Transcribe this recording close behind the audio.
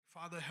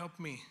Father, help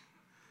me,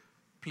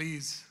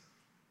 please,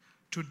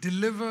 to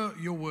deliver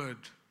your word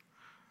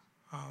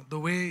the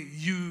way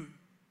you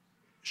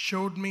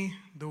showed me,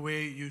 the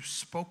way you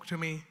spoke to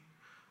me,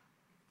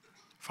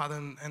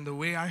 Father, and the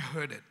way I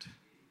heard it.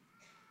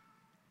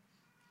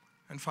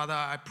 And Father,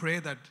 I pray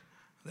that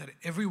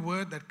every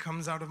word that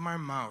comes out of my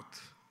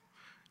mouth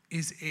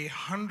is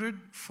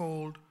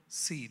 100-fold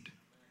seed.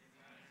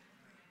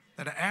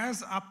 That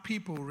as our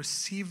people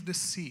receive the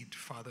seed,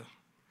 Father,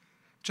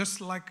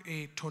 just like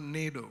a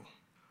tornado,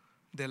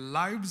 their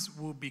lives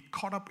will be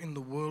caught up in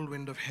the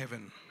whirlwind of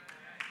heaven.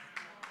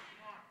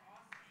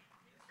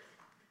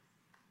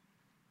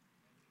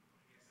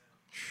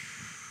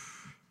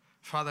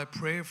 Father, I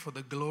pray for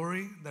the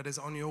glory that is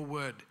on your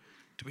word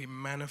to be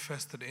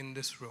manifested in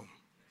this room.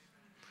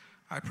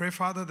 I pray,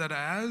 Father, that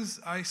as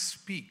I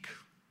speak,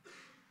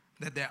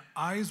 that their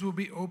eyes will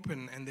be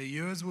open and their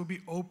ears will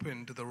be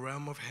open to the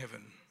realm of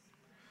heaven.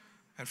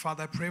 And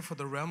Father, I pray for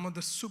the realm of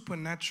the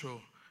supernatural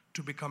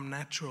to become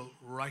natural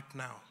right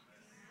now.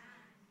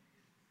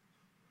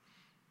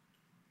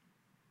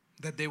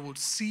 That they would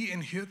see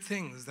and hear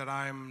things that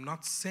I am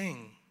not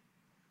saying,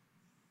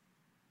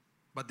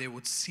 but they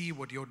would see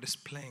what you're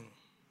displaying.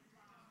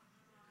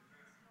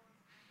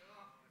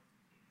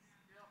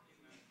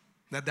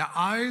 That their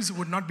eyes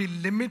would not be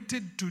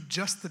limited to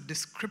just the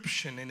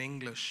description in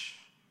English,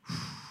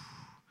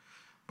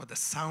 but the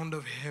sound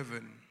of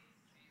heaven.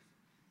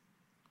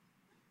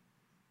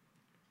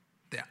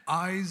 Their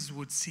eyes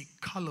would see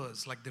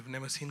colors like they've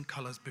never seen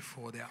colors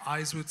before. Their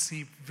eyes would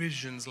see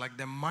visions, like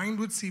their mind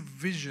would see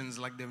visions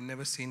like they've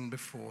never seen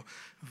before.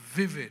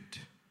 Vivid.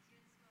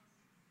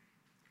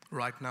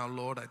 Right now,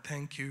 Lord, I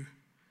thank you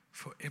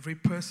for every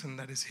person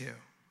that is here.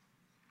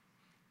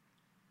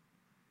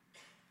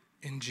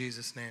 In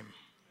Jesus' name,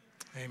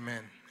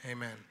 amen,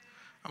 amen.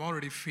 I'm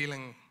already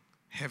feeling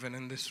heaven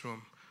in this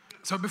room.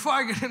 So before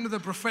I get into the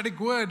prophetic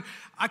word,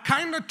 I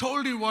kind of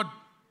told you what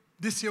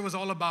this year was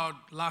all about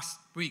last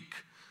week.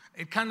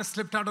 It kind of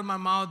slipped out of my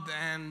mouth,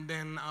 and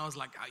then I was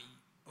like,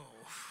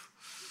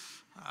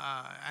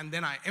 and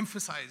then I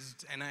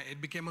emphasized, and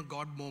it became a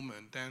God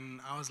moment.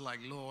 And I was like,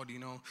 Lord,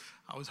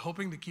 I was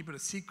hoping to keep it a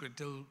secret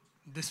till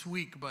this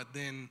week, but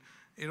then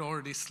it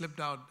already slipped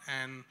out.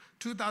 And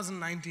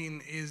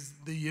 2019 is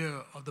the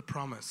year of the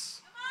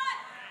promise.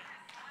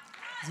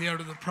 It's the year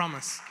of the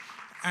promise.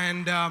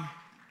 And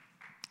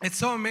it's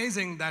so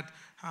amazing that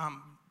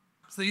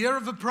it's the year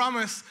of the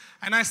promise,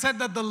 and I said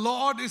that the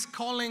Lord is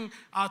calling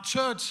our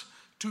church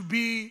to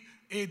be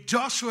a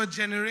Joshua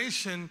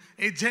generation,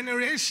 a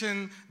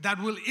generation that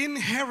will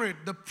inherit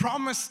the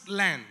promised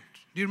land.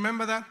 Do you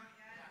remember that?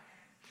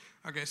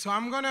 Okay, so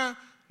I'm going to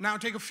now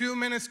take a few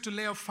minutes to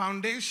lay a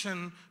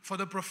foundation for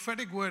the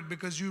prophetic word,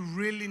 because you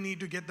really need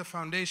to get the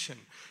foundation.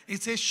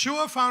 It's a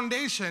sure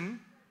foundation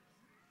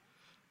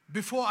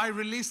before I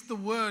release the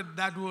word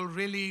that will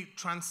really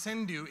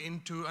transcend you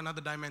into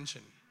another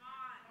dimension.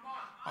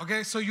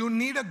 Okay, so you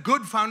need a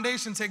good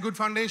foundation. Say good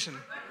foundation.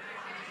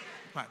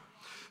 Right.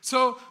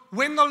 So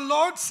when the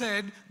Lord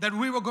said that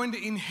we were going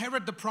to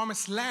inherit the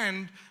promised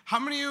land, how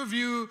many of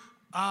you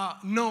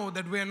know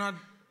that we're not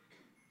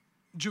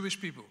Jewish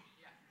people?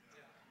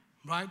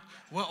 Right?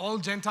 We're all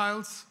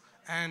Gentiles,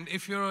 and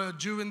if you're a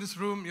Jew in this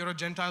room, you're a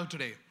Gentile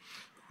today.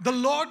 The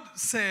Lord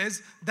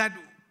says that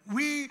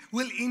we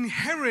will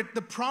inherit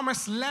the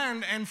promised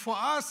land, and for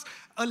us,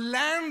 a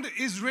land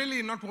is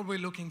really not what we're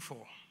looking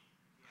for.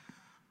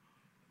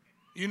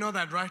 You know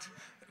that, right?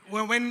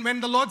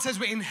 When the Lord says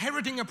we're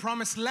inheriting a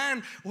promised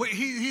land,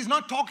 He's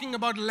not talking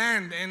about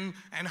land and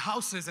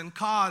houses and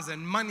cars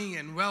and money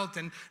and wealth,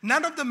 and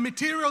none of the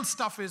material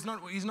stuff is not.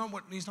 He's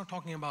not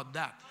talking about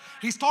that.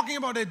 He's talking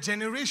about a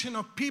generation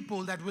of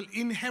people that will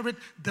inherit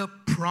the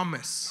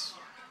promise.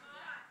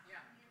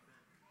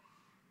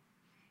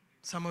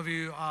 Some of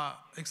you are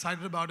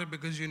excited about it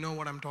because you know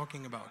what I'm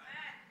talking about.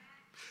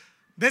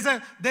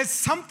 There's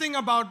something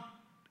about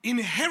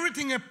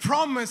inheriting a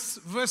promise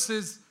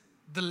versus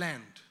the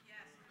land.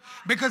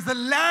 Because the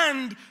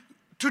land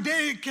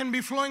today can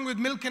be flowing with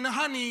milk and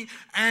honey,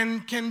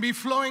 and can be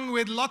flowing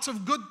with lots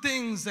of good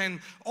things and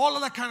all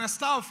of that kind of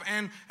stuff.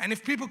 And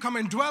if people come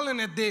and dwell in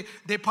it,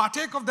 they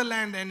partake of the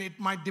land, and it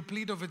might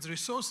deplete of its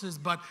resources.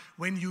 But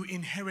when you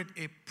inherit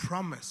a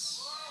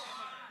promise,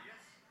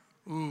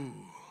 ooh,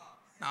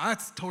 now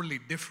that's totally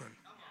different.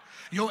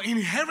 You're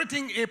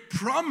inheriting a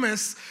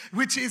promise,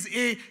 which is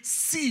a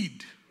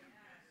seed.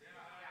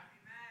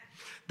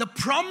 The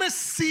promised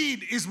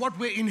seed is what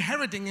we're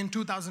inheriting in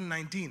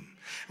 2019.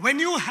 When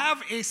you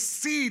have a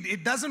seed,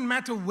 it doesn't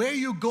matter where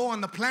you go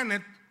on the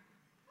planet,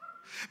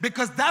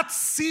 because that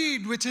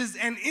seed, which is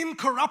an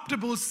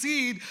incorruptible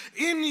seed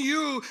in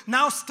you,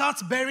 now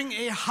starts bearing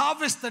a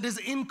harvest that is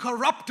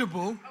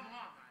incorruptible.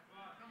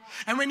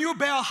 And when you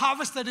bear a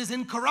harvest that is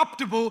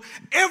incorruptible,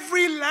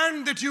 every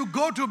land that you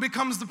go to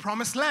becomes the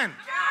promised land.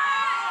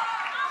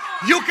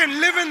 You can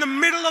live in the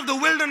middle of the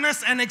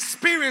wilderness and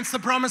experience the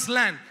promised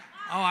land.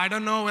 Oh, I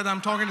don't know whether I'm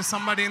talking to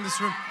somebody in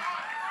this room.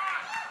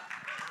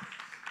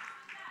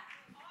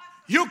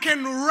 You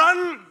can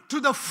run to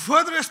the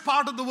furthest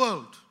part of the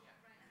world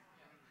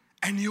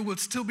and you will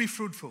still be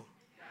fruitful.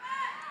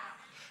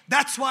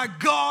 That's why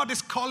God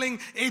is calling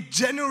a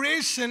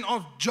generation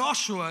of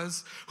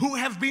Joshuas who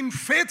have been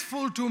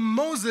faithful to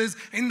Moses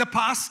in the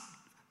past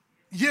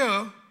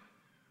year,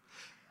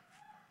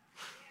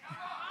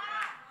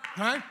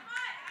 right?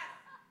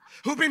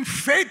 Who've been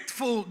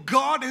faithful.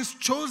 God has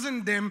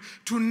chosen them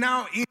to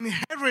now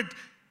inherit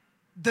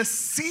the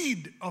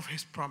seed of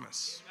His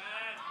promise.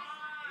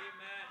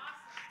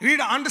 You need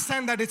to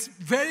understand that it's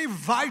very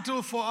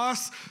vital for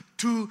us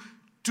to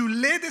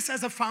lay this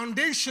as a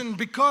foundation,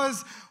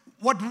 because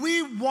what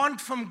we want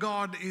from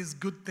God is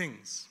good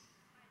things.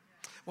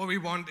 What we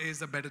want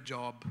is a better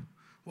job.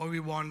 What we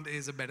want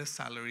is a better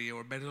salary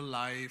or a better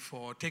life,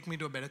 or take me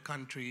to a better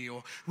country.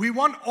 Or we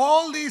want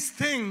all these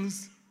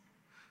things,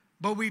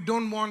 but we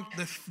don't want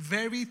the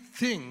very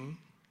thing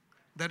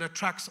that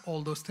attracts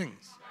all those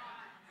things.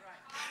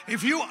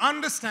 If you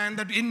understand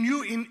that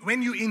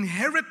when you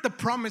inherit the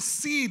promised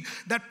seed,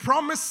 that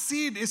promised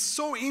seed is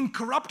so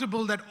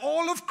incorruptible that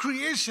all of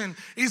creation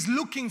is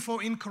looking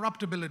for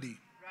incorruptibility.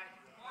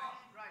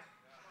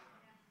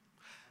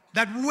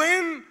 That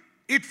when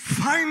it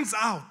finds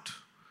out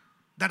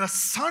that a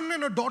son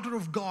and a daughter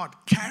of God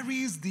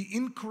carries the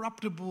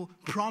incorruptible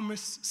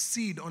promised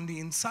seed on the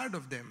inside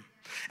of them,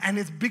 and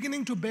it's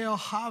beginning to bear a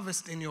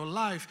harvest in your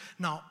life,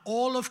 now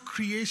all of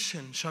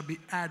creation shall be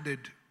added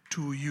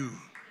to you.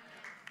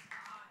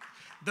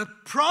 The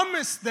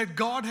promise that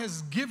God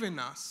has given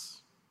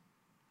us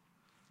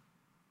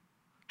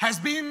has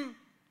been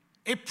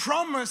a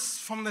promise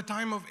from the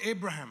time of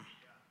Abraham.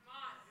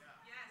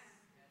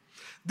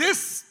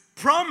 This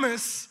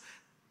promise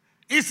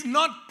is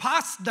not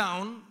passed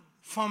down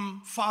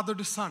from father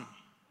to son.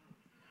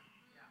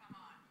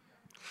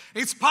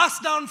 It's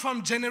passed down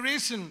from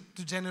generation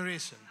to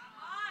generation.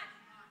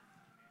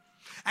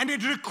 And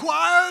it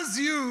requires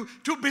you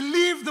to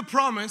believe the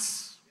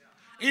promise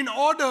in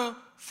order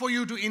for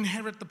you to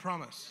inherit the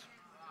promise.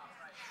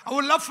 I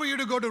would love for you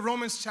to go to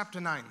Romans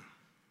chapter 9.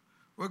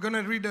 We're going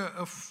to read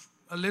a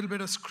little bit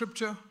of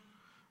scripture,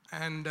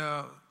 and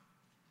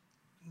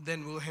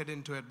then we'll head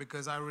into it,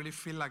 because I really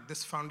feel like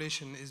this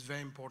foundation is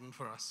very important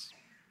for us.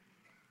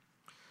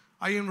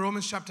 Are you in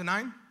Romans chapter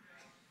 9?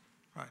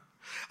 Right.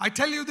 I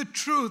tell you the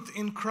truth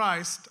in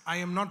Christ, I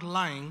am not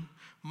lying.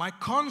 My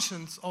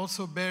conscience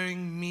also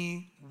bearing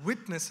me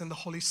witness in the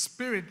Holy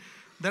Spirit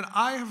that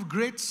I have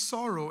great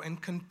sorrow and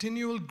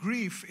continual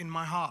grief in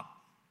my heart.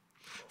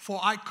 For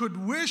I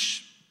could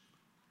wish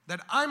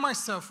that I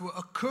myself were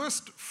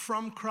accursed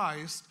from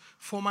Christ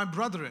for my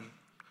brethren,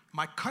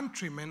 my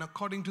countrymen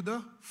according to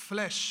the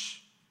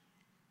flesh,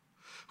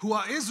 who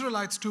are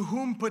Israelites, to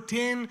whom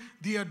pertain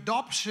the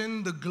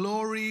adoption, the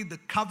glory, the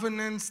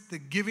covenants, the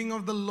giving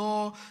of the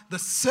law, the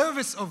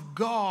service of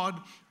God,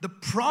 the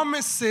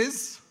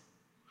promises,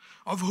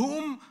 of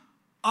whom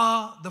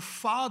are the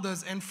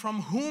fathers, and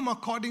from whom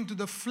according to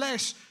the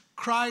flesh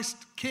Christ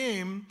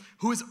came,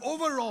 who is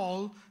over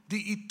all, the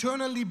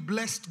eternally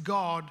blessed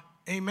God.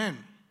 Amen.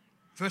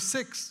 Verse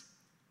 6.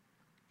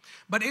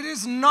 But it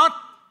is not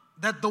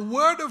that the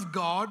word of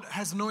God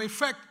has no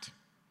effect,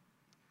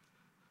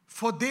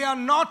 for they are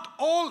not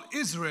all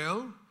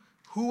Israel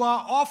who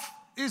are of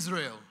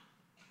Israel.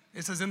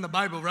 It says in the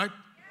Bible, right?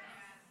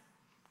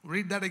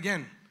 Read that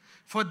again.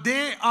 For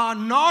they are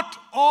not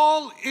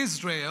all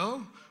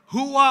Israel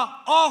who are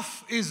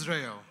of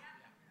Israel,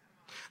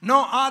 nor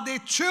are they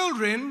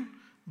children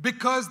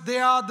because they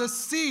are the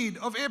seed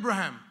of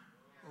Abraham.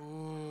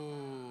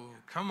 Oh,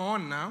 come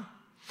on now.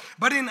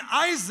 But in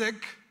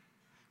Isaac,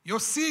 your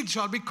seed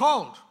shall be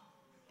called.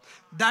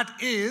 That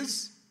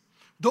is,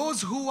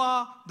 those who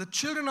are the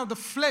children of the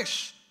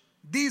flesh,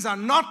 these are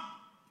not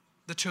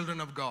the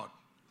children of God,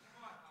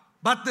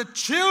 but the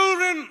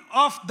children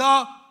of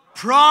the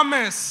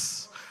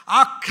promise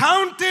are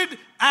counted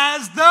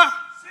as the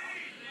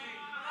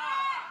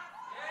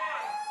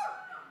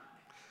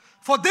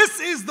For this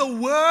is the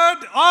word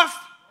of,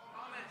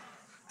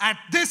 at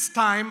this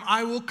time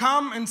I will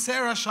come and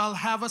Sarah shall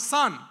have a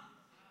son.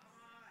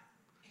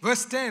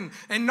 Verse 10,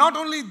 and not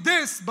only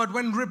this, but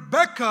when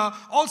Rebekah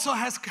also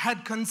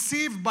had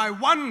conceived by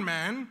one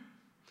man,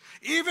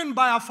 even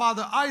by our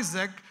father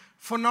Isaac,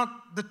 for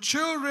not the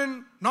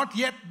children not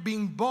yet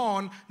being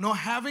born, nor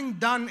having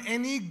done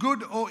any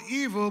good or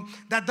evil,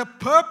 that the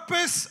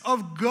purpose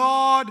of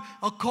God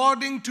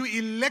according to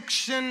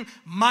election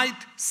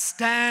might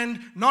stand,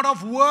 not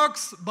of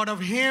works, but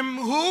of him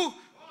who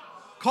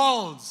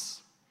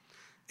calls.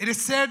 It is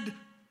said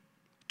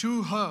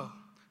to her,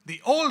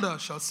 the older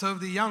shall serve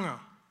the younger.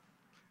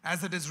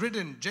 As it is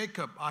written,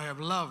 Jacob I have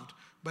loved,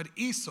 but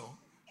Esau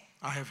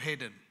I have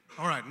hated.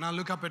 All right, now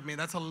look up at me.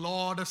 That's a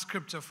lot of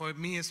scripture for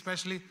me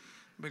especially,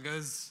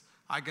 because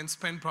I can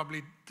spend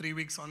probably 3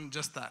 weeks on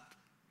just that.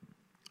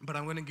 But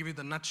I'm going to give you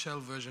the nutshell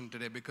version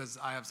today because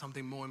I have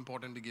something more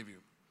important to give you.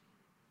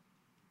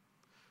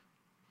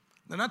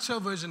 The nutshell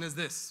version is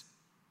this.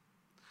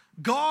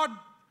 God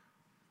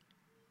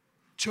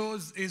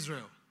chose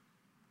Israel.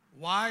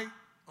 Why?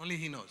 Only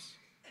He knows.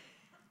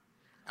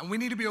 And we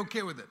need to be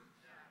okay with it.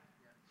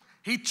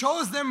 He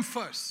chose them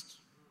first.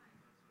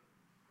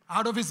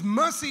 Out of his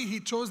mercy,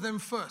 he chose them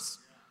first.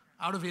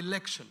 Out of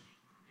election.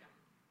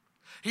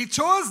 He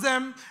chose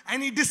them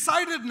and he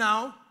decided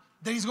now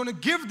that he's going to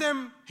give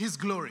them his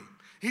glory.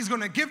 He's going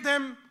to give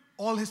them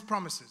all his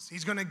promises.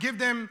 He's going to give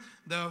them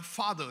the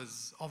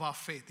fathers of our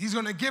faith. He's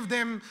going to give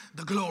them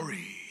the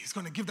glory. He's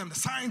going to give them the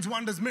signs,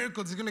 wonders,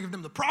 miracles. He's going to give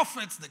them the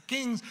prophets, the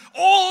kings.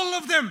 All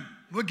of them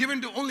were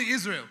given to only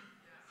Israel.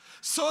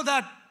 So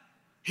that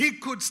he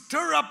could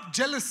stir up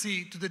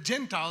jealousy to the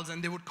Gentiles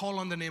and they would call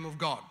on the name of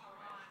God.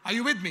 Are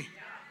you with me?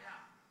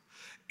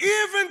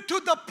 Even to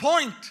the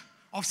point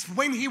of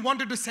when he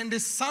wanted to send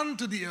his son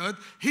to the earth,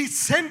 he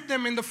sent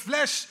them in the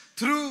flesh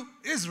through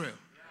Israel.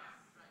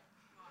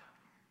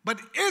 But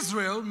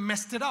Israel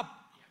messed it up.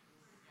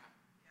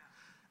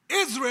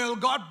 Israel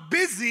got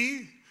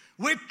busy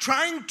with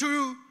trying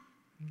to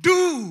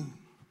do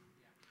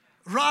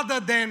rather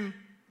than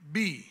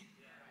be.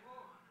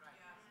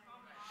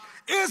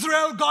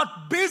 Israel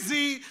got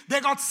busy,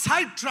 they got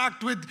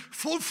sidetracked with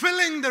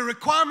fulfilling the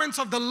requirements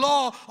of the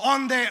law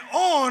on their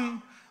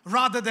own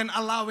rather than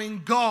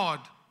allowing God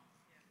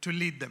to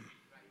lead them.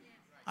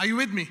 Are you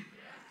with me?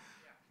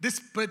 This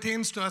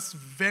pertains to us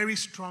very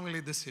strongly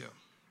this year.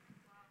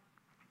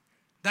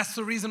 That's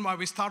the reason why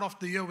we start off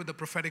the year with the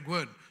prophetic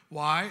word.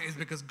 Why? It's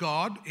because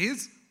God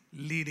is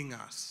leading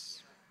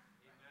us.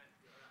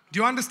 Do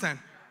you understand?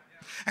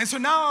 And so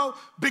now,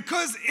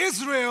 because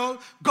Israel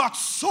got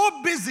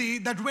so busy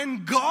that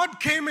when God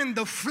came in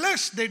the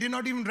flesh, they did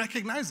not even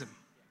recognize him.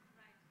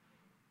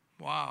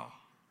 Wow.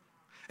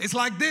 It's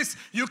like this.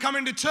 You come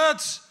into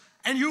church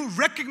and you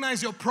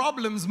recognize your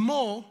problems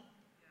more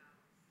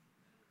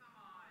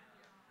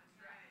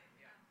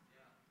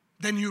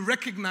than you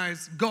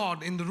recognize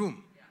God in the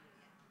room.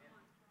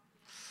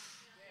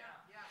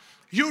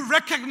 You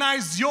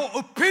recognize your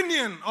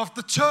opinion of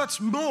the church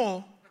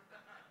more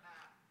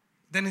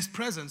than his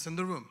presence in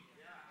the room.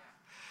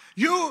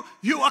 You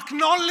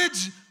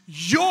acknowledge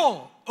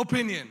your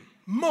opinion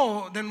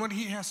more than what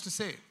he has to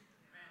say.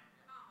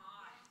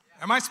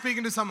 Am I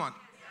speaking to someone?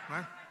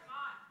 Right?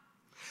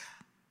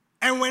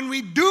 And when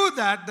we do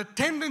that, the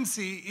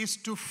tendency is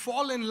to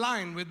fall in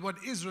line with what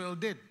Israel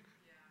did.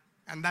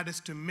 And that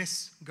is to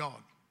miss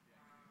God.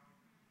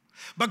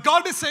 But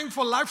God is saying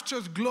for Life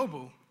Church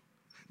Global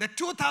that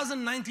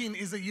 2019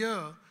 is a year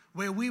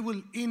where we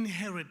will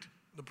inherit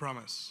the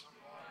promise.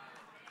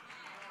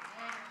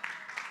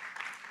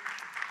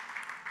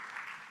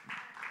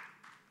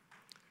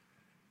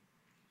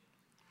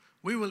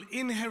 We will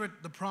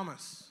inherit the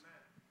promise.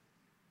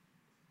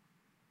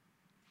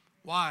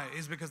 Why?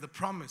 It's because the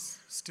promise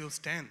still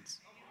stands.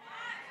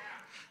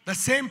 The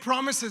same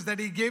promises that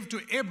he gave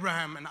to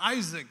Abraham and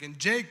Isaac and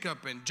Jacob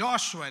and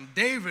Joshua and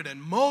David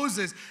and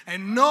Moses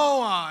and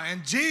Noah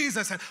and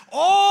Jesus and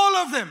all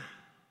of them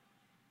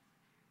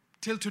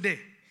till today.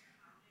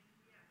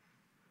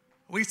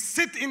 We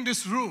sit in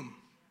this room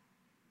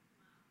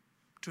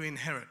to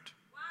inherit.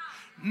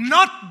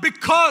 Not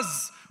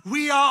because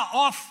we are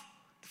of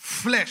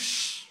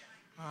flesh.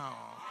 Oh.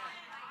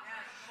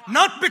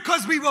 Not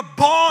because we were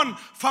born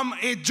from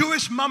a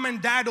Jewish mom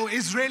and dad or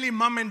Israeli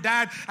mom and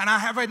dad and I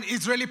have an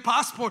Israeli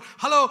passport.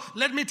 Hello,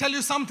 let me tell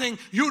you something.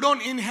 You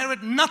don't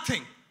inherit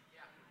nothing.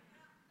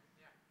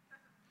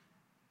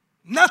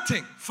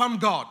 Nothing from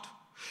God.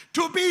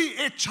 To be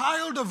a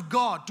child of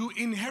God, to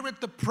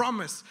inherit the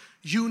promise,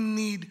 you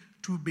need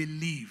to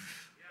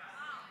believe.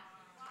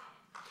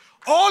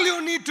 All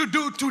you need to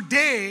do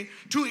today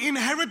to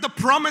inherit the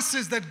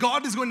promises that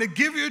God is going to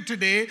give you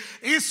today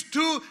is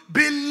to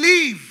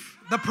believe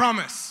the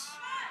promise.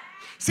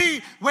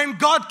 See, when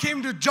God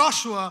came to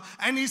Joshua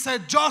and he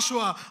said,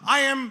 Joshua,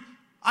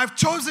 I've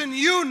chosen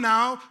you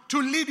now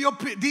to lead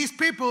these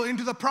people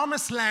into the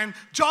promised land.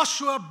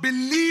 Joshua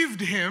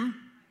believed him.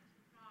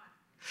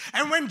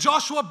 And when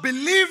Joshua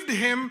believed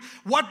him,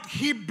 what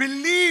he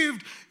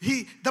believed,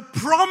 the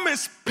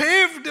promise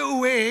paved the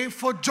way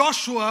for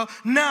Joshua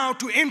now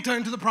to enter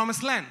into the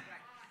promised land.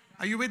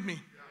 Are you with me?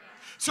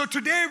 So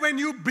today when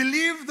you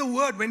believe the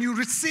word, when you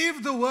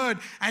receive the word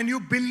and you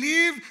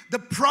believe the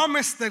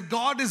promise that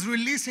God is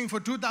releasing for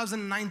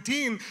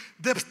 2019,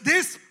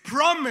 this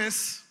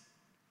promise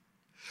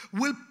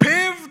will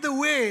pave the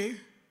way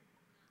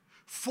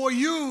for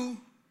you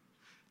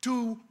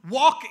to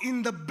walk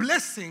in the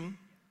blessing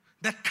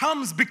that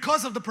comes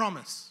because of the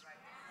promise.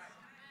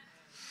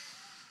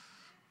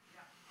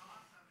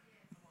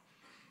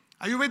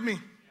 Are you with me?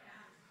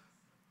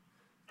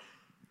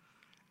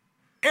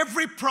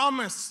 Every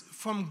promise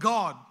from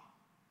God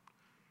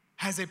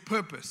has a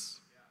purpose.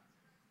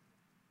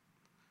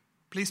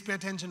 Please pay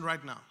attention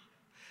right now.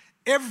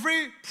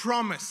 Every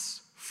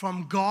promise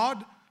from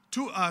God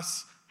to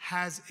us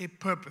has a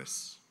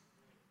purpose.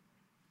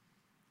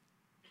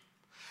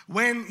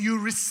 When you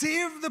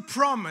receive the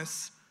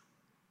promise,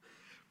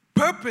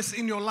 purpose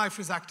in your life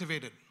is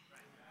activated.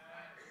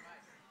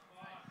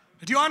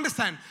 Do you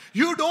understand?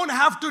 You don't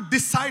have to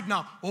decide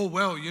now, oh,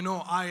 well,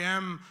 I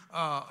am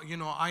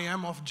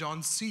of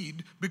John's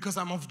seed because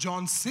I'm of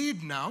John's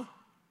seed now,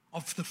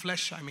 of the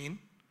flesh, I mean.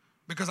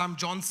 Because I'm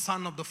John's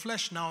son of the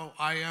flesh now,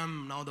 I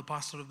am now the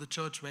pastor of the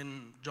church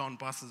when John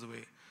passes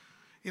away.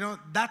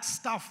 that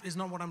stuff is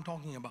not what I'm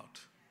talking about.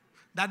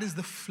 That is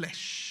the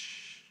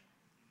flesh.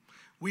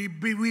 We've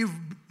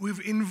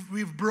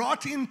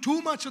brought in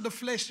too much of the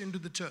flesh into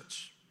the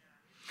church.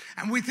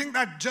 And we think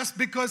that just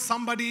because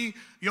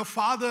your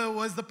father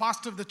was the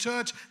pastor of the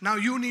church, now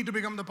you need to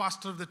become the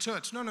pastor of the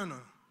church.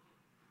 No.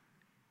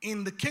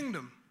 In the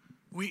kingdom,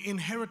 we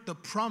inherit the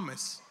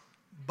promise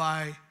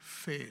by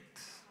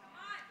faith.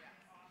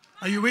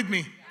 Are you with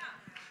me?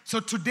 So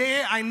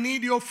today, I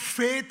need your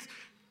faith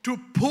to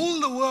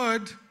pull the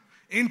word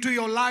into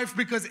your life,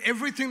 because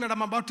everything that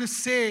I'm about to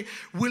say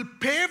will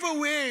pave a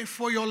way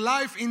for your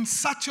life in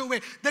such a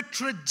way that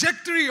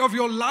trajectory of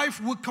your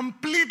life will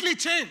completely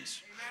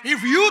change.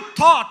 If you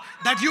thought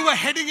that you were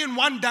heading in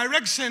one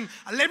direction,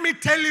 let me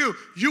tell you,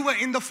 you were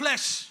in the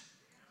flesh.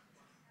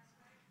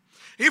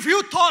 If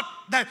you thought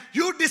that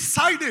you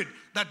decided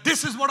that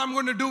this is what I'm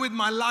going to do with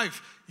my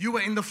life, you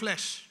were in the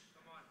flesh.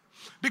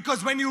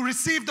 Because when you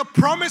receive the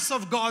promise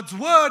of God's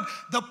word,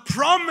 the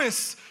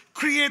promise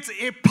creates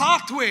a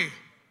pathway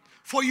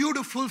for you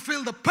to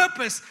fulfill the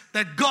purpose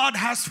that God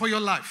has for your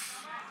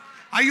life.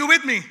 Are you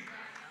with me?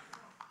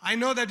 I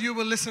know that you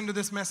will listen to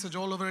this message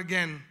all over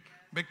again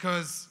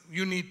because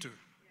you need to.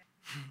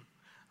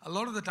 A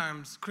lot of the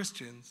times,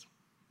 Christians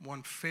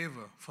want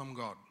favor from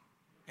God.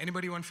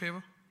 Anybody want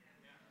favor?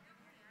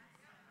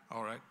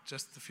 All right,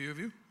 just a few of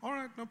you. All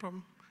right, no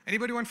problem.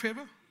 Anybody want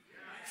favor?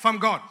 From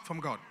God, from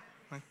God.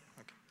 Okay.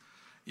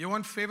 You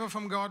want favor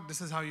from God?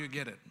 This is how you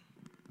get it.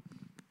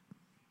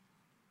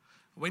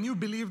 When you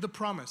believe the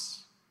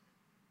promise,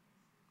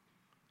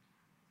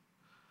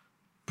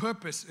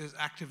 purpose is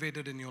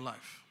activated in your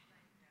life.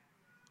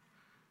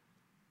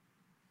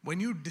 When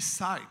you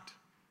decide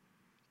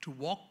to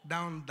walk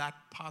down that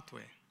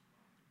pathway,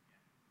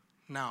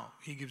 now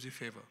He gives you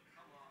favor.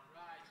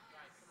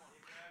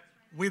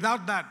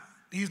 Without that,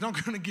 He's not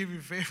going to give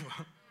you favor.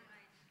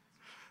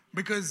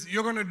 Because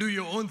you're going to do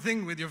your own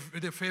thing with your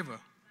favor.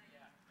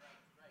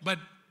 But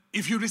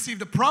if you receive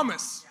the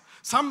promise,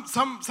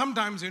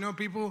 sometimes,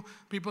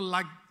 people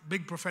like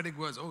big prophetic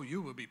words. Oh,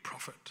 you will be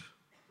prophet.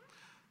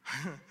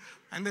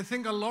 And they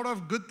think a lot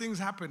of good things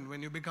happen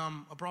when you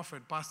become a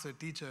prophet, pastor,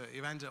 teacher,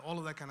 evangelist, all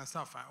of that kind of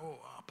stuff. Oh,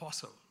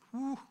 apostle.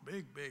 Ooh,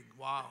 big,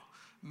 wow.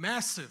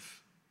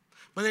 Massive.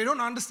 But they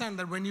don't understand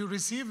that when you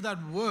receive that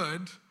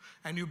word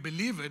and you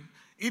believe it,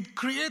 it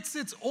creates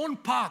its own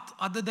path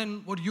other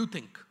than what you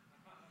think.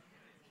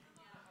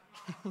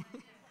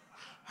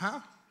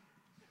 Huh?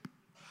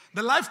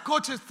 The life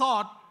coaches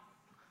thought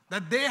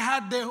that they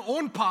had their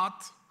own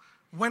path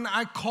when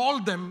I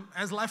called them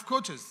as life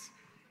coaches.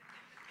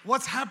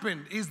 What's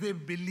happened is they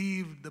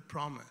believed the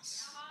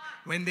promise.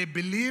 When they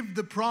believed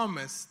the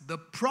promise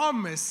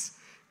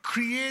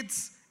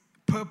creates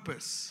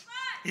purpose.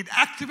 It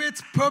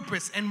activates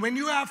purpose. And when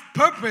you have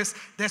purpose,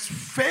 there's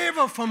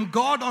favor from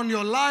God on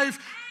your life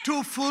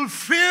to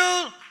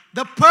fulfill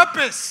the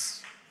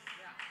purpose.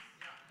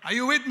 Are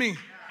you with me?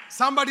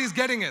 Somebody's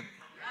getting it.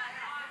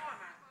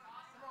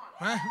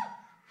 Huh?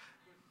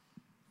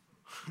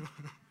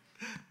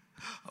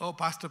 Oh,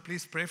 pastor,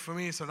 please pray for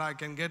me so that I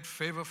can get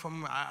favor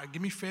from,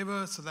 give me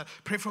favor so that,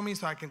 pray for me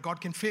so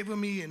God can favor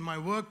me in my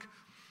work.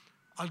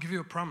 I'll give you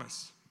a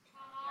promise.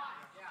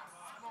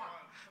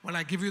 When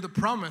I give you the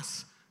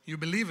promise, you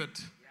believe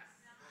it.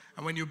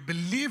 And when you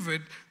believe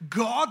it,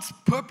 God's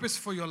purpose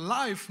for your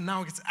life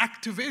now gets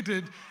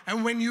activated.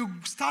 And when you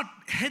start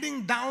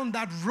heading down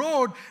that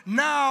road,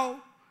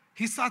 now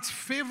He starts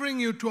favoring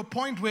you to a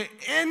point where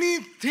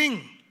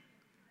anything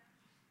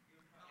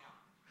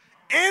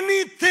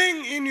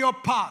in your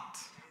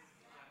path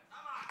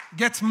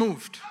gets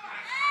moved.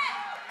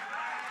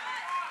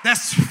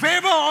 There's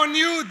favor on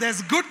you.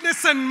 There's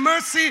goodness and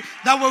mercy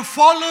that will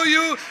follow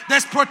you.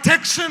 There's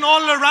protection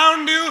all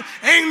around you.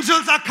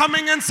 Angels are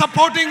coming and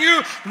supporting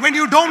you. When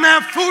you don't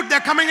have food, they're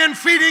coming and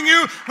feeding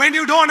you. When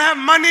you don't have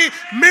money,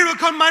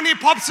 miracle money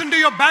pops into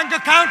your bank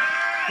account.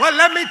 Well,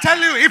 let me tell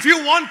you, if you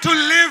want to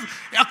live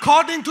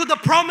according to the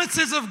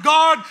promises of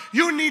God,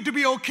 you need to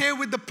be okay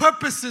with the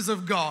purposes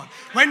of God.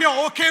 When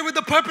you're okay with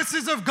the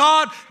purposes of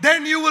God,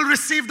 then you will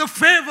receive the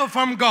favor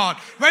from God.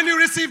 When you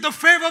receive the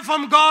favor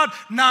from God,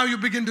 now you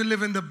begin to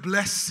live in the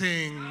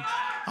blessing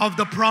of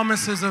the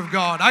promises of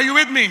God. Are you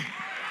with me?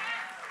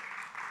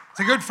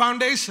 It's a good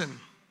foundation.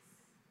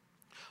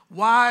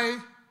 Why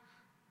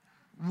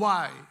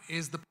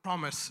is the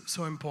promise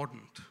so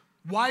important?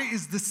 Why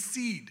is the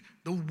seed,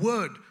 the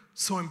word,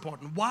 so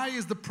important? Why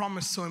is the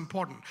promise so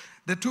important?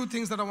 There are two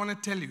things that I want to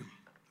tell you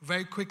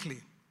very quickly.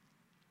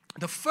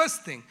 The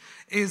first thing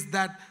is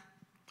that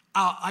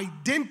our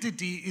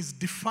identity is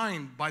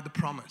defined by the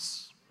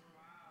promise.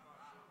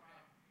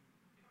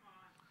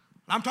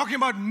 I'm talking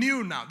about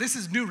new now. This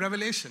is new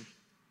revelation.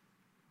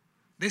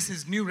 This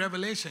is new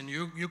revelation.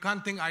 You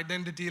can't think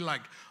identity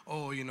like,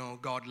 oh,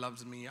 God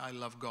loves me. I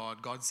love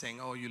God. God's saying,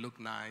 oh, you look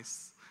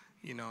nice.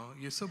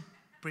 You're so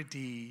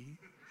pretty.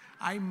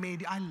 I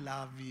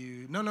love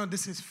you. No,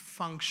 this is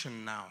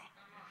function now.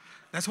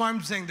 That's why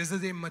I'm saying this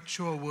is a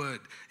mature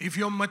word. If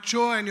you're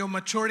mature and you're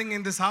maturing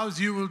in this house,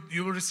 you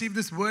will receive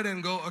this word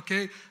and go,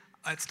 okay,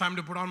 It's time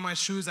to put on my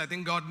shoes. I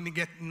think God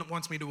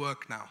wants me to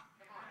work now.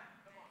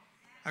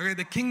 Okay,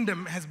 the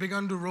kingdom has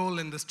begun to roll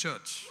in this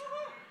church.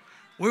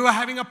 We were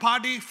having a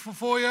party for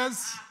 4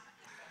 years.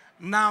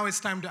 Now it's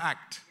time to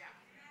act.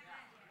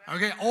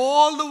 Okay,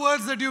 all the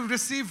words that you've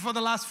received for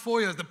the last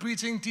 4 years, the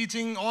preaching,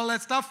 teaching, all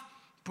that stuff,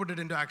 put it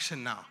into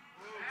action now.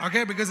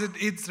 Okay, because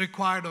it's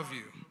required of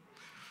you.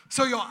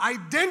 So your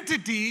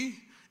identity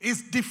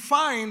is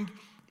defined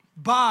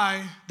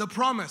by the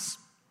promise.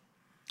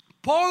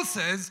 Paul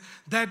says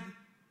that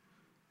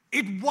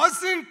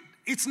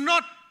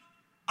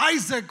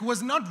Isaac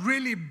was not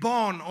really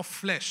born of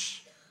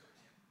flesh.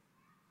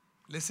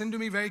 Listen to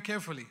me very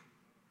carefully.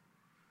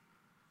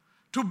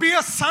 To be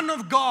a son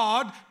of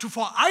God,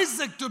 for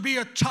Isaac to be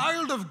a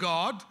child of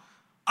God,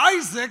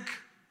 Isaac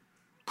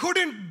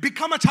couldn't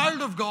become a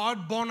child of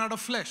God born out of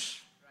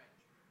flesh.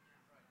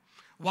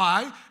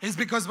 Why? It's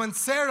because when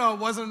Sarah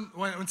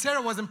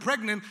wasn't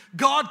pregnant,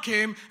 God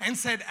came and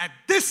said, at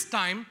this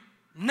time,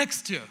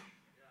 next year,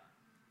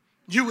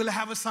 you will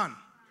have a son.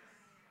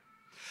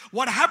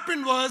 What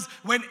happened was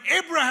when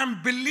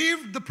Abraham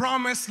believed the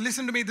promise,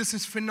 listen to me, this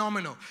is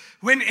phenomenal.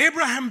 When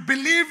Abraham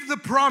believed the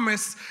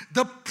promise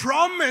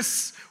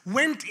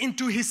went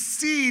into his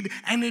seed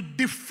and it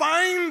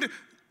defined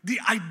the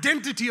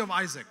identity of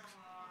Isaac.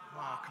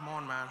 Wow, come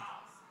on, man.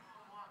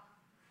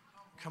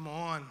 Come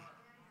on.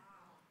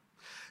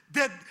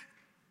 The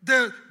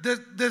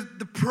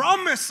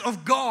promise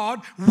of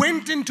God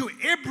went into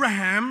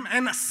Abraham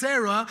and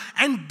Sarah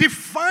and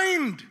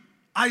defined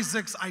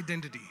Isaac's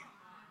identity.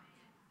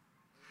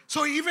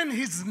 So even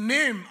his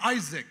name,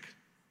 Isaac,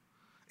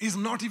 is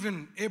not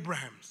even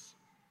Abraham's.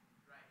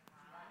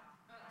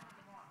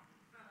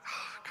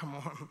 Come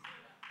on.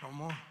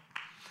 Come on.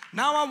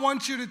 Now I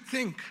want you to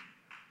think,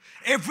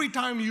 every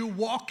time you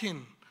walk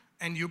in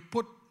and you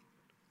put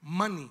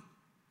money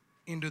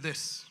into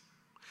this,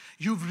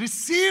 you've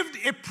received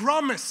a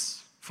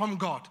promise from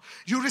God.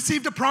 You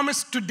received a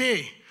promise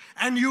today,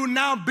 and you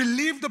now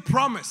believe the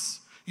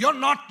promise. You're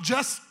not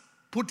just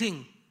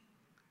putting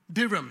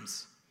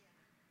dirhams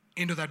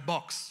into that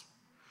box.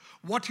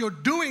 What you're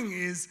doing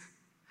is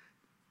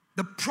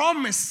the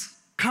promise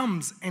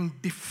comes and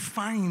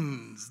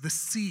defines the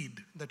seed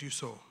that you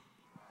sow.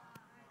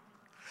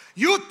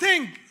 You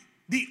think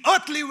the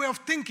earthly way of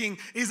thinking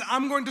is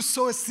I'm going to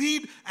sow a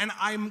seed and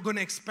I'm going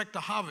to expect a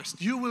harvest.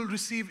 You will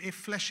receive a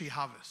fleshy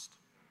harvest.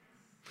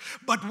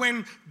 But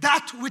when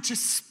that which is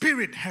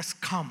spirit has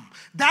come,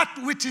 that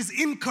which is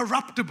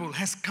incorruptible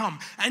has come,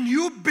 and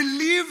you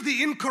believe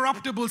the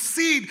incorruptible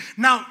seed,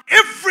 now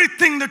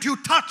everything that you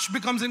touch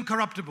becomes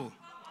incorruptible.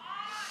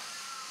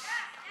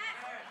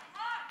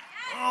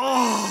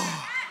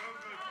 Oh.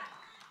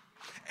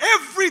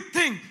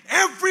 Everything,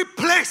 every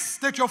place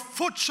that your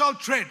foot shall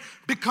tread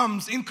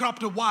becomes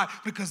incorruptible. Why?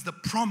 Because the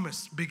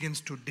promise begins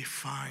to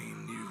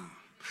define you.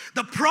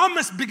 The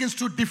promise begins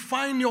to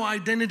define your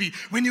identity.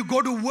 When you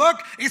go to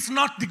work, it's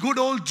not the good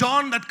old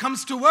John that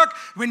comes to work.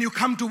 When you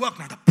come to work,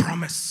 now the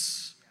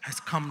promise has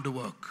come to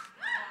work.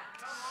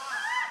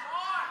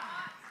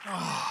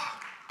 Oh.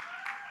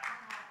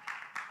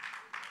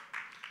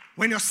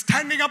 When you're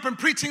standing up and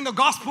preaching the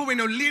gospel, when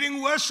you're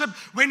leading worship,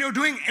 when you're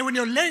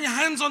laying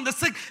hands on the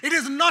sick, it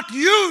is not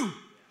you.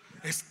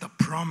 It's the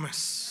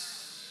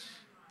promise.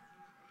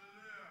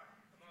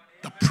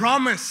 The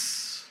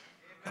promise.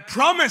 The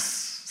promise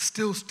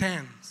still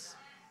stands.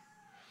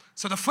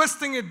 So the first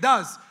thing it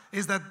does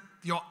is that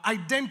your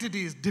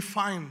identity is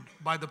defined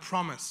by the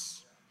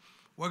promise.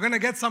 We're going to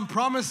get some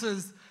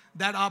promises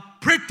that are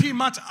pretty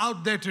much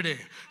out there today.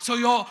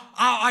 So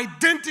our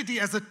identity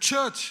as a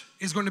church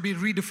is going to be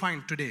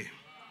redefined today.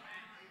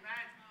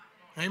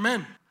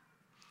 Amen.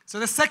 So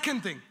the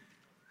second thing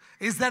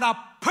is that our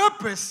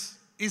purpose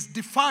is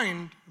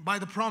defined by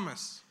the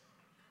promise.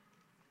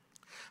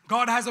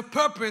 God has a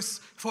purpose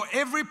for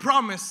every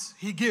promise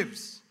He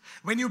gives.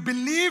 When you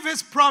believe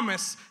His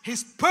promise,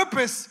 His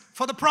purpose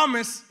for the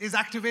promise is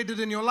activated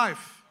in your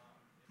life.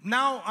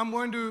 Now I'm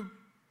going to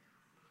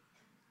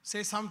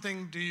say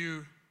something to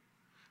you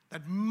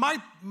that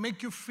might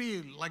make you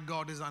feel like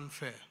God is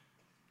unfair.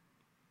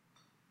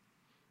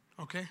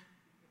 Okay?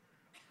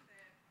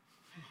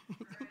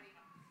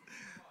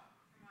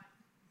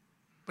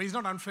 But He's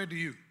not unfair to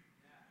you.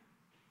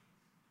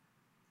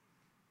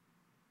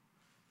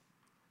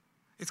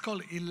 It's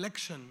called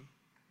election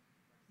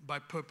by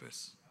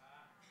purpose.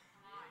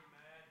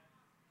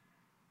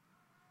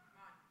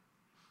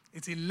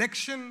 It's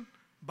election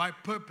by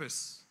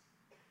purpose.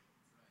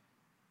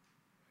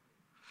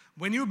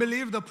 When you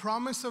believe the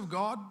promise of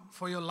God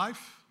for your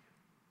life,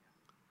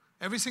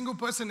 every single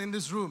person in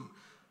this room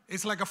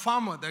is like a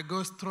farmer that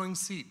goes throwing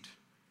seed.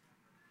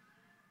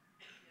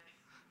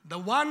 The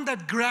one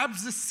that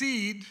grabs the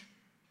seed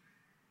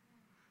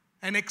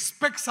and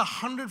expects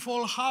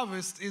 100-fold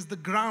harvest is the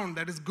ground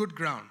that is good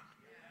ground.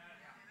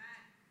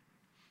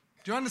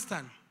 Do you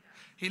understand?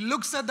 He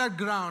looks at that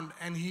ground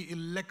and he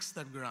elects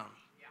that ground.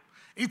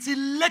 It's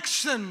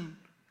election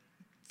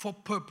for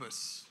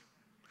purpose.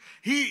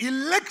 He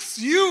elects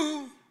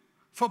you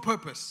for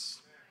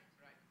purpose.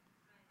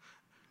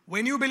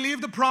 When you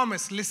believe the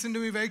promise, listen to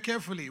me very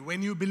carefully.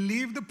 When you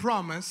believe the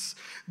promise,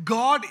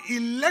 God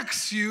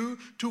elects you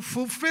to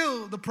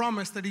fulfill the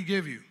promise that He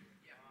gave you.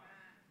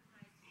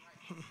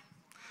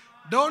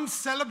 Don't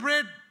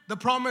celebrate the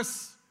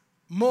promise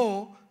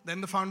more than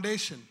the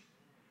foundation.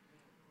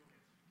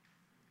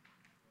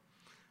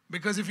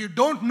 Because if you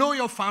don't know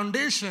your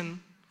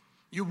foundation,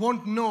 you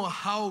won't know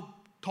how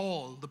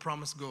tall the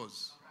promise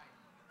goes.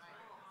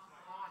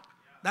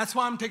 That's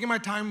why I'm taking my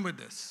time with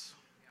this.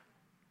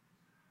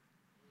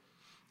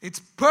 It's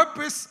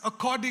purpose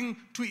according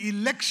to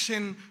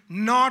election,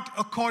 not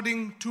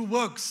according to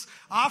works.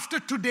 After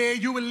today,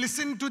 you will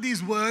listen to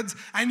these words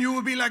and you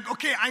will be like,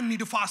 okay, I need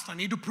to fast, I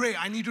need to pray,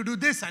 I need to do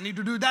this, I need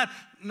to do that.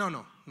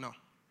 No.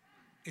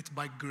 It's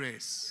by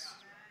grace.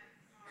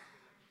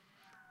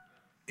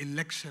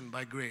 Election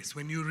by grace.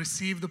 When you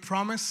receive the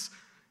promise,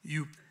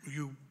 you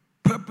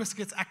purpose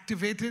gets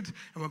activated,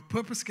 and when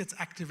purpose gets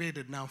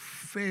activated, now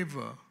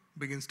favor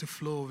begins to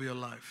flow over your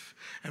life.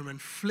 And when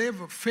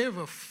favor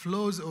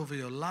flows over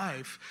your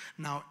life,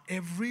 now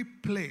every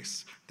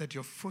place that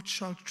your foot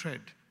shall tread,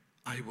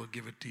 I will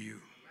give it to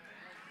you.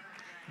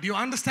 Do you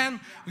understand?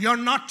 You're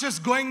not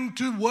just going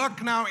to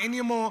work now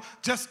anymore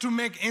just to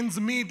make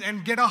ends meet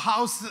and get a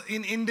house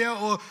in India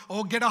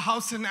or get a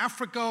house in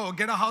Africa or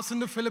get a house in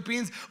the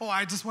Philippines. Oh,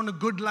 I just want a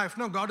good life.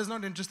 No, God is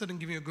not interested in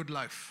giving you a good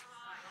life.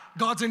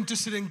 God's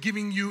interested in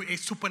giving you a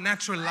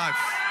supernatural life.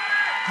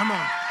 Come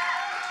on.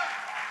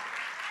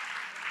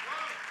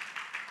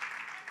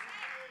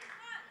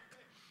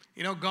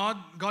 You know,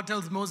 God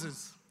tells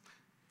Moses,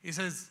 He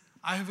says,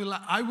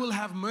 I will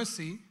have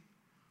mercy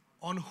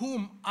on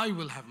whom I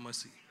will have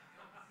mercy.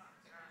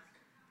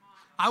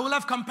 I will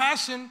have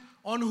compassion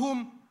on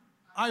whom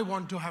I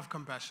want to have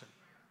compassion.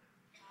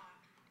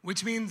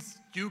 Which means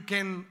you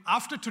can,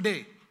 after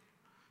today,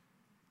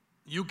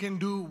 you can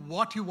do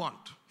what you want.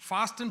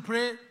 Fast and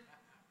pray,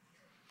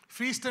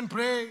 feast and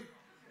pray,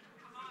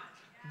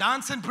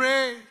 dance and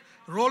pray,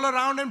 roll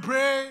around and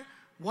pray,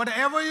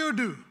 whatever you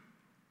do.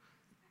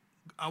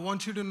 I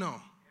want you to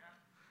know,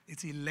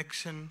 it's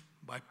election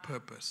by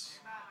purpose.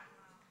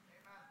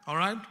 All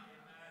right?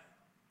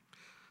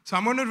 So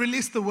I'm going to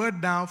release the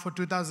word now for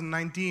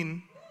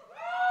 2019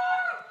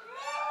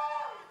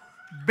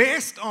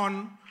 based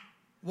on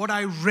what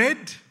I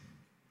read,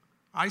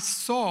 I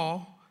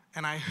saw,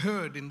 and I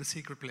heard in the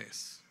secret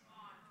place.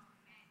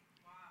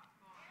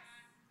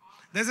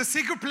 There's a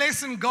secret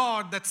place in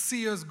God that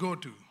seers go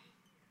to.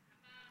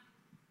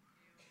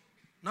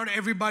 Not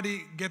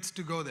everybody gets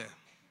to go there.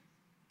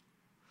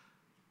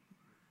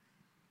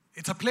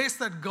 It's a place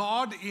that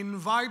God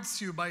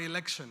invites you by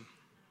election.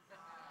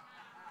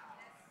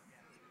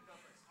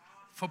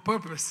 For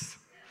purpose.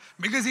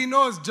 Because He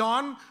knows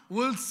John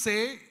will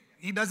say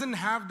he doesn't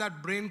have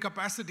that brain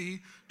capacity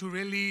to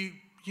really,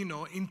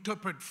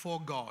 interpret for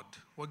God.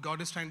 What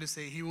God is trying to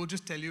say, He will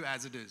just tell you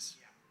as it is.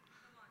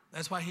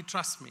 That's why He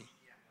trusts me.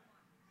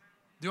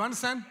 Do you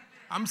understand?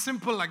 I'm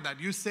simple like that.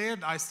 You say it,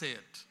 I say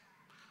it.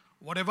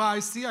 Whatever I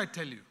see, I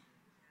tell you.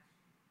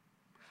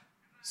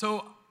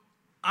 So,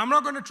 I'm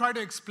not going to try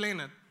to explain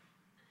it.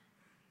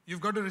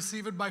 You've got to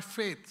receive it by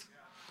faith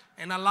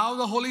and allow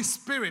the Holy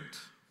Spirit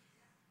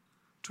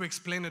to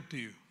explain it to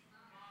you.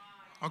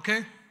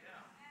 Okay?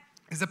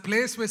 It's a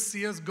place where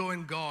seers go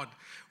in God.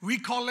 We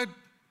call it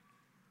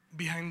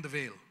behind the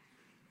veil.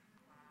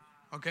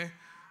 Okay?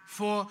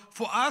 For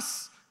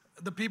us,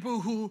 the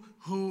people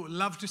who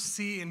love to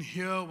see and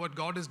hear what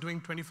God is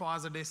doing 24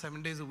 hours a day,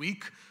 7 days a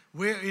week,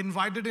 we're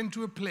invited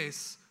into a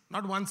place,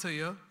 not once a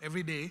year,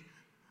 every day,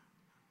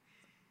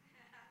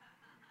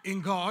 in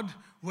God,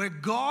 where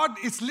God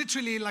is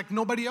literally like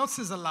nobody else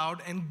is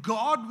allowed, and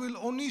God will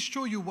only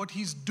show you what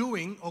He's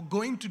doing or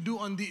going to do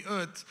on the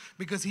earth,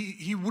 because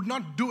He would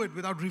not do it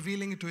without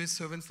revealing it to His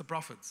servants, the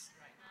prophets.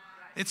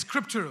 It's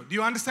scriptural. Do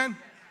you understand?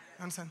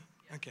 Understand?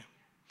 Okay.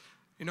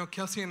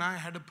 Kelsey and I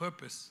had a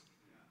purpose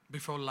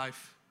before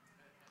life.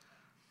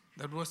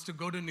 That was to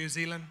go to New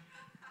Zealand,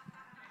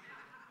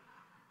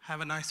 have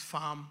a nice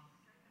farm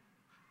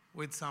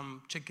with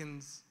some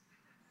chickens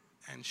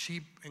and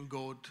sheep and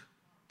goat,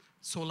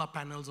 solar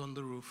panels on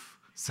the roof,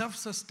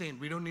 self-sustained.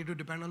 We don't need to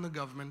depend on the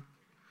government.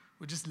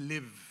 We just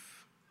live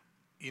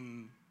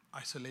in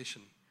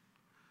isolation.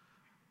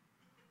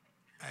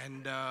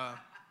 And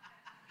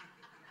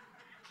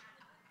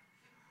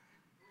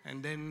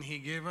then He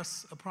gave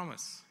us a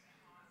promise.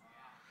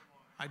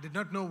 I did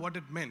not know what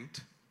it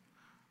meant,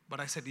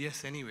 but I said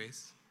yes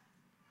anyways.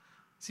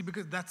 See,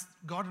 because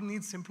God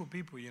needs simple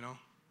people,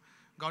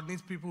 God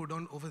needs people who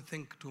don't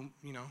overthink to,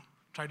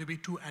 try to be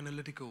too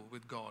analytical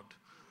with God.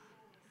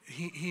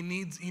 He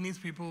needs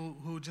people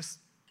who just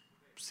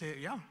say,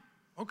 yeah,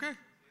 okay.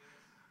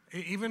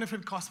 Even if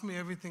it costs me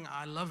everything,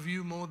 I love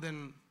you more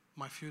than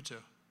my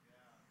future.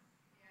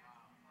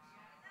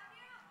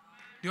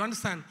 Do you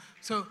understand?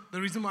 So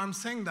the reason why I'm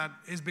saying that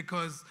is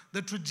because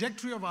the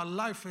trajectory of our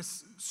life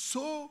is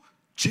so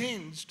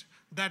changed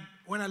that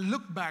when I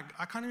look back,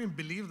 I can't even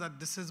believe that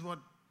this is what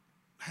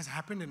has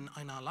happened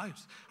in our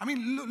lives. I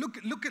mean,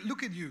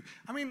 look at you.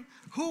 I mean,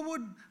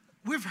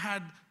 we've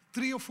had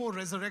 3 or 4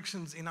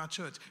 resurrections in our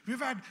church. We've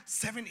had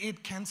 7,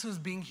 8 cancers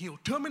being healed,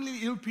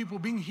 terminally ill people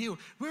being healed.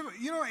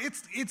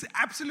 It's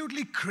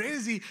absolutely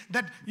crazy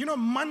that,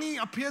 money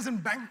appears in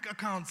bank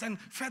accounts and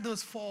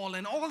feathers fall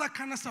and all that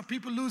kind of stuff.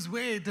 People lose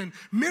weight and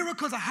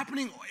miracles are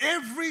happening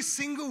every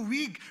single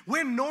week.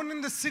 We're known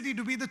in the city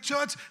to be the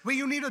church where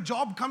you need a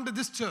job, come to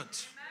this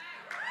church.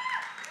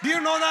 Do you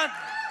know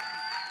that?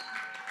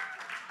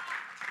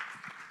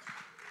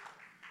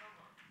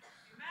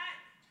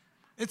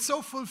 It's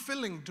so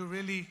fulfilling to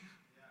really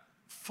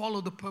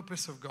follow the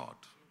purpose of God.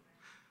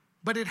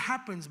 But it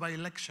happens by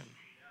election.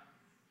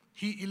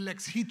 He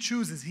elects, He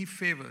chooses, He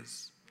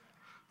favors.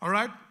 All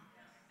right?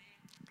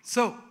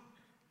 So,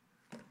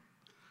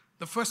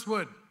 the first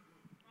word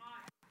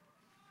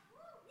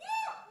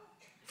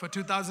for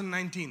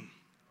 2019.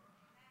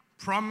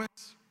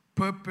 Promise,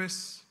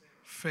 purpose,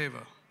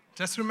 favor.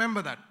 Just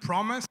remember that.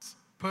 Promise,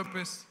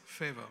 purpose,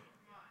 favor.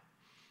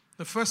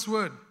 The first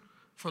word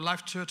for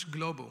Life Church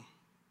Global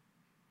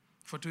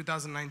for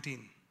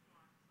 2019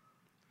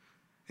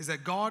 is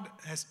that God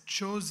has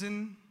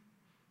chosen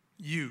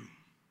you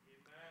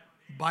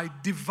by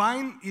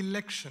divine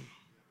election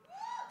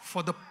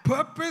for the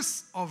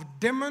purpose of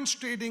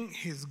demonstrating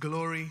His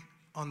glory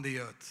on the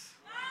earth.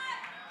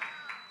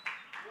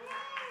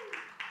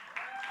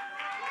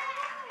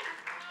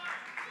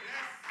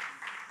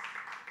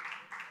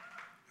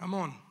 Come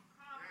on.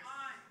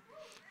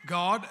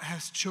 God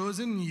has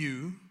chosen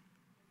you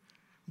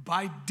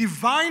by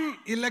divine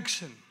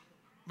election,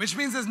 which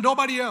means there's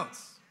nobody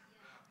else.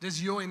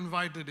 Just you're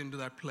invited into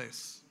that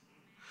place.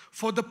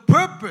 For the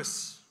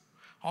purpose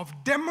of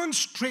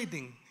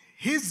demonstrating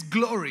His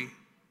glory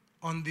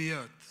on the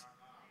earth.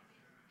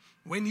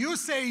 When you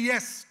say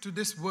yes to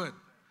this word,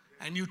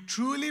 and you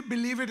truly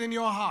believe it in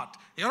your heart,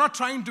 you're not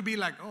trying to be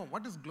like, oh,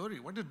 what is glory?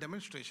 What is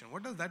demonstration?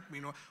 What does that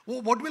mean?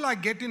 Oh, what will I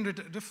get in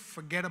return? Just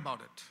forget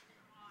about it.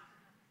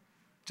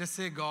 Just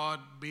say, God,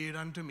 be it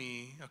unto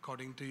me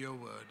according to your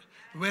word.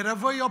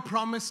 Wherever your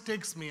promise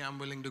takes me, I'm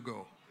willing to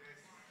go.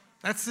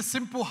 That's the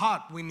simple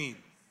heart we need.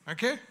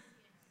 Okay?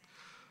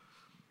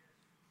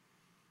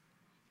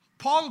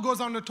 Paul goes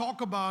on to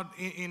talk about,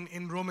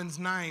 in Romans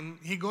 9,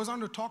 he goes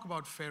on to talk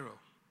about Pharaoh.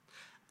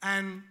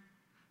 And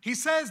he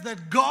says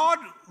that God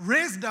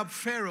raised up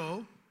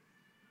Pharaoh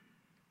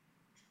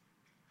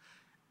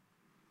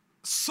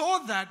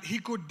so that he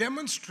could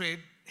demonstrate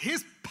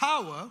his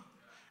power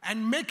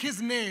and make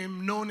his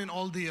name known in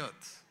all the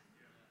earth.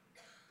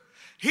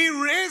 He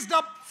raised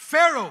up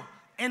Pharaoh,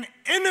 an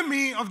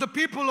enemy of the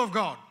people of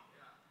God,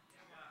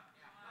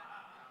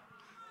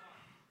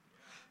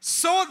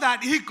 so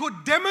that he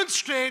could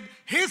demonstrate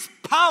his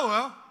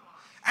power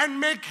and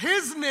make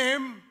his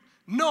name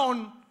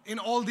known in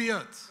all the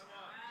earth.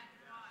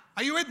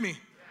 Are you with me?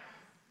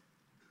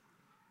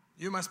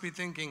 You must be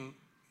thinking,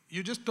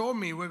 you just told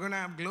me we're going to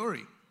have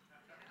glory.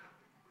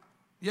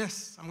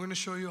 Yes, I'm going to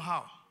show you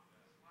how.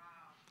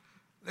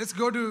 Let's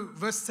go to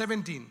verse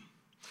 17.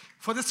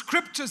 For the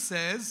scripture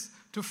says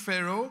to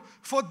Pharaoh,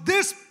 for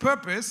this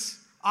purpose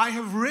I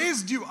have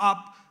raised you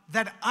up,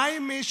 that I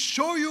may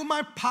show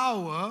my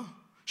power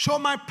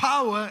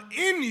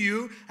in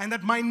you, and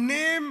that my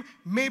name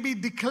may be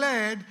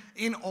declared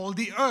in all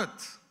the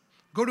earth.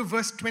 Go to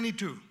verse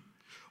 22.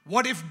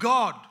 What if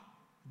God,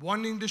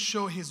 wanting to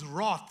show his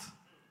wrath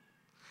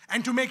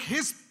and to make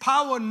his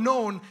power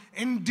known,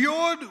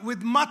 endured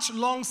with much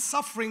long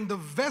suffering the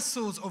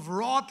vessels of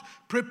wrath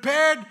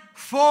prepared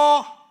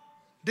for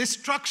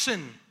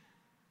destruction,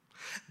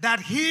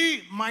 that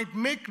he might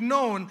make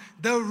known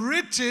the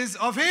riches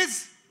of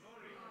his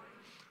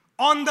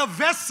on the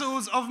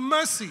vessels of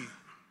mercy.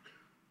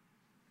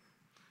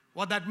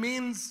 What that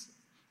means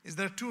is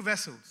there are two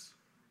vessels.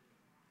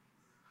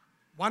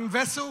 One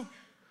vessel,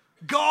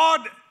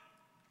 God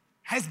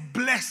has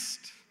blessed.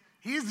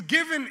 He's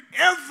given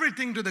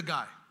everything to the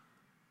guy.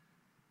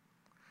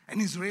 And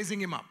he's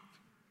raising him up,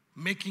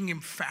 making him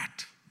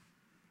fat.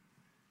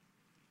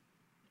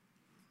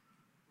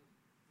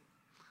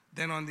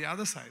 Then on the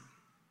other side,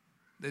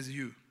 there's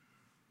you.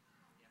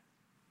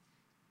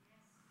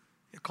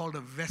 You're called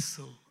a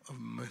vessel of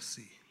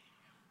mercy.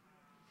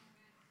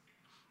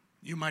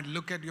 You might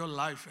look at your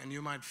life and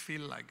you might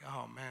feel like,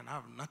 oh man, I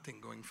have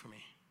nothing going for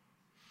me.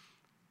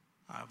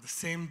 I have the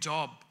same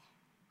job.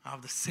 I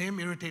have the same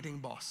irritating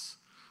boss.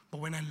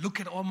 But when I look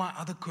at all my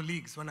other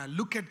colleagues, when I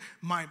look at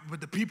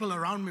with the people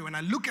around me, when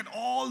I look at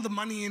all the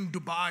money in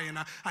Dubai, and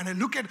I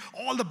look at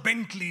all the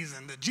Bentleys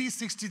and the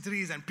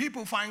G63s and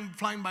people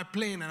flying by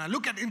plane, and I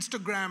look at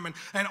Instagram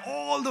and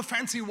all the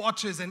fancy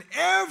watches and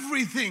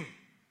everything,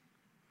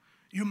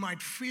 you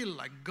might feel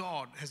like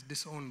God has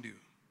disowned you.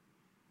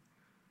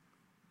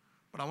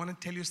 But I want to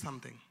tell you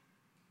something,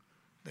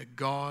 that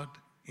God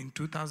in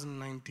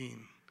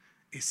 2019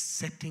 is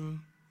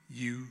setting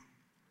you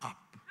up.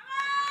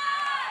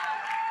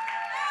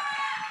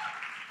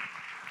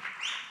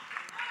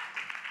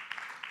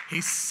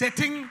 He's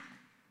setting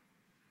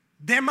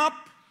them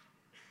up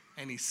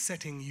and he's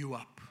setting you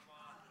up.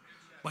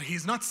 But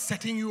he's not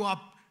setting you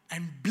up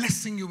and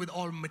blessing you with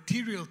all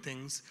material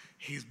things.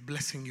 He's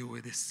blessing you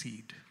with his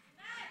seed.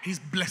 He's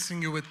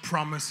blessing you with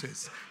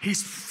promises.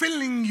 He's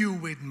filling you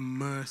with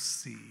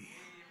mercy.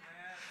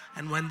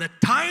 And when the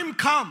time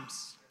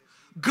comes,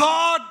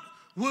 God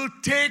will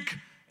take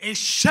a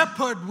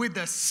shepherd with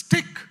a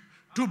stick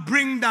to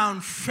bring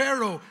down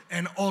Pharaoh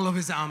and all of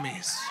his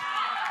armies.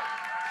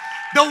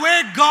 The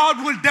way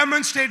God will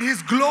demonstrate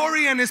His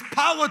glory and His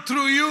power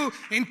through you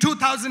in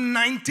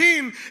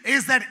 2019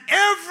 is that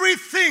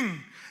everything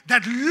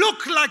that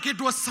looked like it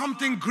was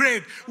something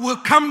great will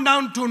come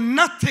down to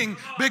nothing,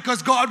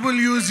 because God will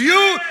use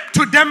you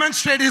to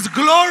demonstrate His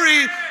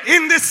glory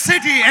in this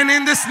city and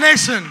in this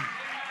nation.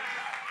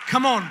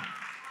 Come on.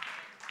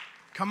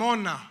 Come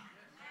on now.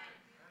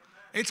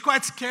 It's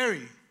quite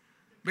scary,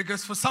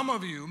 because for some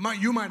of you,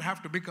 you might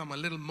have to become a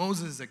little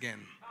Moses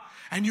again.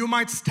 And you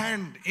might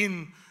stand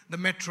in the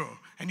metro,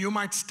 and you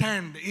might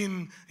stand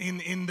in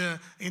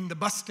the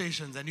bus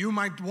stations, and you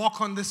might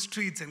walk on the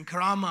streets in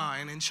Karama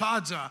and in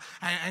Sharjah,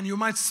 and you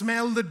might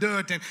smell the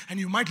dirt, and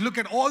you might look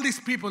at all these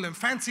people in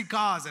fancy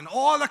cars and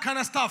all that kind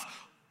of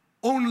stuff.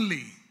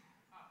 Only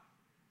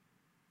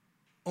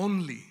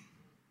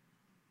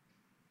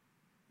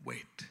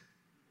wait.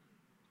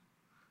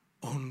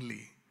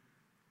 Only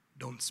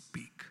don't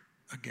speak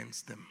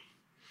against them,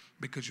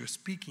 because you're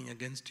speaking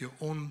against your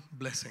own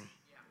blessing.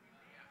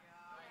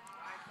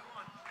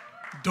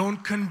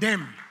 Don't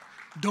condemn.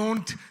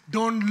 Don't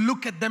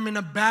look at them in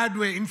a bad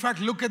way. In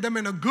fact, look at them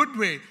in a good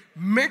way.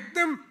 Make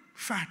them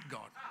fat,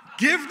 God.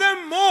 Give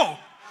them more.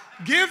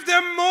 Give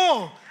them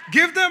more.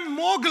 Give them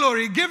more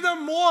glory. Give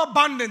them more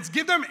abundance.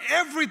 Give them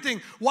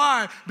everything.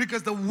 Why?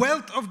 Because the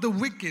wealth of the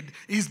wicked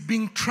is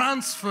being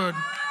transferred.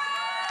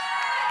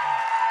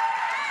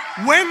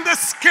 When the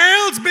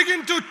scales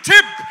begin to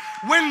tip,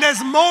 when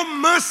there's more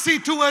mercy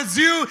towards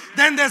you,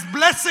 then there's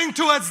blessing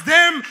towards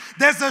them.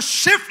 There's a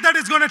shift that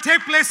is going to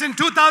take place in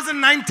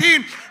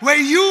 2019 where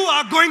you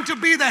are going to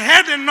be the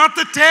head and not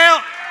the tail.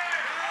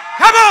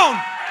 Come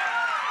on!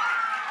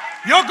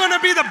 You're going to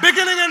be the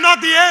beginning and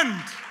not the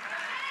end.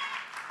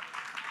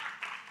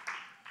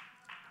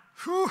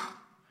 Whew.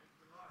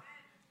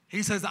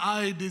 He says,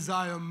 I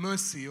desire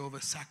mercy over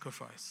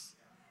sacrifice.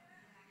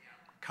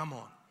 Come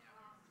on.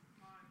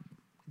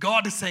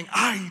 God is saying,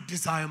 I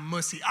desire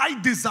mercy. I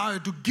desire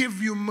to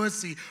give you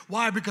mercy.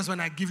 Why? Because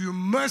when I give you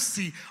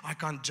mercy, I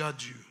can't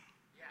judge you.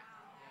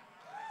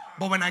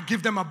 But when I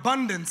give them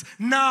abundance,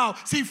 now,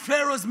 see,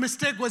 Pharaoh's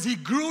mistake was he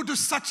grew to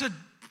such a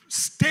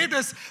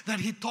status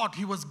that he thought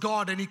he was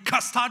God, and he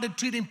started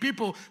treating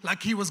people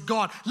like he was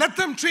God. Let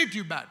them treat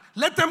you bad.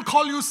 Let them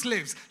call you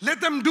slaves.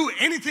 Let them do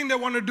anything they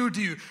want to do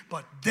to you.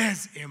 But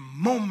there's a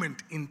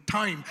moment in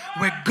time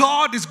where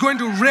God is going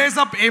to raise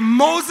up a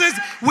Moses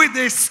with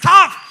a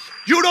staff.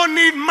 You don't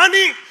need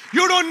money.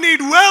 You don't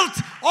need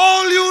wealth.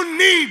 All you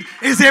need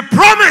is a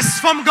promise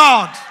from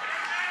God.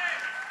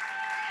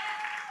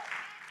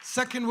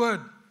 Second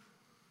word.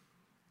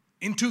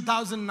 In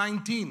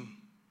 2019,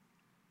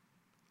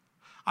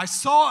 I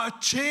saw a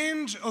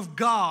change of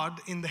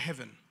God in the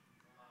heaven.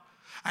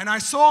 And I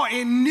saw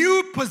a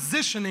new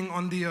positioning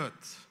on the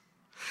earth.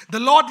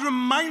 The Lord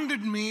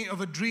reminded me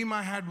of a dream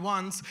I had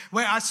once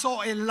where I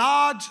saw a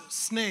large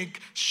snake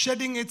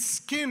shedding its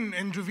skin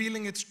and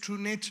revealing its true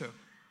nature.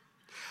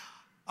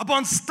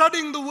 Upon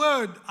studying the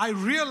word, I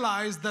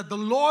realized that the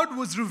Lord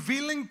was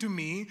revealing to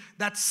me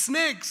that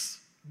snakes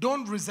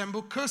don't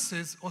resemble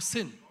curses or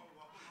sin,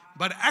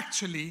 but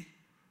actually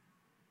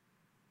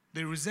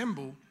they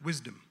resemble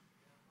wisdom.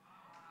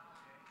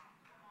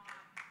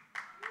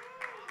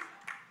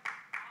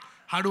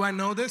 How do I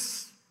know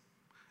this?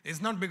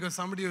 It's not because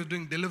somebody who's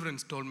doing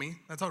deliverance told me.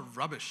 That's all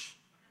rubbish.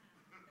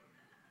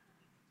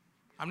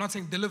 I'm not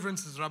saying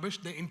deliverance is rubbish.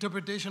 The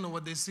interpretation of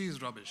what they see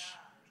is rubbish.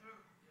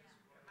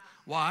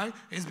 Why?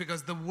 It's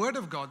because the word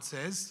of God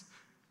says,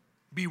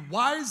 be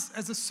wise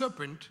as a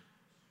serpent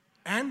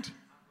and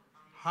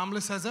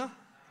harmless as a...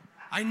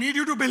 I need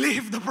you to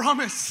believe the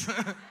promise.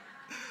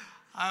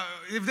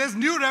 If there's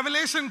new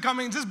revelation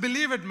coming, just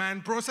believe it,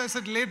 man. Process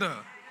it later.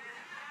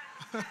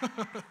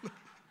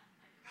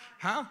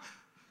 Huh?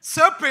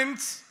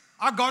 Serpents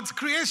are God's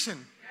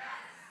creation.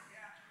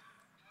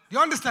 You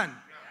understand?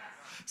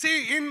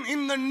 See,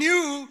 in the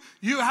new,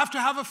 you have to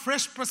have a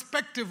fresh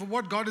perspective of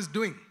what God is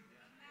doing.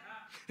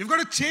 You've got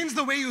to change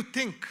the way you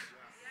think.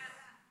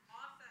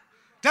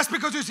 Just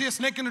because you see a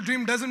snake in a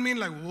dream doesn't mean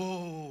like,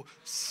 whoa,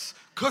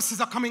 curses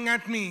are coming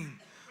at me.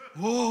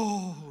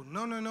 Whoa,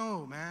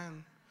 no,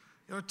 man.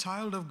 You're a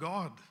child of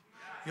God.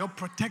 You're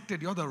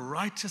protected. You're the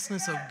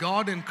righteousness of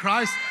God in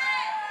Christ.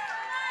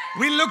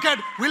 We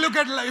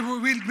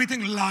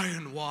think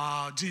lion,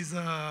 wow,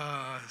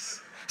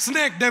 Jesus.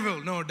 Snake,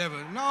 devil, no, devil.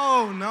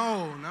 No.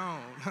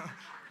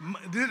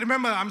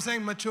 Remember, I'm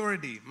saying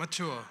maturity,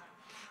 mature.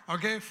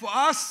 Okay, for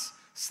us,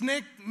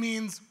 snake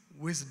means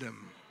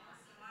wisdom.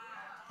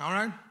 All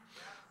right?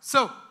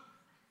 So,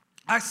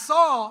 I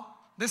saw,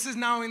 this is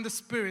now in the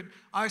spirit,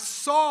 I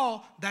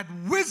saw that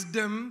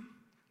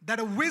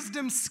a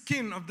wisdom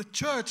skin of the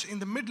church in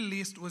the Middle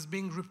East was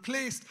being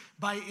replaced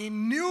by a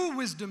new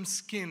wisdom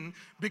skin,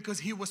 because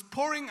he was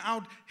pouring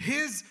out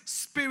his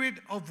spirit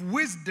of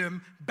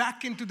wisdom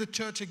back into the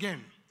church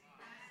again.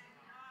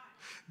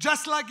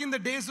 Just like in the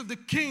days of the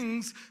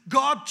kings,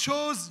 God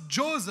chose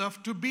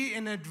Joseph to be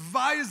an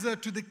advisor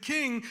to the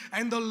king,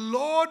 and the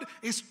Lord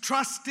is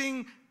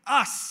trusting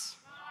us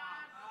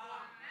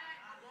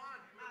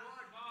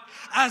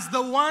as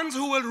the ones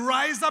who will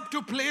rise up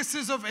to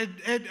places of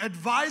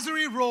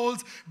advisory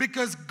roles,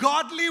 because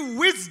godly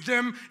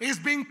wisdom is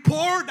being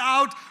poured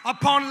out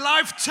upon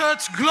Life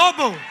Church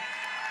Global.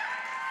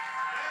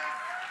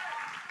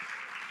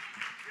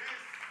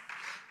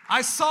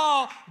 I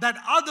saw that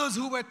others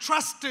who were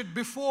trusted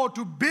before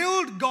to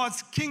build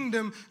God's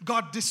kingdom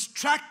got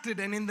distracted,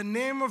 and in the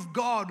name of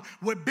God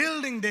were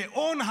building their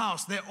own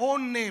house, their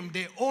own name,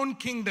 their own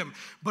kingdom.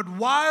 But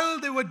while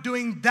they were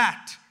doing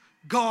that,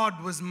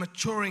 God was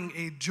maturing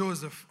a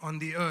Joseph on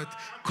the earth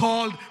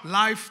called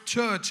Life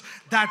Church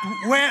that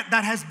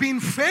has been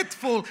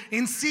faithful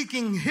in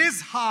seeking his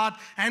heart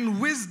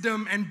and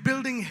wisdom and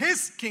building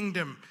his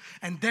kingdom.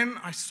 And then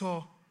I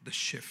saw the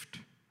shift.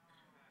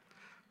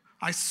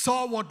 I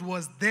saw what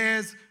was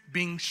theirs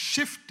being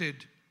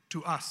shifted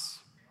to us.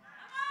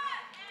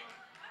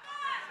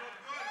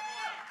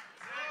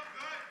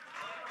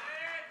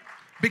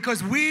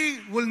 Because we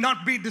will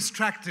not be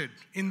distracted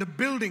in the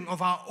building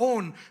of our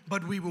own,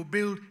 but we will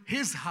build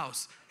his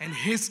house and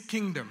his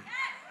kingdom.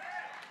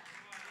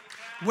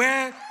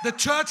 Where the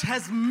church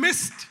has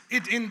missed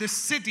it in the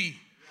city,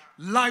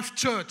 Life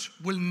Church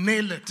will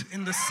nail it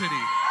in the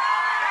city.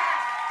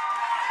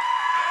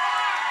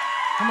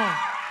 Come on.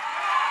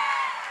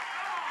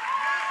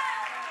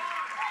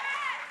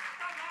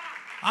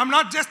 I'm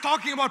not just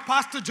talking about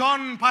Pastor John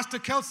and Pastor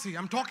Kelsey.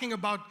 I'm talking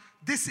about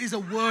this is a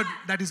word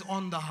that is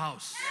on the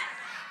house.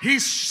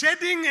 He's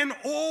shedding an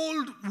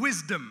old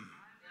wisdom.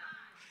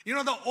 You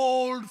know the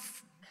old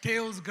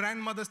tales,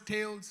 grandmother's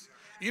tales?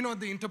 You know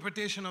the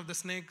interpretation of the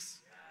snakes?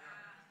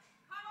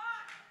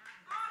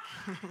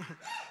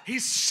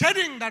 He's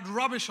shedding that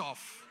rubbish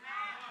off.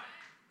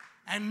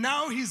 And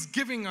now he's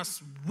giving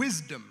us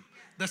wisdom.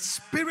 The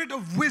spirit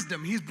of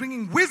wisdom. He's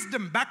bringing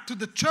wisdom back to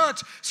the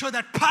church so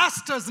that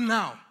pastors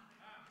now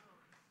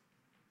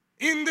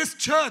in this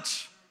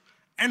church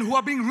and who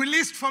are being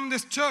released from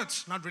this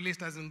church, not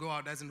released as in go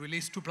out, as in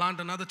released to plant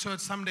another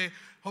church someday,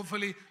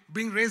 hopefully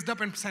being raised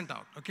up and sent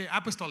out, okay?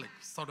 Apostolic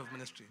sort of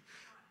ministry.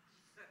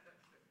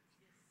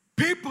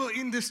 People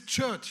in this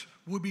church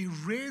will be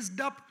raised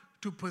up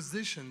to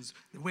positions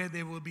where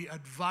they will be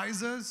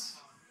advisors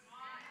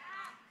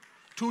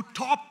to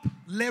top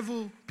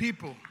level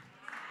people,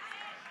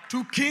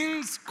 to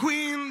kings,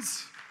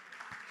 queens,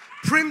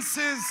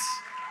 princes,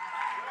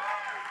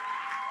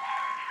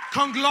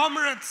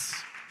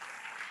 conglomerates.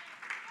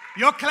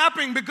 You're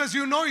clapping because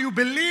you know, you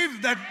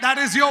believe that that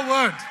is your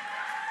word.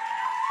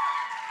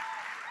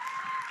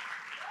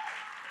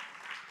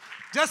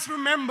 Just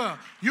remember,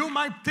 you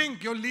might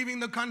think you're leaving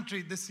the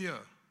country this year.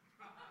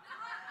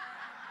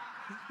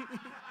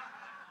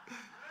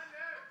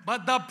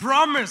 But the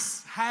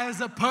promise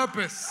has a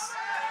purpose.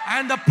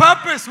 And the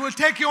purpose will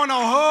take you on a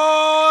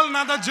whole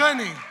nother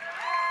journey.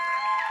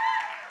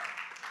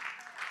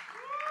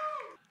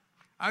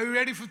 Are you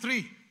ready for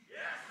 3?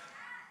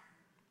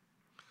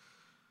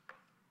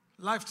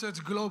 Life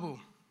Church Global.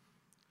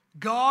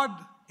 God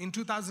in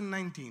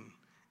 2019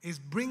 is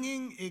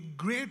bringing a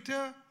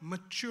greater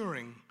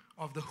maturing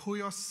of the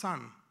Huyo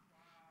Son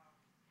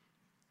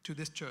to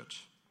this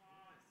church.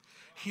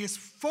 He is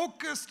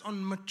focused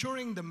on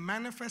maturing the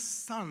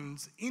manifest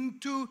sons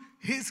into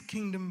his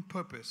kingdom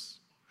purpose.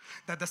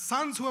 That the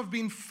sons who have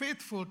been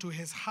faithful to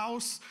his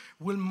house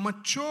will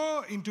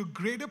mature into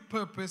greater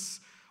purpose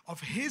of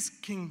his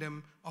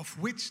kingdom, of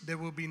which there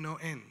will be no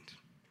end.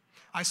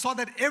 I saw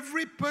that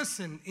every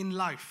person in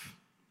life,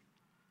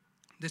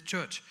 this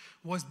church,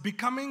 was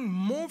becoming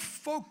more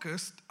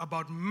focused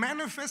about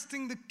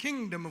manifesting the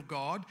kingdom of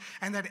God,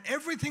 and that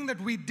everything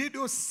that we did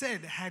or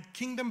said had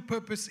kingdom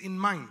purpose in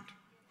mind.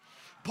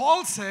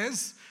 Paul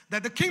says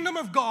that the kingdom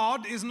of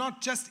God is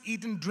not just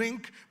eat and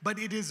drink, but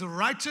it is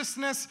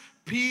righteousness,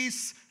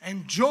 peace,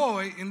 and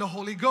joy in the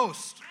Holy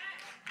Ghost.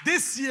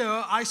 This year,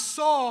 I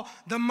saw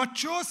the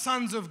mature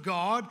sons of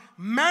God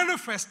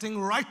manifesting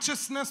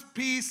righteousness,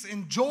 peace,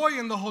 and joy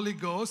in the Holy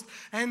Ghost,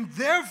 and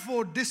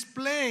therefore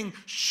displaying,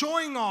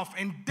 showing off,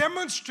 and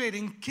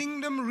demonstrating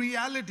kingdom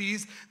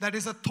realities, that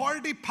is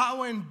authority,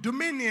 power, and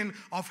dominion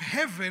of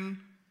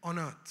heaven on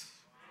earth.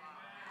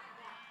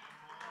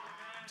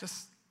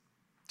 Just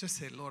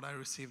say, Lord, I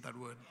receive that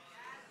word.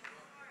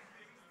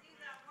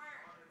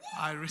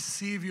 I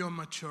receive your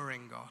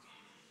maturing, God.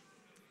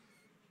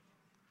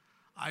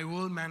 I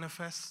will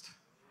manifest.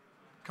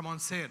 Come on,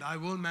 say it. I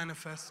will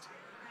manifest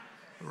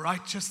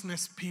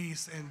righteousness,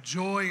 peace, and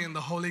joy in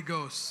the Holy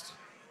Ghost.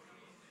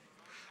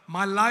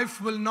 My life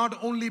will not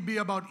only be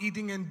about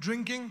eating and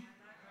drinking,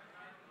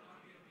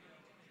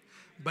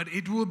 but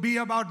it will be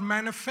about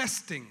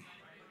manifesting,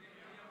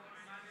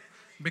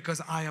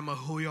 because I am a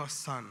Huyo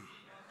son.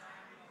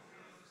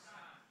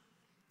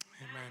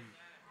 Amen.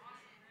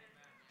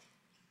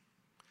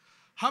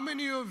 How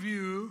many of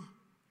you,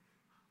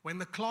 when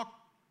the clock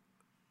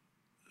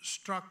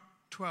struck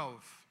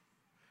 12,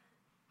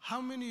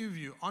 how many of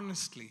you,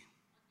 honestly,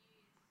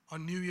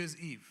 on New Year's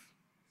Eve,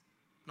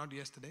 Not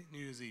yesterday, New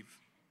Year's Eve.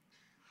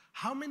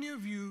 How many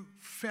of you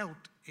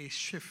felt a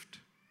shift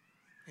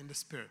in the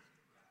spirit?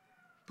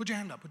 Put your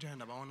hand up,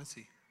 I want to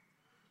see.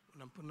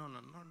 No.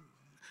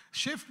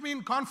 Shift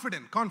means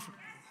confident.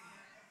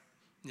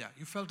 Yeah,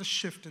 you felt a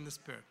shift in the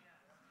spirit.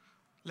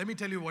 Let me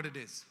tell you what it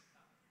is.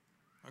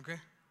 Okay?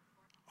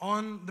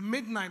 On the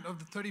midnight of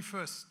the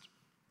 31st,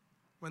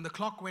 when the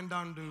clock went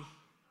down to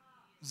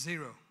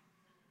 0,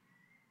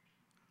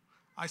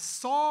 I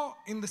saw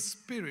in the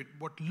spirit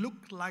what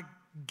looked like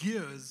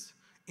gears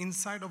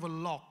inside of a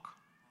lock.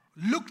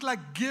 Looked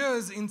like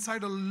gears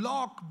inside a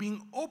lock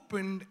being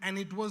opened, and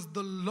it was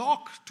the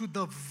lock to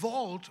the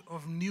vault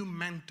of new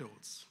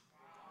mantles.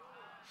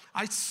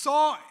 I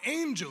saw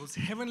angels,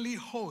 heavenly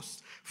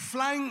hosts,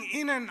 flying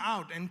in and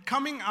out and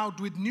coming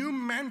out with new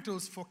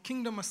mantles for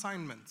kingdom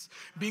assignments,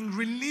 being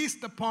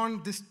released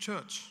upon this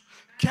church,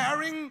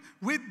 carrying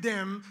with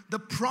them the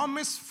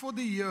promise for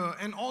the year,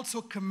 and also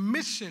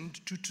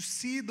commissioned to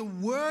see the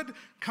word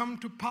come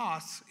to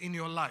pass in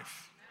your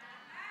life.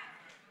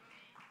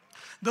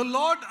 The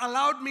Lord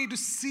allowed me to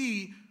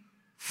see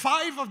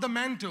 5 of the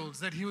mantles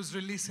that He was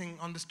releasing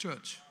on this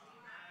church.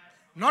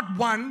 Not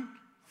 1,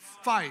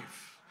 5.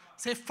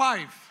 Say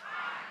 5.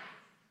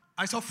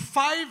 I saw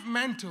 5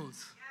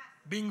 mantles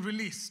being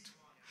released.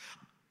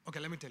 Okay,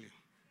 let me tell you.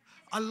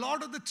 A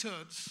lot of the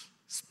church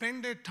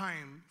spend their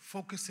time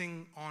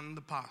focusing on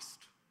the past.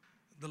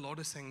 The Lord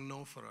is saying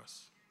no for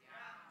us.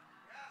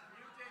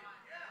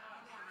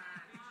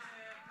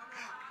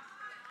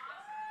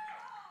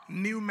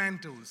 New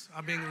mantles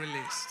are being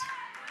released.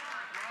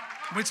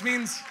 Which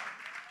means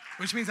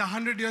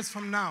 100 years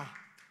from now,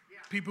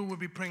 people will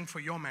be praying for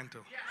your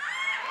mantle.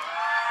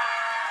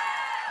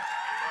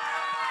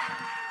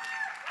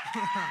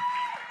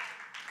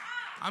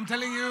 I'm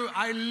telling you,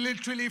 I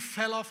literally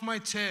fell off my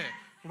chair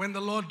when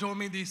the Lord told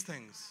me these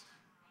things.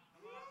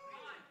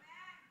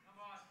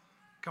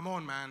 Come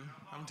on, man.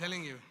 I'm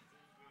telling you.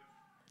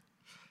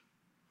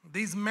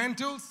 These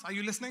mantles, are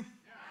you listening?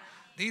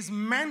 These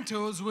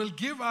mantles will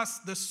give us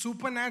the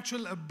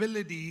supernatural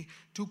ability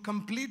to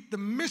complete the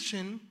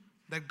mission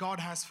that God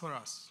has for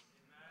us.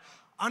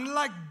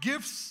 Unlike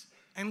gifts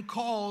and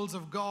calls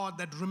of God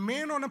that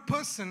remain on a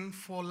person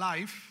for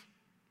life,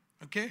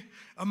 okay,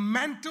 a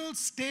mantle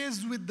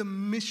stays with the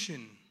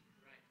mission,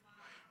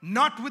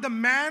 not with a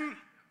man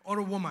or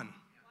a woman.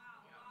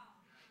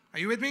 Are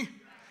you with me?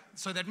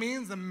 So that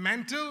means the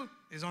mantle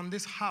is on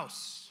this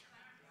house.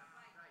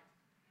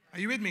 Are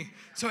you with me?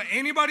 So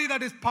anybody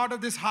that is part of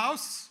this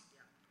house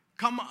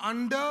come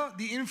under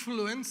the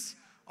influence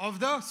of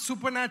the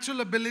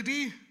supernatural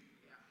ability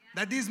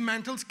that these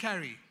mantles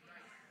carry.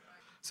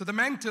 So the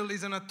mantle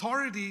is an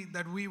authority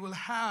that we will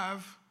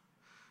have,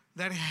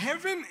 that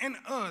heaven and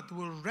earth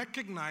will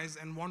recognize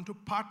and want to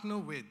partner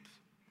with.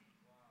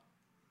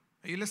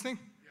 Are you listening?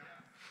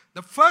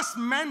 The first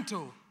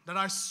mantle that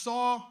I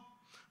saw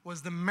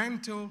was the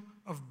mantle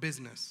of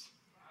business.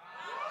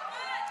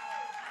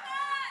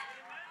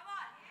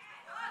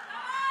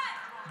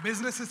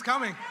 Business is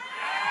coming.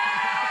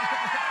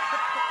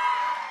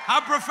 How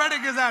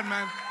prophetic is that,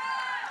 man?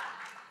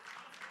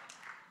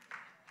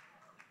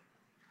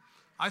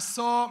 I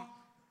saw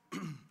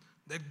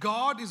that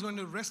God is going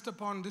to rest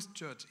upon this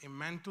church a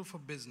mantle for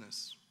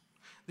business.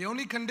 The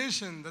only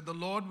condition that the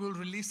Lord will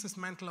release this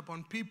mantle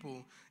upon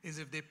people is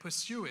if they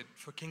pursue it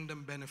for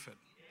kingdom benefit.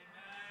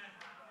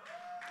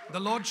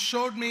 The Lord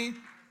showed me,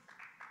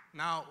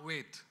 now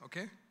wait,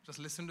 okay? Just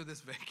listen to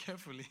this very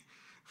carefully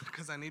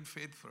because I need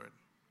faith for it.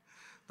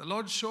 The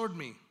Lord showed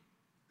me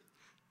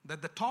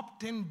that the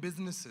top 10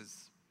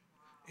 businesses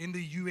in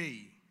the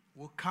UAE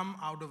will come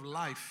out of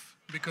life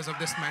because of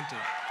this mantle.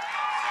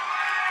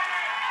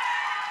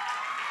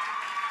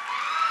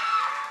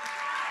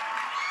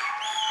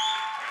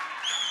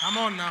 Come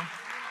on now.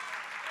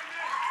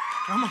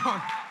 Come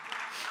on.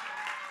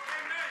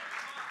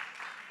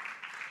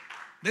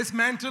 This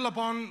mantle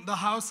upon the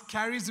house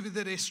carries with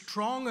it a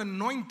strong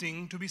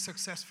anointing to be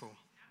successful.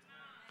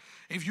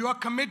 If you are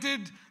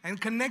committed and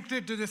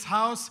connected to this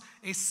house,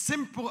 a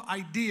simple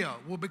idea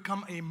will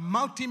become a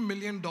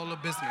multi-million-dollar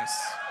business.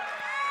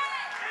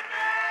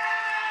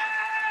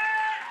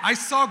 I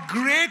saw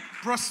great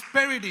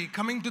prosperity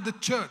coming to the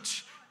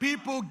church.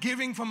 People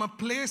giving from a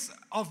place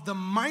of the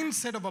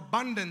mindset of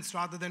abundance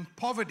rather than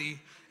poverty.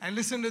 And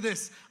listen to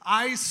this.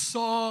 I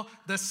saw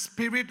the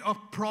spirit of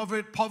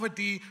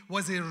poverty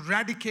was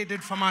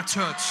eradicated from our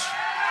church,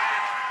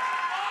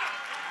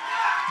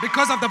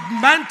 because of the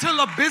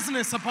mantle of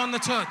business upon the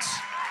church.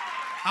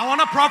 I want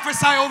to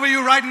prophesy over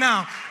you right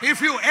now. If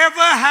you ever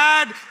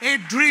had a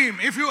dream,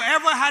 if you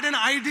ever had an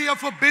idea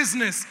for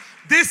business,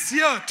 this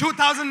year,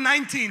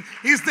 2019,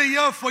 is the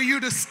year for you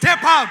to step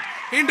out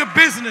into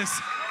business.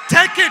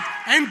 Take it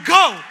and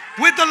go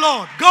with the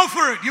Lord. Go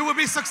for it. You will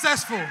be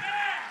successful.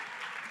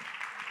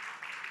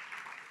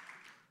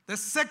 The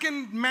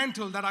second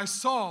mantle that I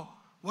saw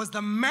was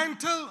the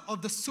mantle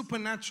of the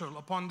supernatural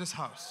upon this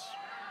house.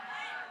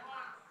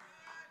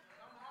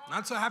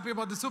 Not so happy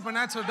about the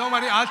supernatural. Don't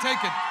worry, I'll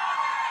take it.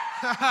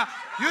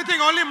 You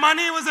think only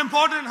money was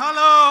important?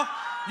 Hello?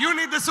 You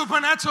need the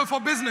supernatural for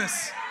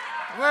business.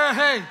 Well,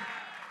 hey,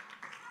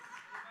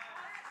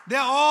 they're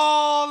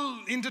all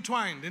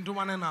intertwined into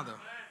one another.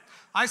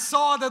 I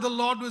saw that the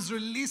Lord was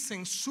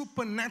releasing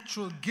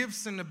supernatural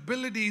gifts and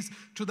abilities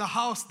to the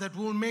house that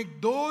will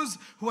make those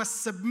who are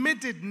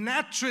submitted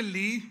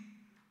naturally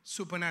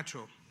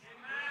supernatural.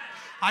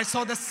 I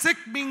saw the sick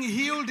being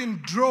healed in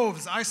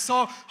droves. I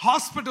saw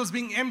hospitals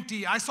being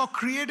empty. I saw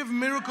creative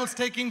miracles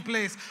taking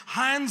place.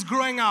 Hands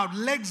growing out,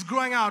 legs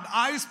growing out,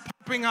 eyes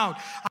popping out.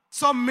 I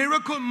saw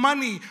miracle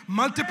money,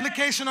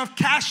 multiplication of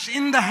cash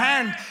in the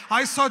hand.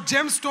 I saw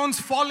gemstones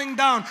falling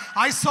down.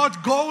 I saw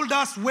gold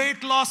dust,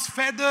 weight loss,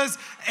 feathers,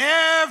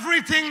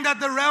 everything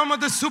that the realm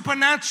of the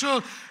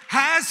supernatural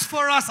has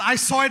for us. I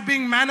saw it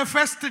being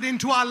manifested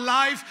into our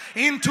life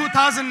in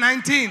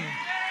 2019.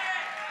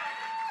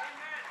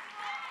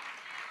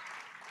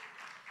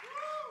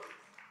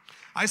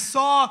 I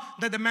saw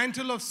that the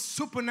mantle of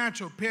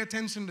supernatural, pay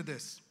attention to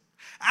this,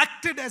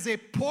 acted as a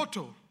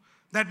portal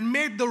that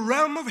made the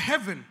realm of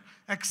heaven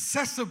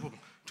accessible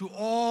to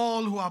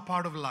all who are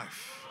part of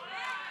life.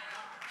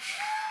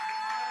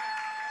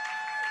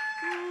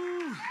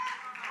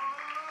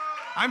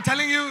 I'm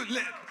telling you,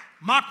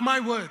 mark my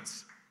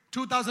words,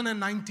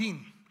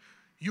 2019,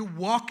 you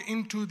walk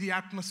into the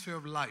atmosphere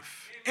of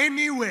life.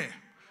 Anywhere,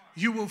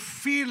 you will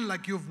feel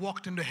like you've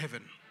walked into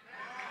heaven.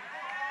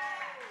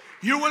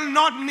 You will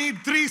not need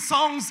 3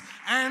 songs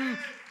and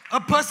a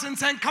person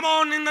saying, come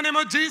on, in the name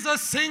of Jesus,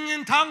 sing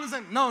in tongues.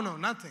 And no,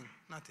 nothing.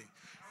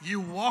 You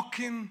walk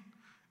in,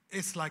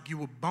 it's like you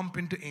will bump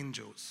into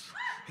angels.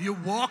 You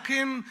walk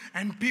in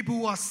and people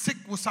who are sick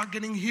will start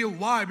getting healed.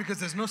 Why?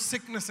 Because there's no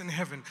sickness in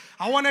heaven.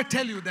 I want to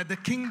tell you that the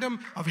kingdom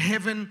of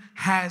heaven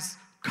has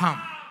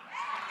come.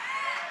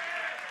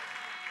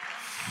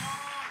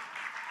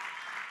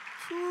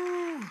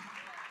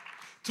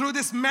 Through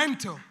this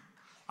mantle,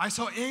 I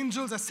saw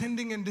angels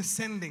ascending and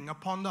descending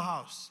upon the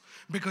house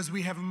because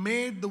we have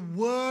made the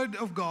word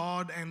of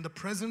God and the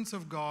presence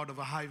of God of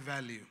a high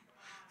value.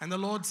 And the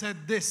Lord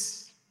said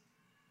this,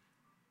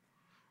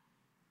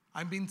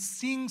 I've been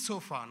seeing so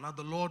far, now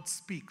the Lord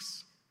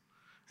speaks.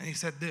 And He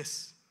said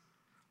this,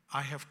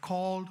 I have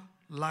called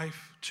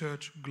Life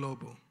Church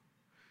Global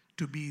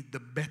to be the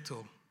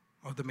Bethel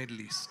of the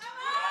Middle East.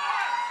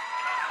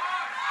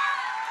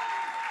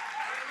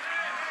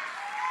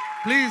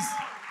 Please.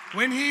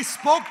 When He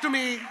spoke to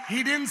me,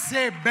 He didn't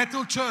say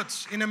Bethel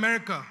Church in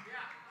America.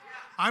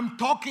 I'm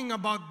talking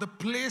about the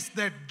place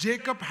that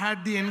Jacob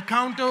had the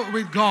encounter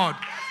with God,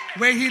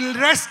 where he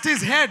rested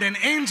his head and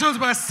angels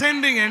were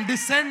ascending and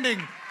descending.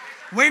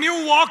 When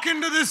you walk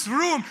into this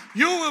room,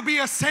 you will be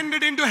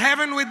ascended into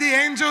heaven with the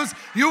angels.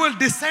 You will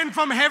descend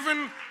from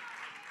heaven.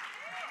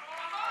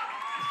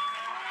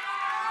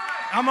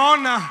 Come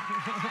on now.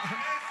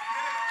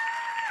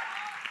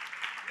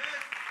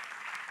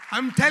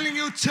 I'm telling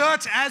you,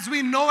 church, as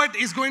we know it,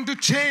 is going to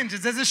change.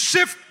 There's a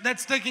shift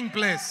that's taking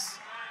place.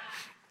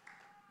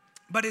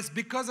 But it's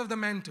because of the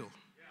mantle.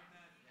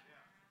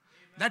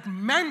 That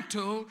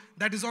mantle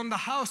that is on the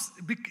house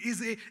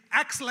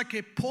acts like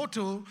a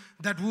portal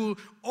that will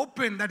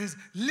open, that is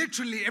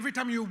literally every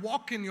time you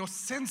walk in, your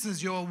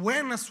senses, your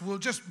awareness will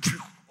just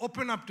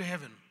open up to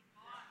heaven.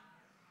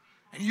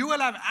 And you will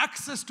have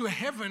access to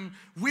heaven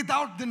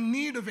without the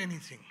need of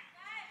anything.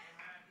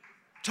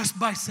 Just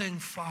by saying,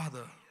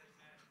 Father,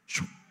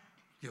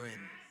 you're in.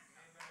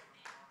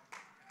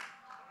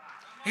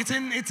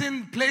 It's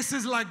in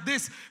places like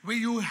this where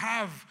you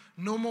have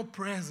no more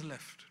prayers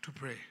left to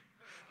pray.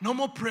 No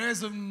more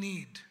prayers of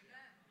need.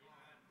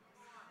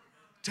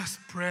 Just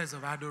prayers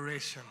of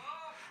adoration.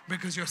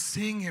 Because you're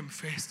seeing Him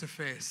face to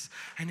face.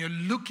 And you're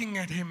looking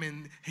at Him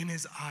in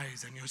His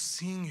eyes. And you're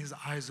seeing His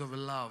eyes of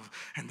love.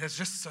 And there's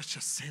just such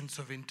a sense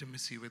of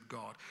intimacy with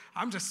God.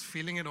 I'm just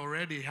feeling it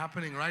already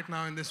happening right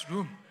now in this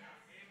room.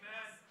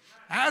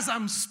 As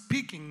I'm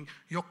speaking,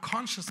 your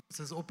consciousness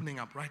is opening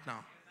up right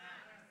now.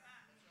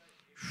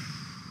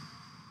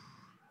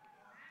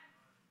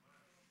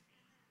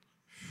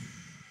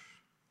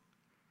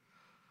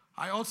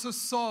 I also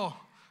saw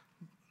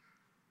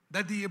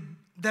that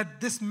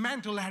this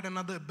mantle had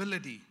another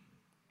ability.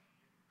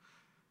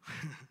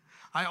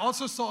 I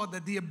also saw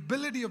that the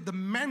ability of the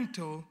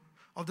mantle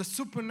of the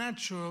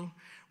supernatural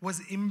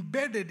was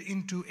embedded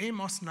into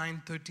Amos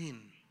 9:13.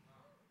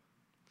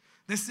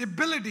 This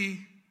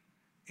ability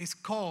is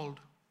called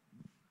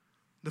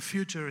the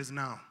future is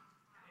now.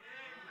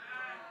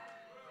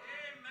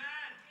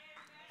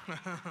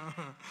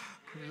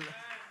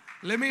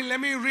 Let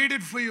me read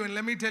it for you and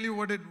let me tell you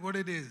what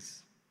it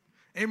is.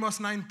 Amos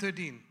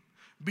 9:13.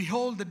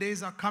 Behold, the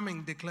days are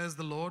coming, declares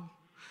the Lord,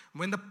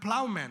 when the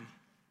plowman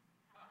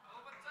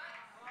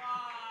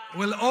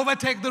will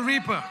overtake the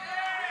reaper,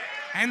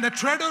 and the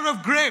treader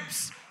of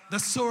grapes, the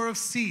sower of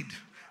seed.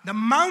 The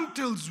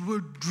mountains will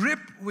drip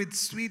with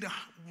sweet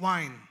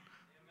wine,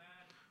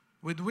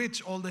 with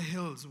which all the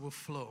hills will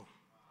flow.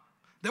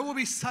 There will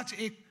be such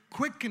a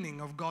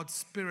quickening of God's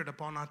Spirit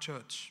upon our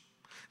church.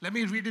 Let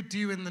me read it to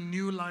you in the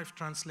New Life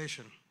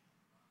Translation.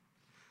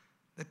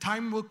 The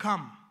time will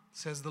come,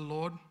 says the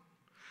Lord,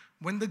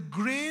 when the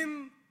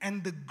grain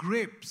and the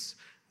grapes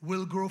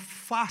will grow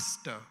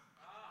faster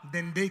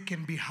than they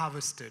can be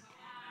harvested.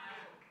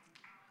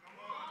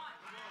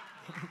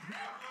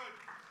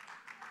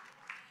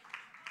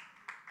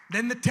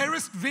 Then the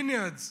terraced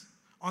vineyards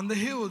on the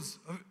hills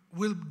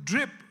will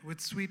drip with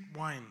sweet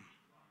wine.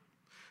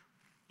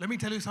 Let me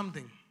tell you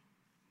something.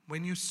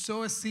 When you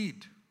sow a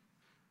seed,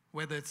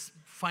 whether it's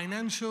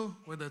financial,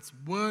 whether it's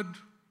word,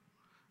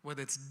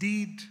 whether it's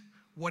deed,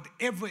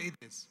 whatever it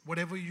is,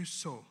 whatever you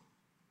sow,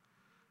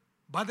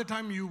 by the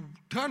time you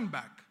turn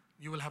back,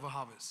 you will have a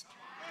harvest.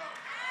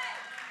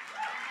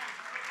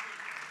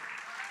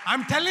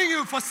 I'm telling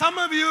you, for some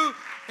of you,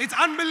 it's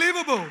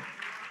unbelievable.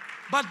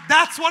 But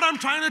that's what I'm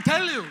trying to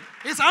tell you.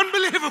 It's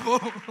unbelievable.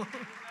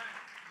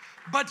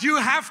 But you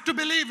have to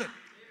believe it.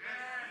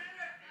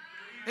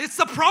 It's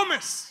a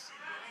promise.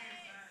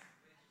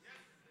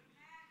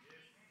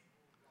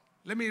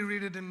 Let me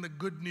read it in the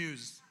Good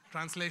News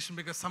translation,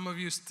 because some of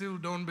you still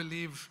don't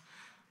believe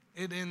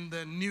it in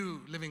the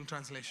New Living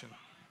Translation.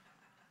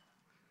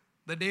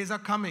 The days are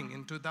coming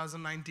in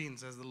 2019,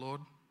 says the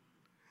Lord,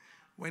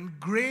 when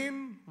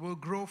grain will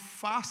grow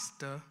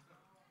faster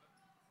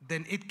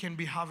than it can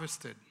be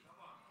harvested.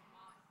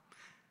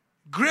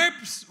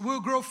 Grapes will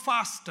grow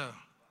faster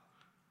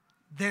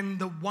than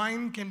the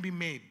wine can be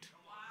made.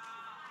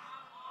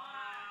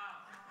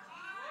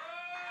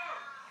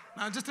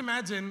 Now just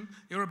imagine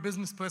you're a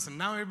business person.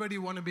 Now everybody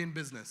want to be in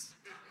business.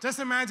 Just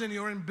imagine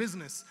you're in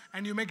business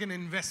and you make an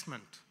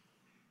investment.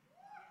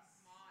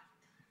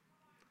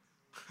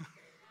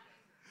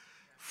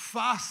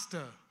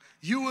 Faster.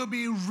 You will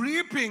be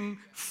reaping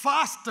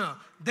faster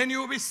than you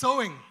will be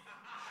sowing.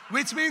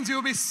 Which means you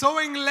will be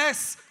sowing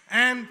less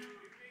and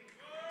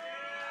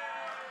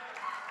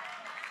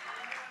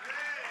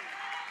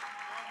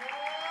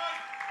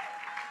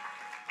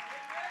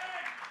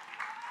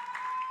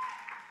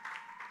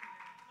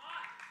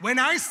when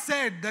I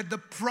said that the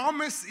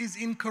promise is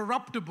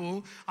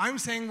incorruptible, I'm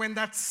saying when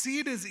that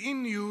seed is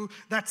in you,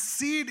 that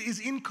seed is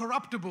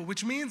incorruptible,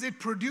 which means it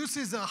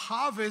produces a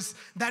harvest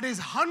that is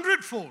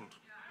 100-fold.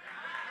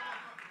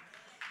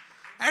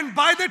 And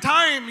by the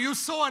time you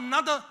sow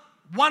another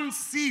one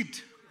seed,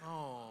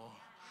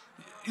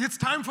 it's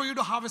time for you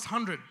to harvest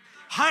 100.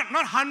 Not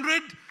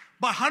 100,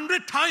 but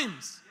 100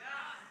 times.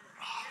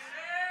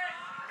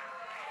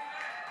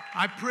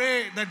 I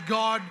pray that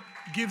God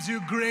gives you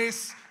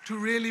grace to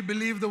really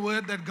believe the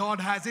word that God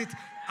has it.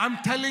 I'm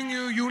telling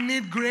you, you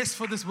need grace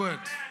for this word.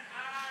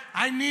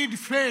 I need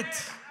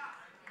faith.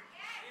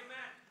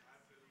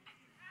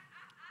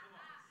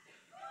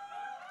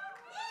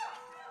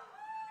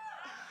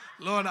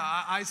 Lord,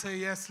 I say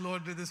yes,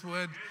 Lord, to this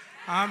word.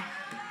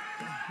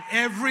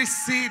 Every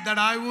seed that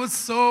I will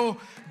sow,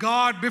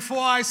 God,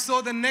 before I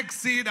sow the next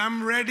seed,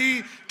 I'm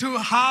ready to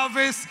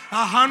harvest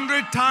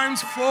 100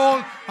 times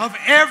fold of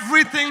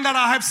everything that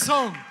I have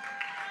sown.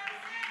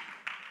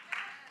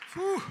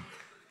 Whew.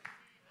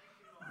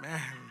 Man.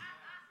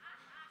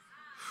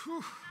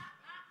 Whew.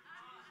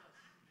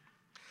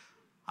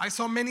 I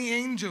saw many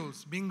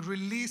angels being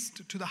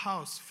released to the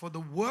house for the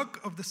work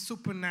of the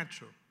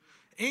supernatural.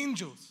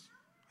 Angels.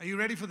 Are you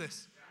ready for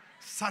this?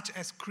 Such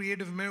as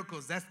creative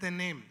miracles. That's their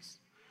names.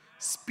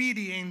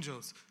 Speedy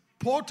angels.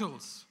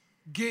 Portals,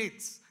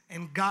 gates,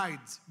 and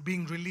guides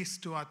being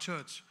released to our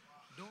church.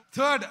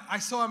 Third, I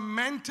saw a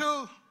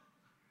mantle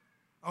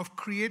of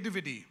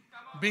creativity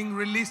being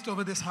released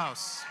over this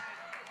house.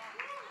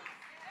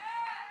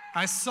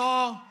 I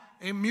saw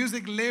a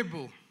music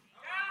label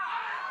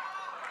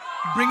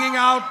bringing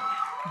out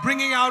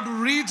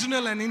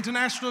regional and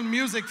international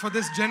music for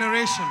this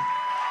generation.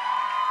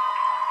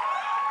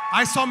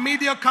 I saw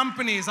media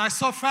companies, I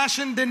saw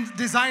fashion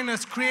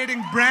designers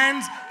creating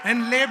brands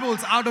and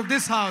labels out of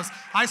this house.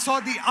 I saw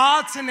the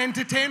arts and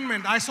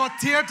entertainment. I saw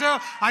theater,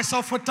 I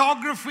saw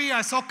photography,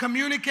 I saw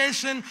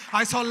communication,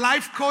 I saw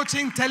life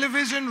coaching,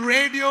 television,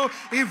 radio,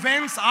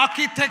 events,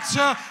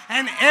 architecture,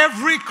 and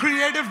every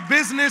creative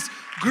business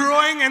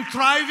growing and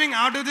thriving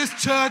out of this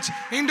church,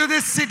 into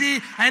this city,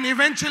 and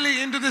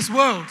eventually into this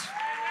world.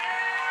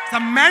 It's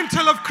a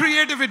mantle of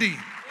creativity.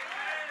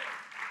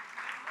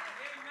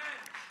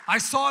 I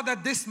saw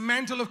that this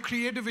mantle of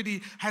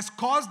creativity has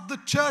caused the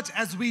church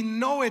as we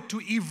know it to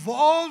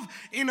evolve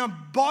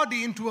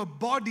into a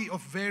body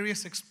of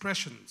various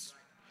expressions.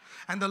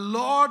 And the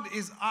Lord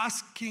is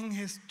asking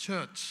His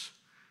church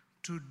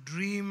to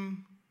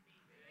dream.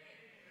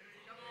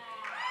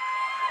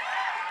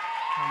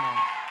 Come on.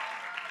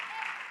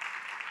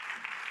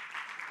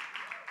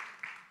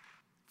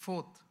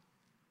 Fourth.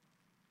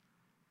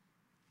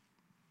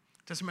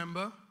 Just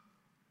remember,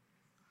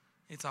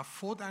 it's our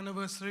 4th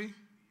anniversary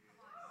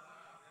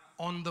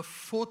on the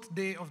 4th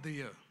day of the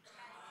year.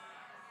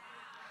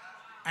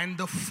 And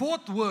the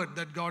 4th word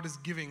that God is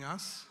giving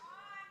us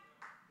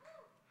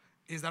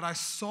is that I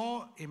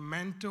saw a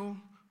mantle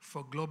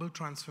for global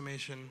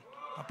transformation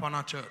upon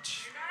our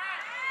church.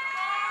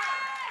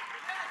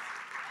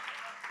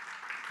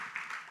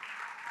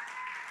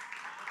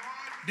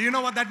 Do you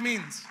know what that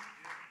means?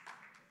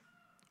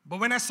 But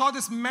when I saw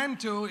this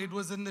mantle, it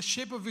was in the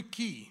shape of a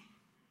key.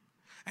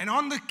 And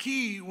on the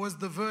key was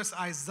the verse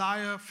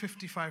Isaiah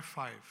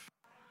 55:5.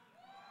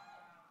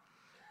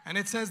 And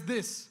it says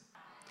this,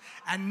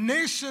 and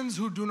nations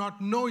who do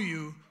not know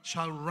you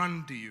shall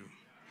run to you,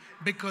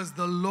 because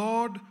the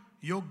Lord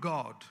your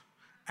God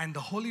and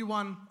the Holy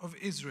One of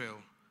Israel,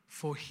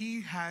 for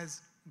he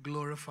has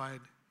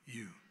glorified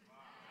you.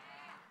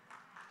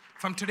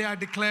 From today I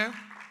declare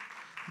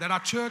that our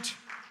church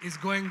is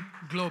going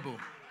global.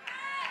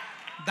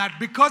 That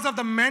because of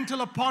the mantle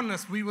upon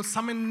us, we will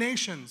summon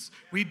nations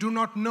we do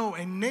not know,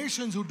 and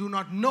nations who do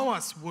not know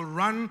us will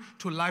run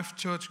to Life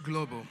Church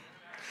Global.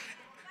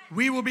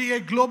 We will be a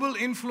global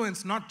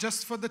influence, not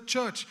just for the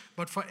church,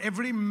 but for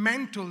every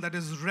mantle that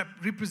is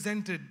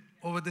represented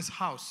over this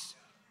house.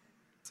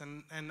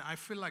 And I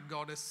feel like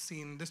God has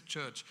seen this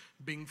church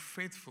being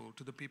faithful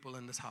to the people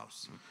in this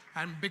house.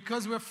 And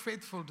because we're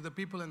faithful to the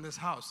people in this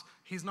house,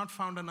 he's not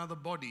found another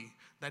body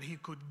that he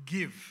could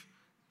give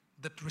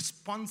the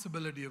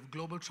responsibility of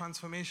global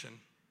transformation,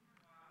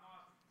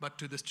 but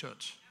to this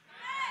church.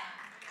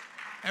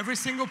 Every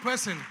single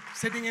person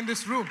sitting in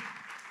this room,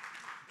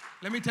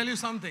 let me tell you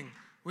something,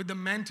 with the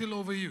mantle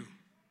over you,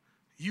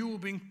 you will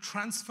bring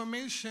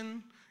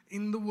transformation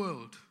in the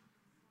world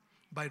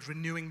by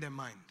renewing their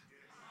mind.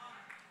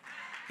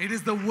 It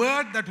is the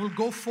word that will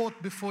go forth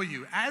before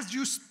you. As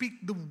you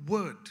speak the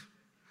word,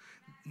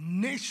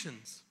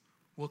 nations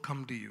will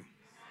come to you.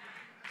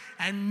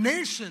 And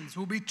nations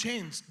will be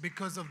changed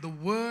because of the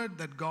word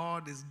that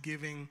God is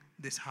giving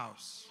this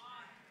house.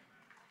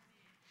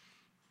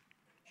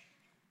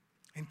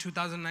 In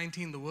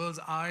 2019, the world's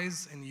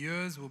eyes and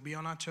ears will be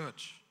on our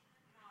church.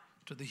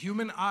 To the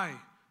human eye,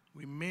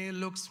 we may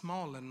look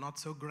small and not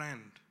so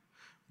grand,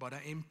 but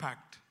our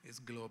impact is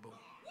global.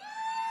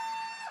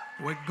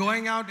 We're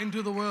going out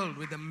into the world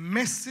with a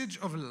message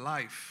of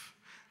life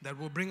that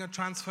will bring a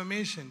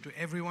transformation to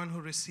everyone who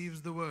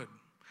receives the word.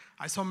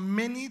 I saw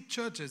many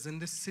churches in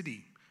this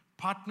city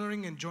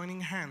partnering and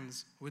joining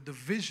hands with the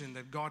vision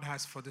that God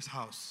has for this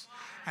house.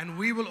 And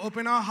we will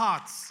open our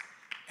hearts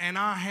and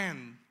our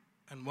hand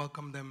and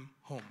welcome them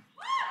home.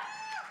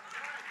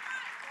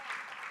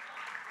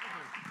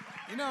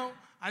 You know,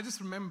 I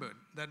just remembered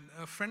that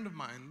a friend of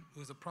mine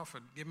who's a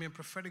prophet gave me a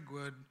prophetic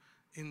word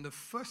in the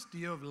first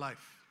year of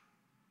life.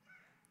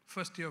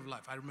 First year of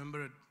life. I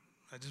remember it.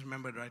 I just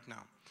remember it right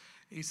now.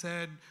 He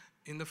said,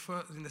 in the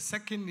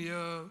second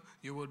year,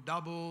 you will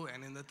double,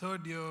 and in the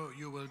third year,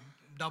 you will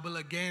double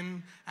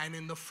again, and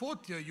in the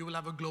fourth year, you will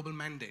have a global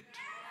mandate.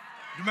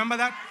 Remember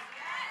that?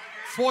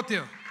 Fourth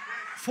year.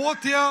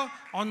 Fourth year,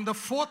 on the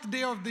fourth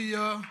day of the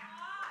year,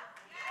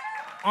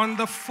 on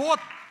the fourth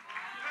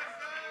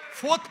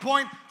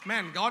point,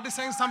 man, God is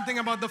saying something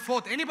about the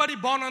fourth. Anybody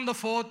born on the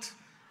fourth?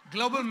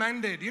 Global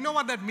mandate. You know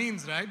what that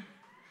means, right?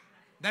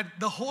 That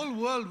the whole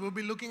world will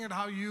be looking at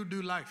how you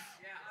do life.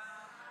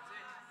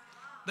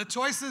 The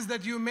choices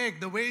that you make,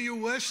 the way you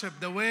worship,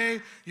 the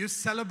way you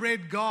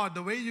celebrate God,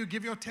 the way you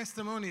give your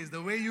testimonies,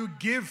 the way you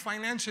give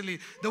financially,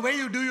 the way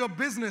you do your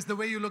business, the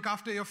way you look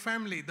after your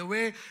family, the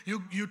way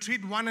you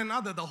treat one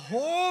another. The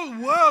whole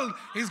world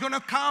is going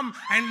to come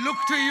and look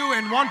to you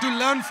and want to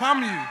learn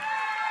from you.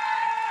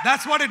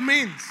 That's what it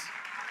means.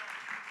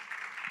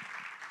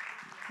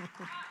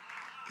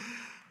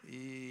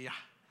 Yeah.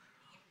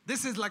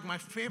 This is like my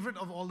favorite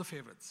of all the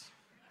favorites.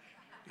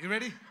 You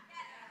ready?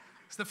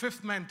 It's the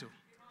fifth mantle.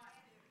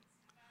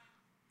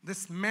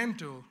 This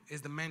mantle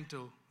is the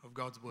mantle of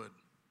God's word.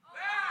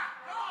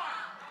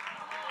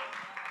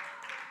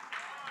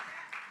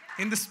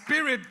 In the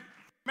spirit,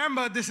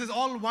 remember, this is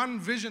all one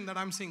vision that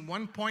I'm seeing,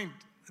 one point.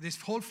 This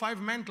whole 5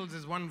 mantles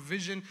is one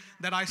vision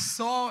that I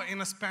saw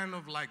in a span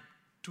of like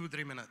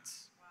 2-3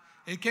 minutes.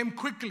 It came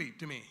quickly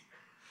to me.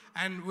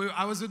 And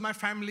I was with my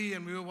family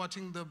and we were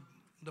watching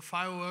the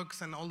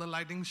fireworks and all the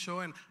lighting show,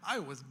 and I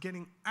was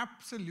getting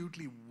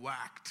absolutely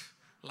whacked.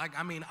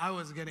 I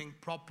was getting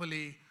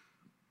properly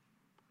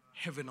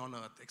heaven on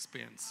earth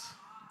experience.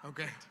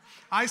 Okay?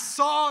 I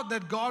saw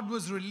that God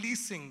was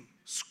releasing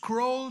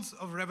scrolls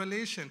of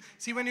revelation.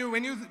 See, when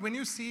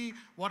you see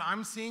what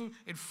I'm seeing,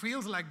 it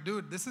feels like,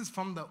 dude, this is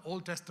from the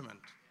Old Testament.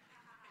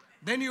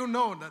 Then you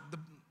know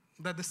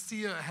that the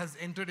seer has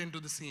entered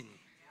into the scene.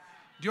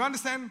 Do you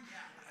understand?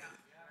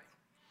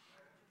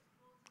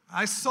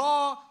 I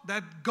saw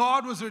that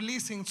God was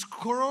releasing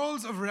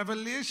scrolls of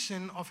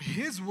revelation of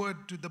his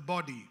word to the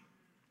body.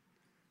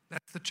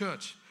 That's the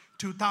church.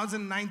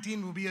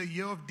 2019 will be a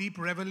year of deep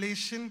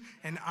revelation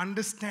and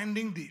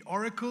understanding the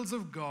oracles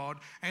of God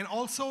and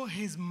also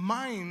his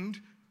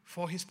mind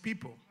for his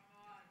people.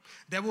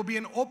 There will be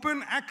an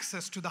open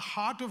access to the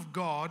heart of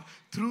God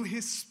through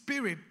his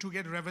spirit to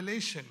get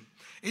revelation.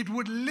 It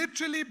would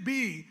literally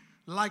be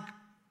like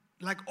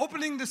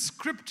opening the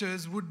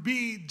scriptures would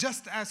be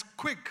just as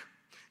quick.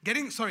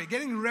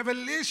 Getting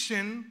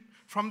revelation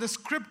from the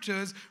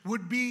scriptures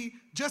would be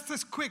just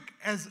as quick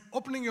as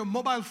opening your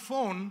mobile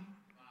phone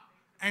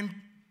and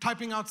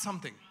typing out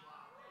something.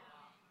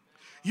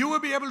 You will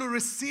be able to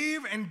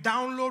receive and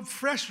download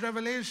fresh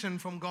revelation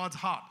from God's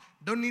heart.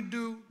 Don't need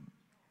to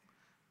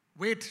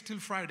wait till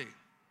Friday.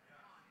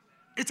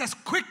 It's as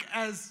quick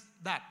as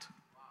that.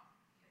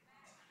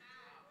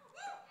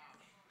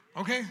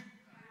 Okay?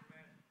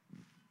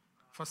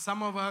 For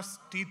some of us,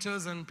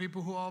 teachers and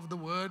people who are of the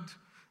word,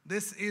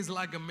 this is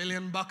like $1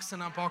 million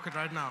in our pocket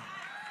right now.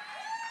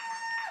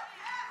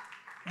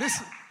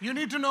 You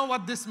need to know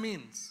what this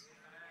means.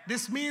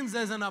 This means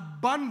there's an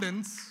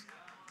abundance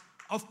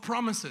of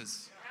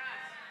promises.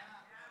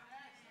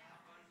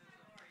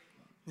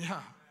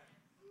 Yeah.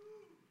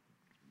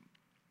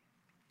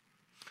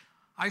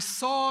 I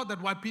saw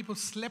that while people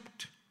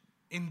slept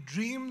in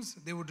dreams,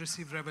 they would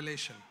receive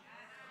revelation.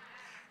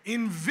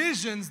 In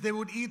visions, they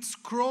would eat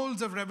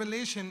scrolls of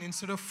revelation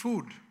instead of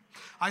food.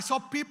 I saw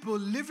people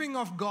living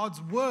off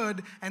God's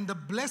word, and the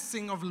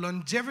blessing of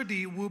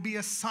longevity will be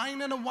a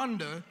sign and a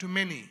wonder to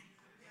many.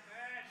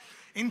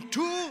 In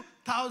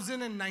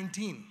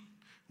 2019,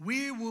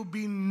 we will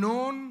be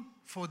known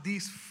for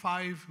these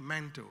 5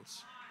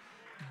 mantles: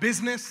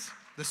 business,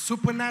 the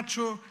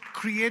supernatural,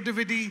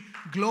 creativity,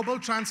 global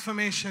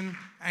transformation,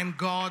 and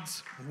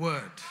God's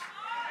word.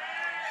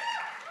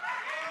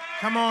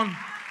 Come on,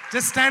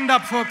 just stand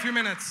up for a few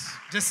minutes.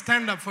 Just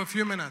stand up for a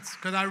few minutes,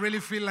 because I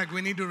really feel like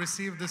we need to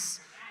receive this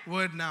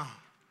word now.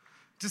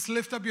 Just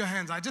lift up your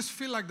hands. I just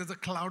feel like there's a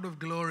cloud of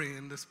glory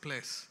in this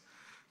place.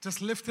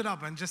 Just lift it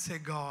up and just say,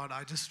 God,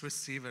 I just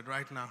receive it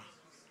right now.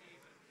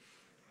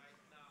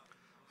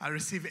 I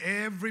receive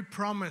every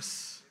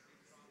promise.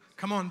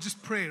 Come on,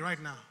 just pray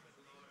right now.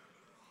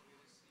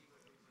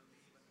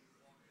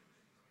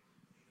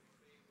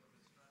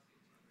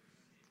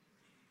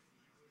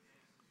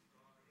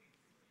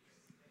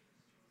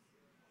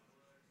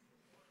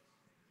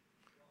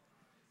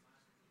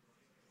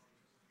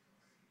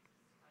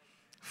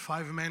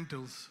 Five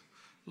mantles.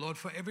 Lord,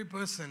 for every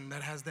person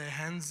that has their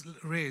hands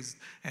raised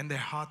and their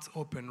hearts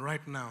open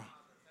right now,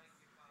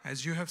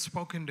 as you have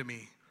spoken to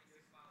me,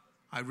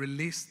 I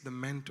release the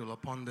mantle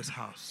upon this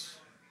house.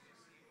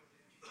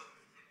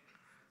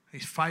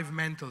 These 5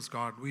 mantles,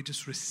 God, we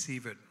just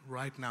receive it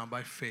right now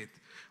by faith.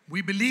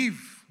 We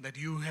believe that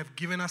you have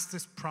given us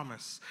this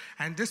promise.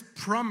 And this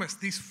promise,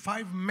 these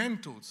 5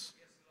 mantles,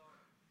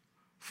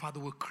 Father,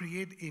 will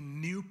create a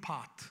new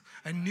path,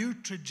 a new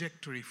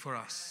trajectory for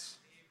us.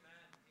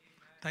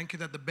 Thank you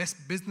that the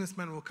best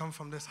businessmen will come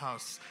from this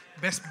house.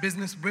 Best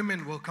business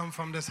women will come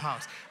from this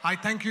house. I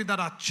thank you that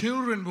our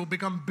children will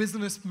become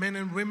businessmen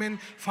and women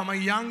from a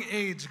young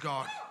age,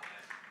 God.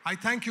 I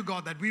thank you,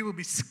 God, that we will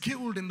be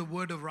skilled in the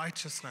word of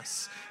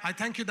righteousness. I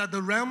thank you that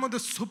the realm of the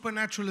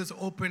supernatural is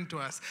open to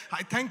us.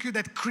 I thank you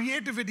that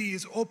creativity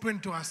is open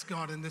to us,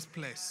 God, in this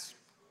place.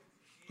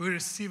 We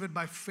receive it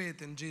by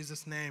faith in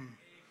Jesus' name.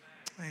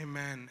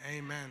 Amen.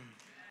 Amen.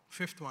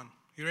 5th one.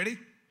 You ready?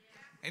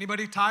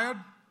 Anybody tired?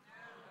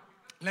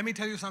 Let me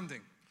tell you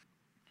something.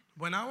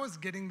 When I was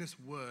getting this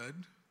word,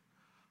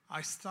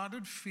 I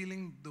started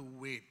feeling the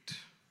weight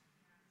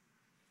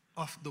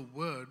of the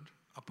word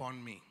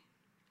upon me.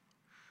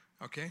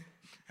 Okay?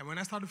 And when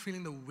I started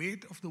feeling the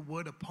weight of the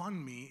word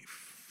upon me,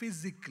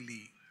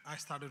 physically, I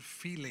started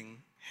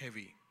feeling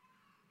heavy.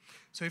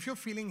 So if you're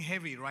feeling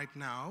heavy right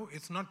now,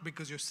 it's not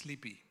because you're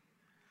sleepy.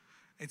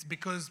 It's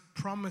because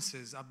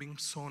promises are being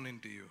sown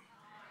into you.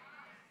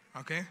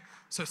 Okay?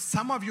 So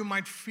some of you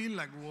might feel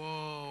like,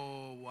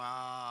 whoa,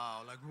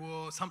 wow, like,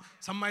 whoa.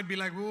 Some might be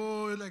like,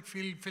 whoa, like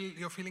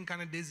you're feeling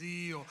kind of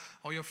dizzy,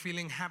 or you're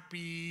feeling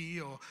happy,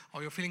 or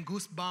you're feeling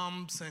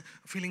goosebumps,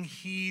 feeling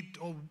heat,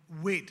 or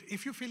weight.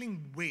 If you're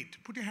feeling weight,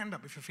 put your hand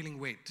up if you're feeling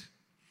weight.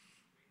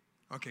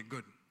 Okay,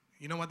 good.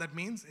 You know what that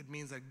means? It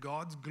means that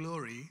God's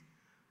glory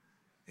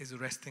is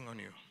resting on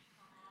you.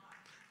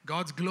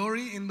 God's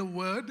glory in the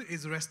word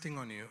is resting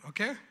on you,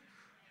 okay?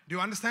 Do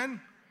you understand?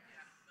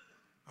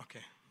 Okay.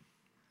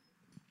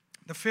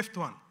 The 5th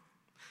one.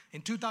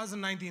 In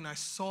 2019, I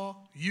saw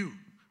you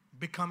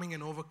becoming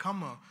an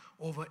overcomer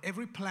over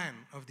every plan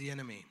of the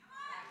enemy.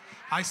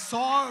 I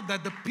saw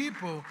that the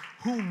people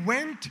who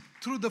went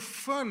through the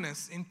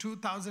furnace in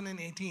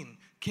 2018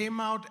 came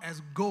out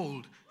as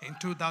gold in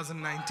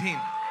 2019.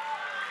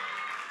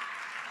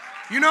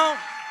 You know,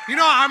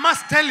 I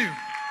must tell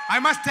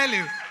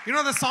you, you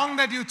know the song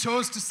that you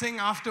chose to sing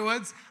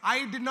afterwards?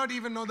 I did not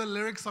even know the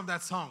lyrics of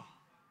that song.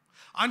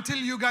 Until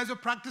you guys were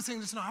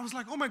practicing just now, I was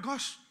like, oh my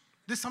gosh,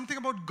 there's something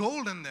about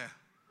gold in there.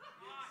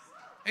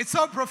 It's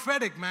so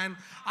prophetic, man.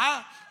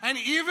 And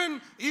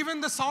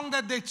even the song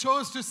that they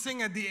chose to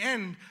sing at the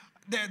end,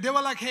 they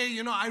were like, hey,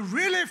 you know, I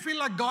really feel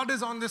like God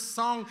is on this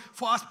song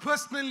for us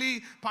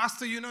personally.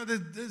 Pastor, you know,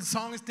 this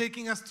song is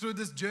taking us through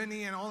this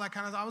journey and all that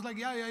kind of stuff. I was like,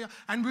 yeah.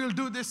 And we'll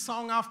do this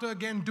song after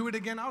again, do it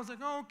again. I was like,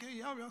 oh, okay,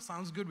 yeah,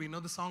 sounds good. We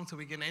know the song, so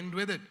we can end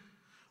with it.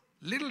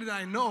 Little did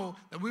I know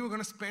that we were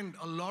going to spend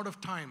a lot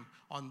of time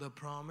on the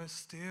promise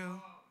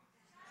still.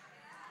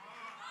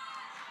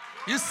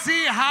 You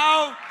see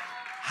how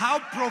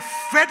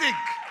prophetic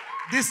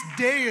this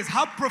day is,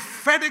 how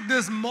prophetic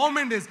this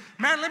moment is.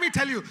 Man, let me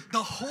tell you,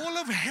 the whole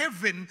of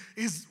heaven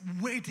is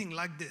waiting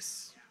like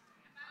this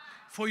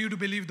for you to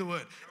believe the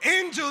word.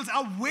 Angels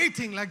are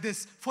waiting like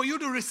this for you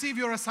to receive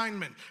your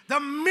assignment. The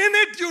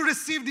minute you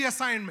receive the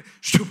assignment,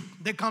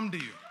 they come to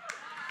you.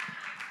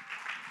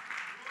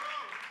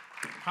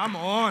 Come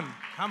on.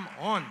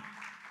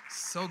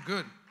 So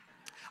good.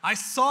 I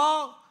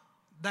saw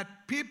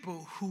that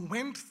people who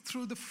went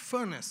through the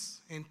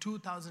furnace in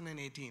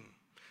 2018,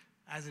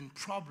 as in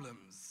problems,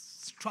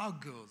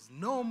 struggles,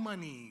 no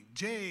money,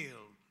 jail,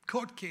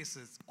 court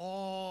cases,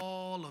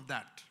 all of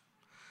that,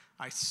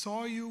 I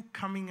saw you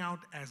coming out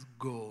as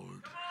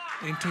gold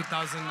in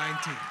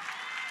 2019.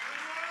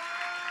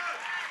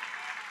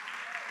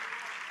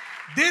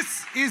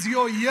 This is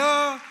your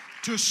year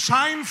to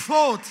shine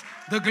forth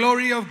the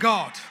glory of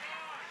God.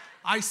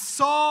 I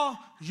saw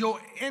your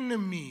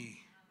enemy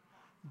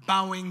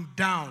bowing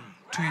down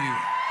to you.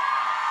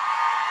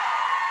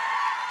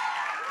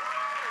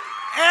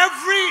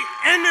 Every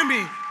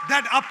enemy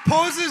that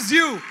opposes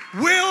you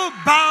will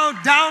bow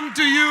down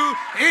to you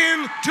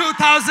in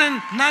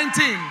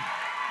 2019.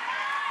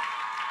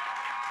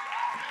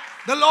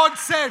 The Lord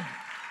said,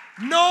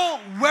 no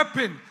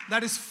weapon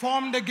that is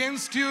formed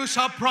against you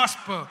shall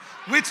prosper,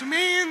 which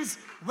means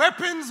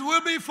weapons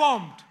will be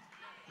formed.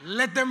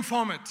 Let them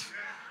form it.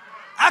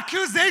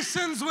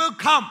 Accusations will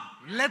come.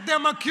 Let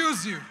them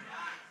accuse you,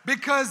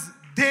 because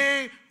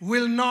they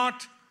will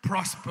not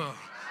prosper.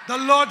 The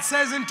Lord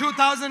says in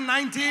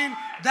 2019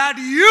 that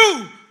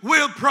you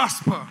will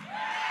prosper.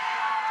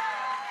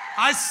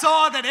 I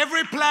saw that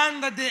every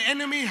plan that the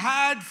enemy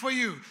had for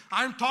you,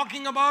 I'm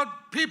talking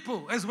about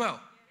people as well.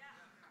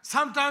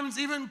 Sometimes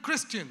even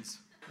Christians.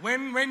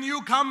 When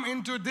you come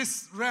into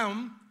this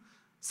realm,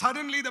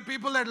 suddenly the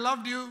people that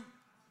loved you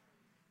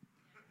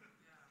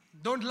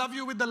don't love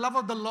you with the love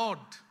of the Lord.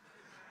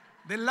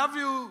 They love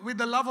you with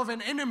the love of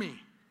an enemy.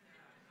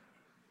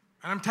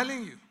 And I'm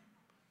telling you,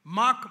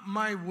 mark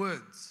my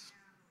words.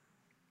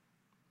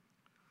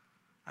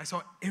 I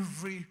saw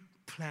every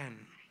plan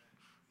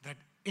that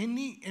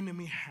any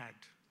enemy had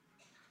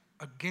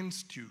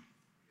against you.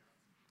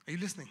 Are you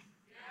listening?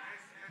 Yes.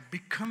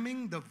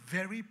 Becoming the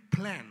very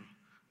plan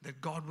that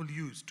God will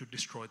use to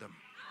destroy them.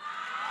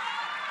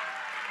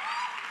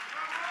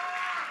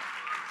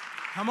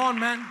 Come on,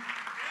 man.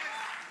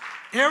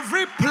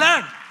 Every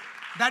plan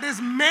that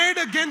is made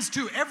against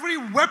you, every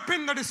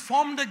weapon that is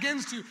formed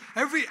against you,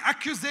 every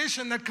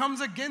accusation that comes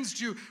against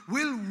you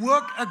will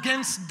work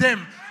against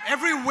them.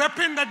 Every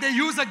weapon that they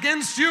use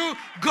against you,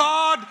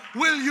 God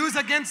will use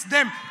against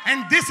them.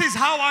 And this is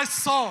how I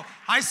saw.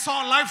 I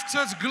saw Life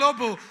Church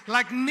Global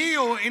like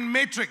Neo in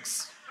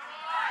Matrix.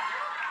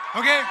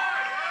 Okay?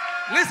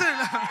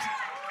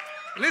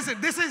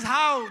 Listen, this is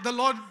how the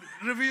Lord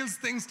reveals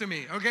things to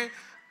me, okay?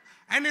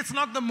 And it's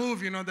not the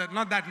move, not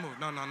that move.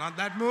 No, not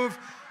that move.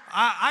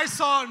 I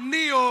saw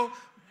Neo,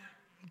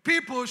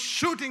 people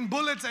shooting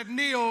bullets at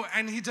Neo,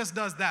 and he just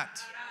does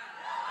that.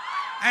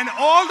 And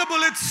all the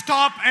bullets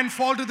stop and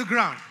fall to the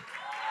ground.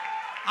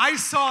 I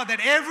saw that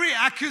every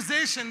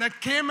accusation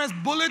that came as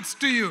bullets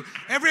to you,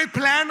 every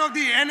plan of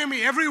the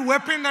enemy, every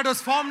weapon that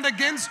was formed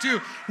against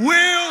you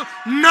will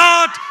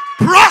not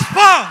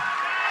prosper.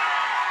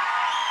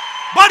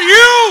 But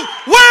you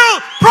will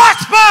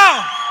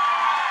prosper.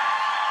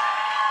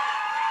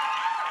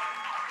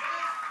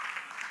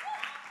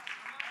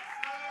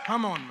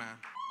 Come on, man.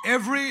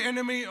 Every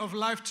enemy of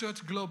Life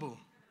Church Global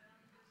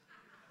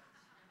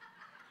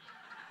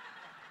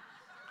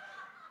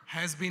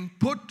has been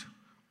put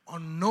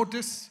on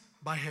notice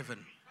by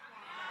heaven.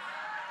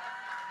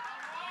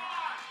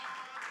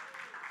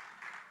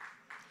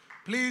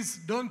 Please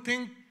don't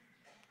think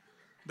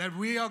that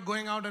we are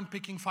going out and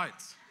picking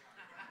fights.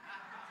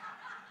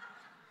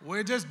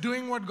 We're just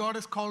doing what God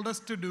has called us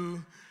to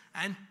do,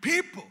 and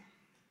people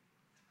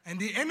and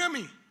the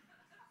enemy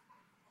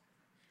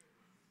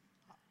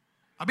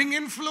are being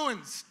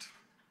influenced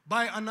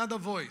by another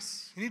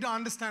voice. You need to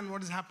understand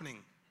what is happening.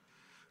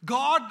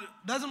 God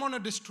doesn't want to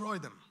destroy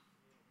them.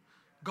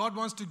 God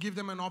wants to give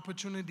them an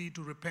opportunity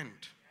to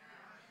repent.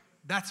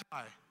 That's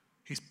why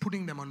He's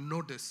putting them on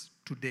notice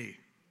today.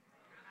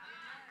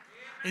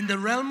 In the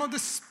realm of the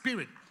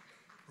Spirit,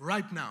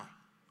 right now,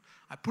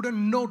 I put a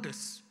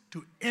notice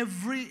to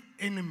every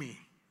enemy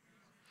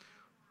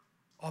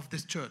of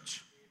this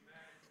church.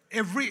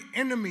 Every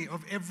enemy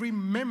of every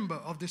member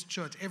of this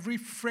church, every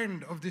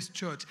friend of this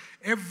church,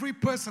 every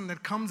person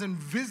that comes and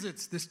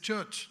visits this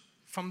church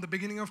from the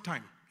beginning of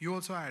time, you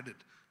also added.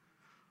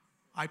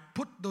 I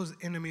put those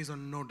enemies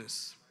on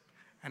notice,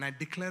 and I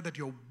declare that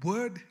your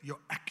word, your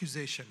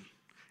accusation,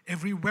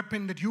 every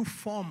weapon that you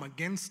form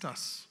against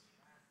us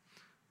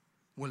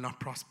will not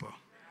prosper.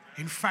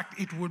 In fact,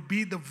 it would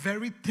be the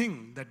very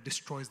thing that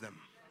destroys them.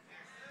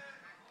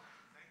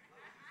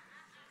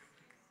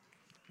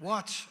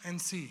 Watch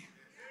and see.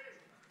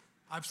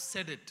 I've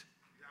said it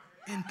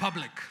in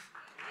public.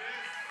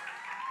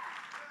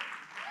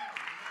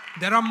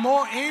 There are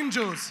more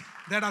angels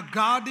that are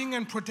guarding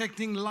and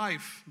protecting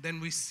life than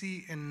we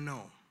see and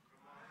know.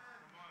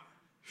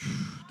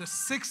 The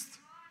sixth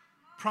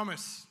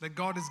promise that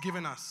God has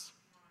given us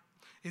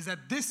is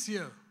that this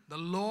year the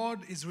Lord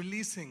is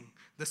releasing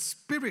the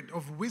spirit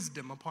of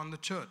wisdom upon the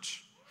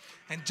church.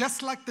 And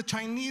just like the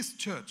Chinese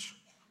church,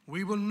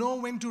 we will know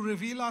when to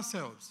reveal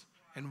ourselves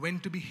and when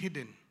to be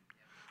hidden.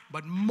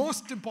 But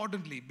most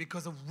importantly,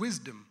 because of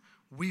wisdom,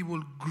 we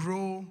will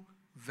grow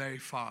very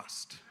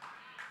fast.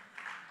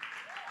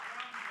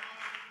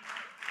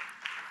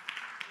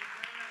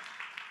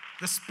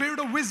 The spirit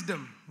of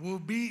wisdom will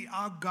be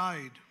our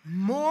guide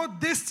more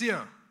this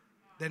year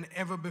than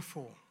ever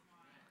before.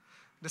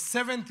 The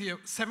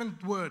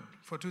seventh word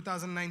for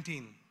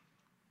 2019.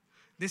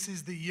 This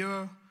is the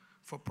year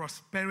for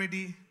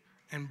prosperity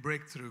and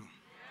breakthrough.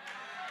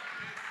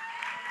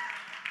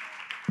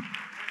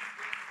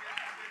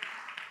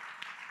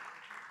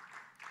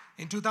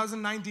 In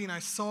 2019, I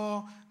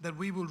saw that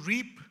we will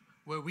reap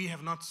where we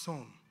have not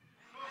sown.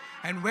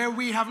 And where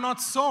we have not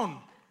sown,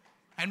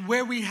 and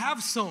where we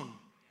have sown,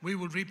 we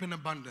will reap in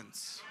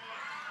abundance.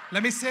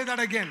 Let me say that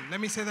again.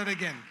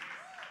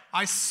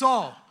 I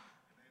saw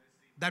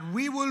that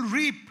we will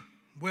reap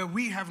where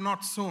we have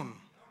not sown.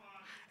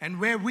 And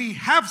where we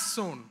have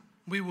sown,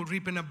 we will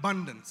reap in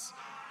abundance.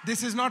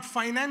 This is not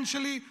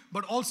financially,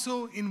 but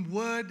also in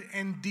word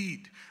and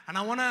deed. And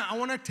I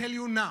wanna tell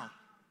you now,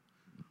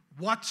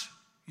 watch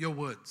your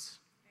words.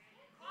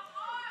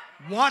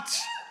 Watch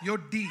your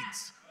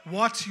deeds.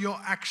 Watch your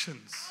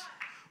actions.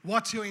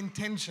 Watch your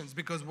intentions,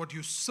 because what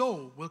you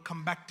sow will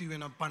come back to you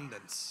in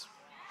abundance.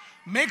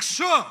 Make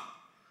sure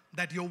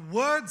that your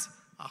words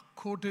are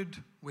coated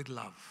with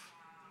love.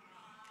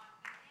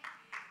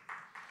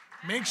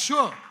 Make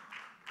sure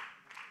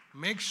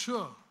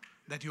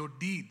that your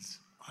deeds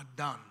are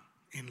done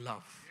in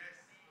love.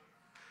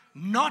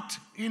 Not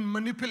in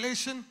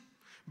manipulation,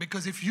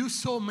 because if you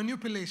sow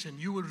manipulation,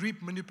 you will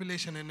reap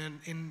manipulation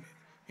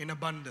in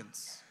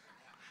abundance.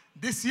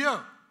 This year,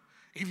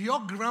 if you're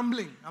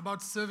grumbling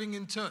about serving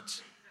in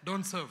church,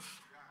 don't serve.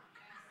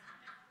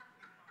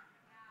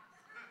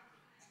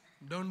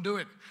 Don't do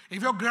it.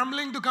 If you're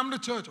grumbling to come to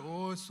church,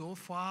 oh, so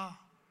far,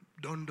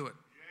 don't do it.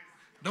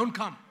 Don't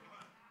come.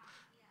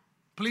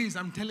 Please,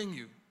 I'm telling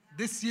you,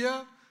 this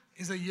year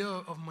is a year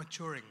of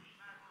maturing.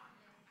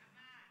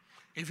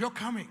 If you're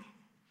coming,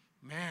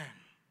 man,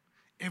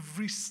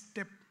 every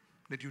step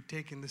that you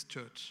take in this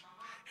church,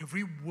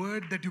 every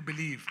word that you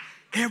believe,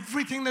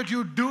 everything that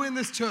you do in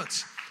this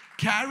church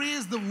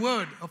carries the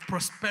word of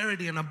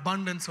prosperity and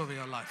abundance over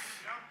your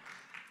life.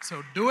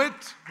 So do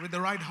it with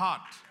the right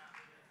heart.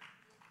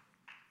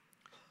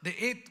 The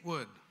eighth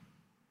word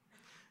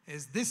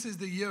is, this is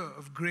the year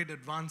of great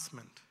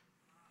advancement.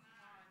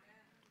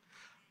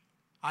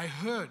 I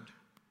heard,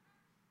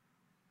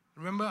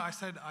 remember I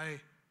said I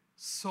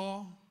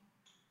saw,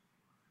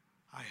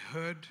 I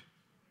heard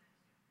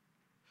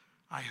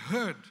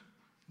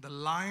the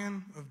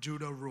Lion of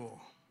Judah roar.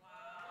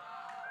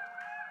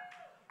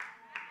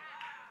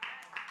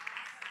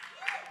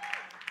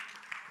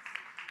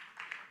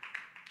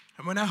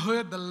 And when I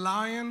heard the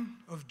Lion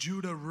of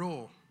Judah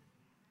roar,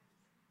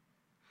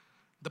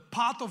 the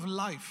path of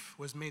life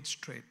was made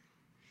straight.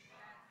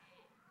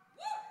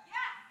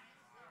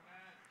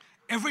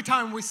 Every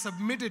time we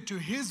submitted to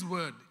His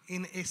word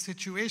in a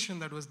situation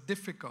that was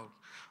difficult,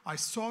 I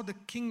saw the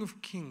King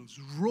of Kings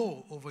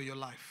roar over your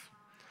life.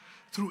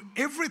 Through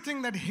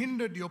everything that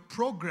hindered your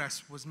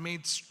progress was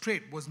made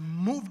straight, was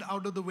moved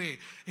out of the way.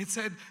 It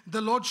said,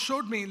 the Lord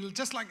showed me,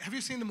 just like, have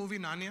you seen the movie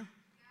Narnia?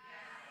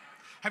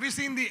 Have you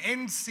seen the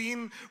end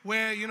scene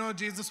where,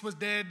 Jesus was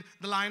dead,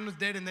 the lion was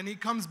dead, and then He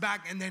comes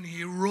back and then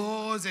He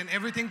roars and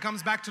everything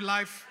comes back to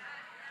life?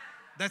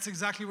 That's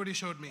exactly what He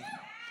showed me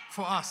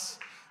for us.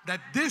 That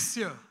this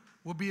year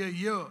will be a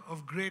year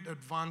of great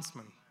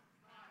advancement.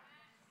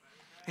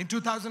 In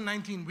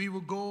 2019, we will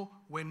go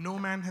where no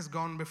man has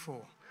gone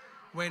before,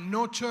 where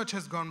no church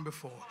has gone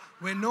before,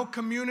 where no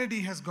community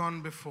has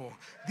gone before.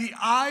 The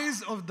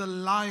eyes of the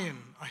lion,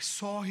 I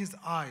saw his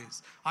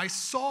eyes. I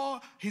saw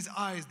his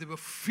eyes. They were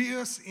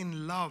fierce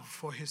in love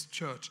for his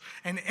church.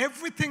 And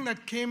everything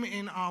that came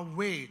in our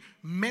way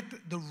met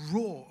the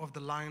roar of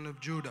the Lion of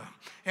Judah.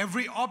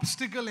 Every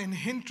obstacle and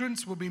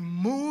hindrance will be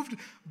moved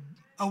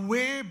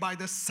away by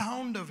the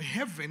sound of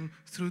heaven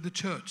through the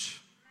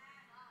church.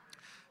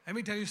 Let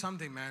me tell you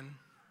something, man.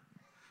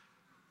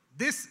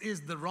 This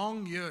is the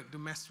wrong year to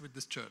mess with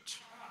this church.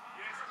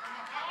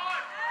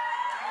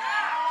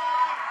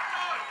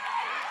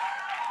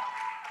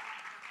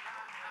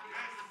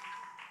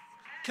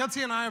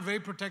 Kelsey and I are very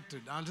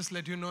protected. I'll just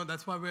let you know,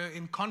 that's why we're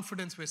in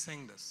confidence we're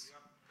saying this.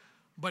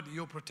 But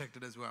you're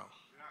protected as well.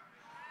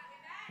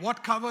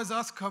 What covers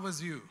us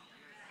covers you.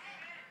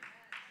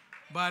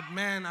 But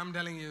man, I'm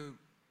telling you,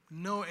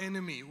 no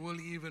enemy will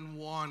even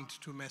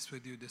want to mess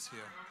with you this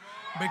year.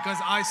 Because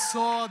I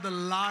saw the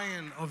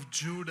Lion of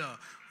Judah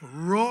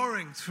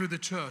roaring through the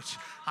church.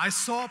 I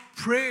saw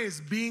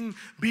praise being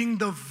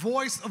the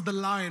voice of the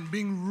lion,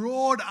 being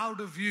roared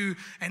out of you.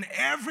 And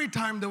every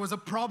time there was a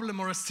problem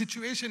or a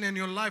situation in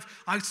your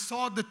life, I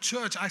saw the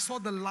church, I saw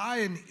the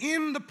lion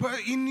in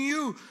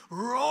you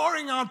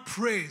roaring out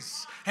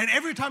praise. And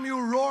every time you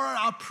roar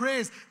out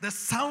praise, the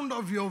sound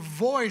of your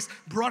voice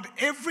brought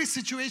every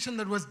situation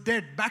that was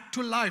dead back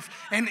to life.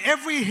 And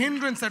every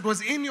hindrance that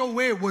was in your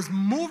way was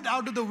moved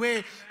out of the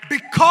way,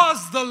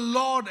 because the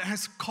Lord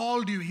has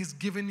called you. He's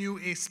given you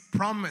a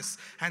promise,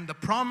 and the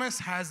promise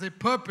has a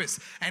purpose.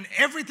 And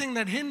everything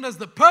that hinders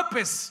the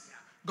purpose,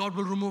 God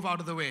will remove out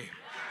of the way.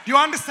 Do you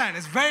understand?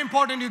 It's very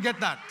important you get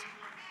that.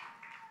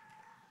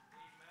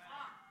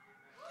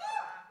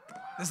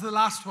 This is the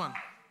last one.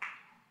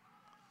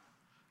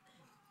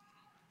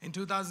 In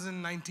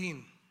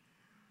 2019,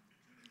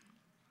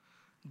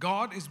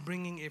 God is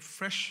bringing a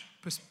fresh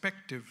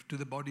perspective to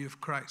the body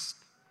of Christ.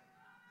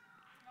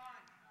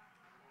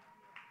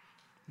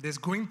 There's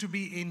going to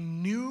be a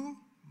new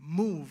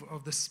move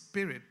of the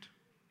Spirit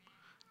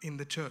in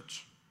the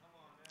church.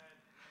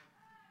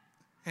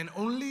 And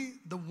only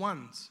the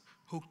ones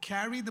who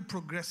carry the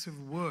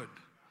progressive word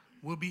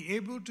will be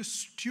able to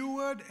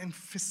steward and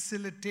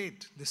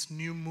facilitate this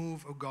new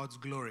move of God's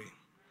glory.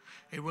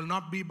 It will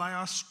not be by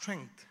our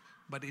strength,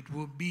 but it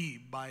will be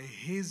by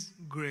His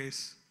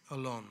grace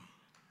alone.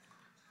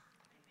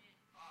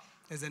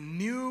 There's a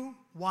new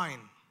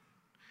wine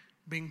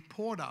being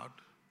poured out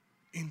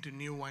into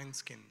new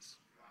wineskins.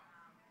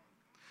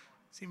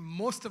 See,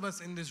 most of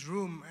us in this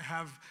room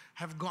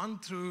have gone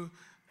through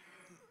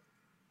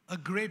a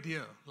great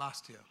year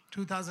last year.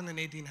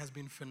 2018 has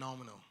been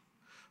phenomenal.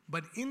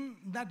 But in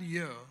that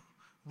year,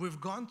 we've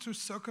gone through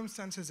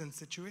circumstances and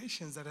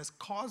situations that has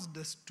caused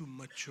us to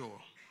mature.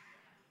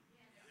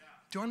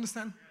 Do you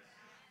understand?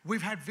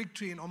 We've had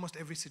victory in almost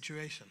every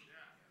situation.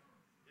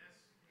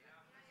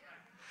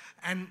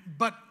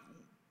 But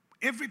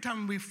every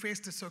time we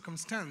faced a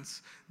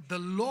circumstance, the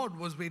Lord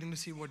was waiting to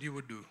see what you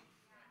would do.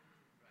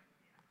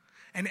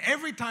 And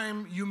every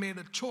time you made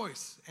a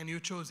choice and you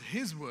chose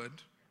His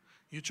word,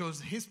 you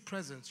chose His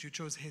presence, you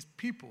chose His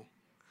people,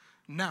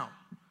 now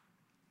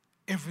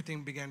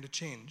everything began to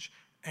change.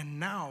 And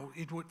now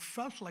it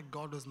felt like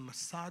God was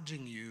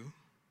massaging you,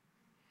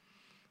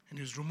 and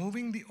He was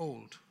removing the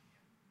old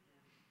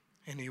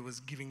and He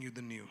was giving you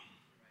the new.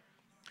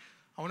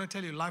 I want to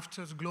tell you, Life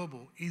Church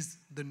Global is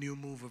the new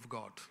move of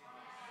God.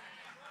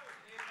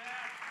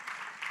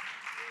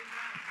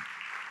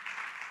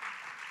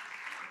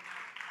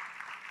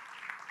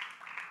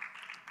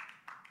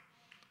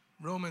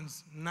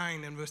 Romans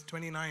 9 and verse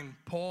 29,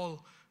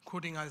 Paul,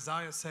 quoting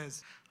Isaiah,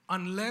 says,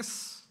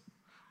 unless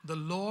the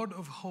Lord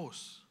of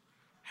hosts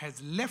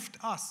has left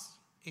us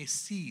a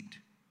seed,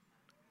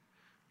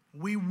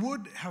 we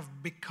would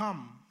have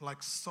become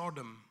like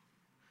Sodom,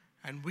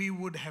 and we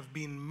would have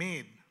been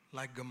made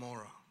like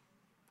Gomorrah.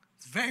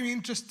 It's very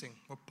interesting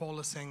what Paul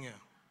is saying here.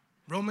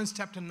 Romans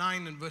chapter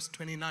 9 and verse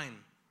 29.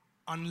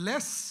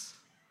 Unless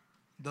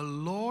the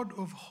Lord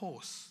of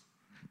hosts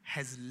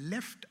has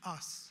left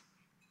us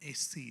a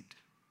seed.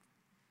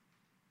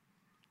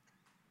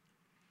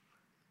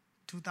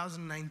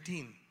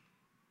 2019,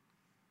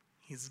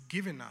 He's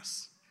given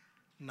us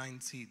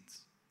 9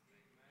 seeds.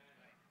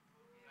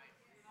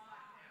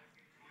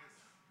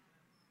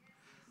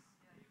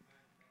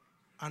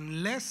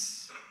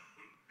 Unless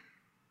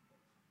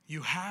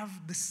you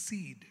have the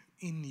seed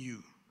in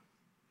you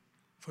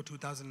for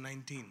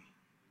 2019,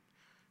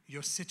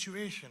 your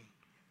situation,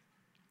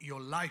 your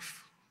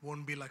life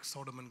won't be like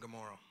Sodom and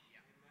Gomorrah.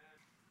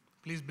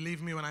 Please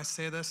believe me when I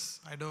say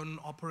this. I don't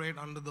operate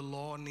under the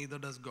law, neither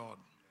does God.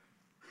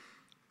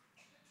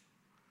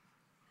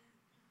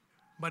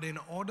 But in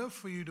order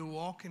for you to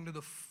walk into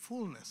the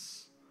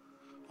fullness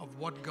of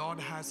what God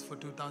has for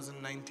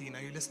 2019,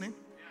 are you listening?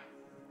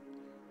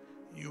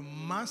 You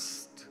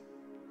must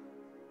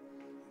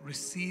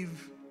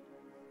receive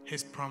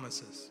His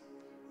promises.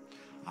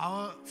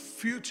 Our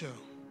future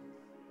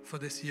for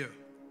this year,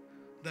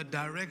 the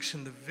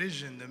direction, the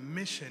vision, the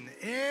mission,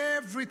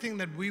 everything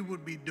that we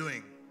would be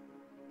doing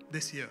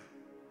this year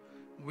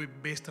will be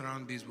based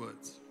around these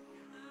words.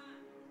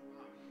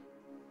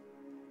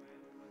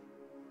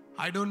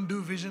 I don't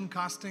do vision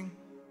casting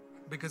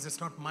because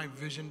it's not my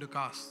vision to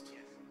cast.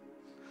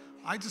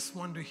 I just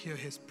want to hear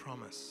His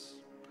promise.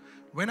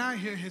 When I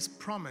hear His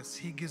promise,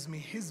 He gives me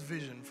His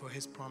vision for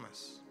His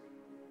promise.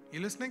 You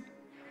listening?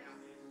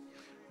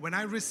 When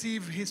I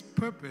receive His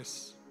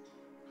purpose,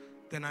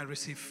 then I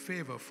receive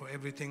favor for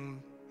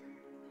everything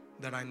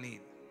that I need.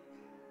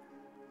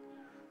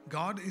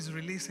 God is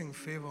releasing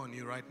favor on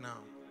you right now.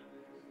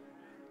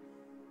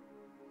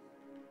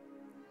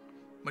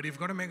 But you've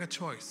got to make a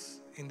choice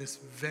in this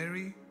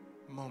very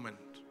moment.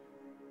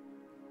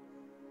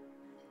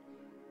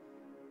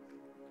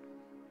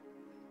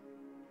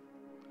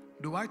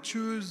 Do I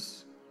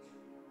choose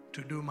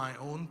to do my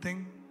own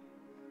thing,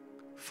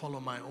 follow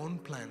my own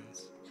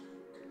plans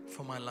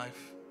for my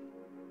life?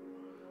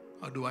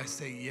 Or do I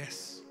say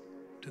yes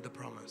to the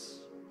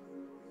promise?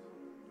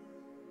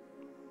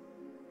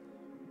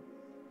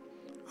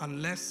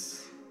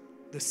 Unless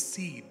the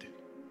seed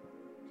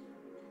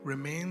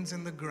remains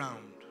in the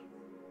ground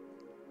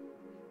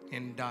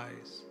and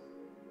dies,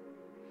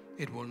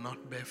 it will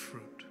not bear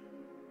fruit.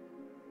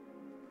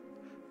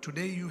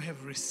 Today you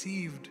have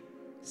received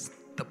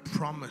the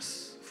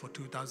promise for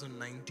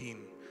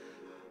 2019.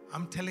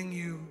 I'm telling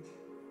you,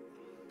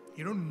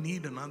 you don't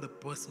need another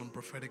personal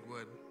prophetic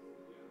word.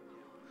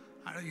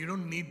 You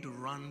don't need to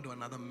run to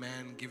another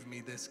man, give me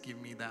this, give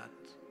me that.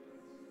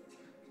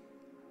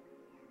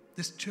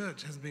 This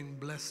church has been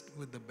blessed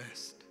with the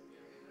best.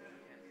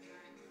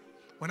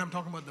 When I'm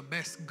talking about the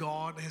best,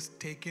 God has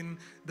taken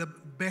the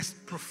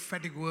best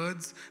prophetic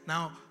words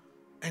now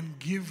and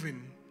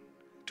given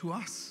to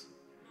us.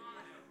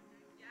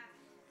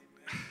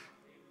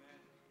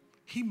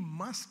 He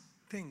must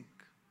think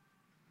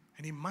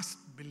And he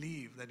must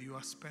believe that you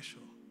are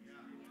special.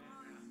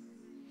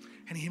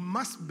 And he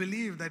must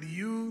believe that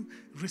you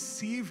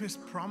receive his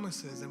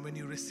promises. And when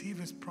you receive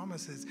his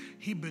promises,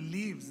 he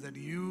believes that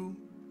you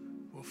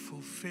will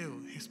fulfill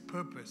his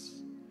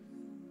purpose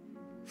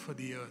for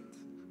the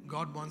earth.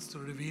 God wants to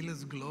reveal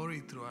his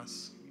glory through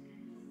us.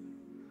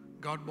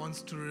 God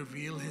wants to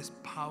reveal his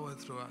power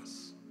through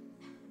us.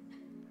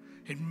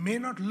 It may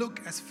not look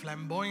as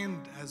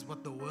flamboyant as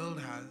what the world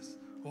has,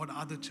 or what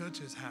other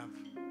churches have,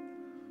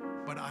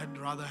 but I'd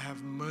rather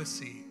have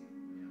mercy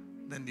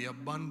than the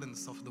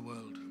abundance of the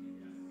world.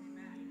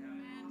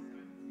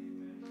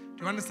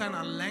 Do you understand?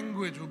 Our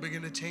language will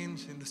begin to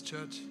change in this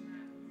church.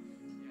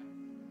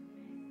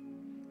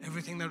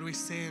 Everything that we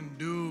say and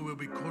do will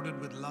be coded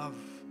with love.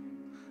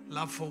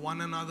 Love for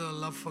one another,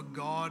 love for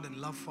God, and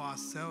love for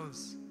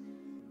ourselves.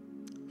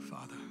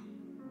 Father,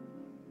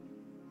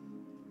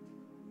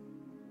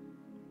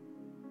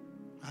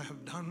 I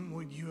have done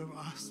what you have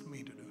asked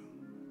me to do.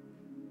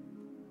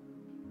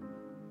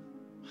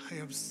 I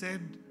have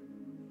said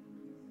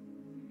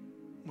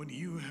what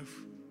you have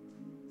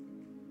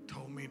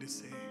told me to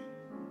say.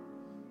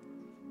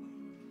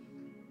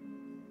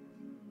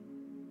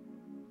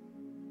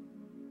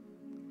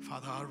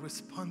 Father, our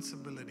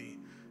responsibility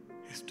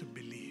is to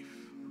believe.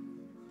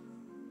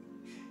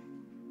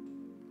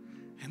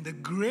 And the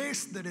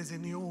grace that is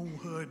in your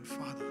word,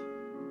 Father,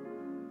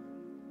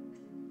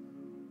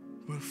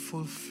 will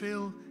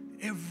fulfill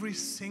every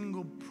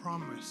single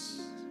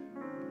promise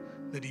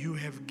that you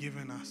have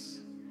given us.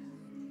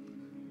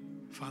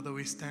 Father,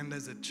 we stand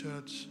as a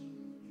church,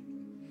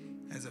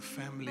 as a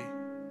family,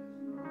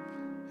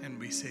 and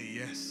we say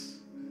yes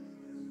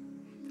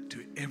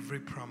to every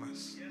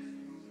promise.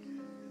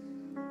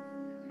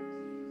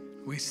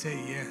 We say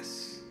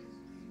yes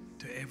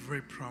to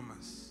every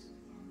promise.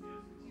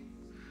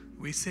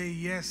 We say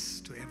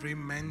yes to every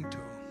mantle.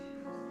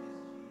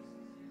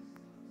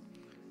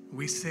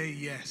 We say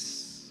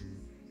yes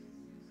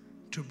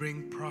to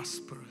bring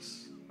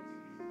prosperous.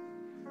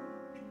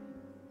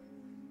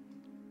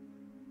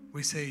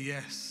 We say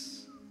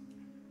yes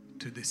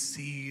to the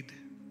seed.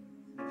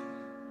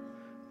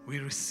 We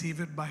receive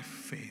it by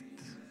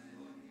faith.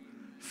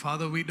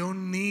 Father, we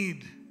don't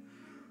need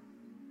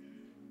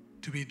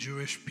to be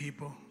Jewish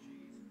people,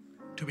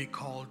 to be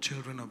called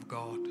children of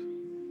God.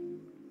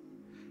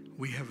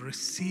 We have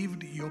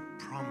received your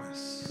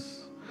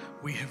promise.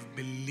 We have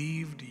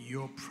believed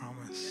your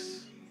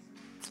promise.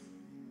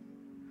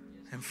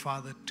 And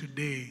Father,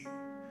 today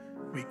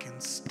we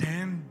can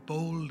stand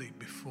boldly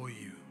before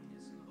you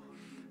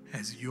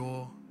as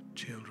your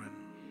children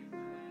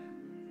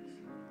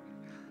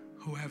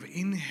who have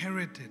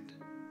inherited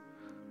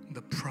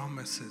the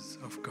promises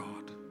of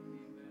God.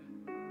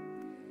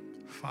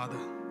 Father,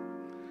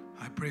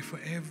 I pray for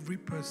every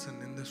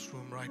person in this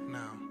room right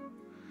now,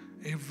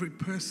 every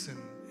person,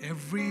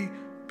 every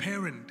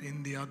parent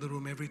in the other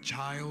room, every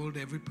child,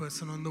 every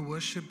person on the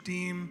worship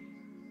team,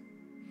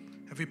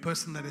 every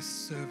person that is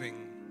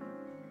serving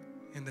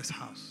in this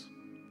house.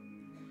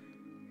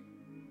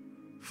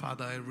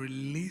 Father, I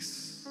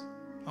release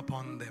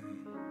upon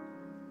them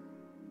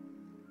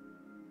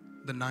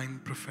the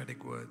 9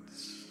 prophetic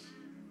words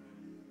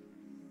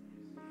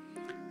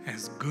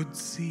as good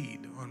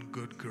seed on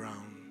good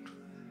ground.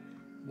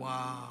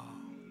 Wow.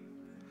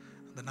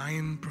 The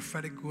 9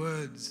 prophetic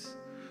words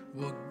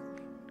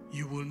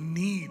you will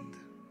need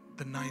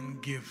the 9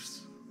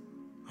 gifts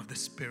of the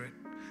Spirit.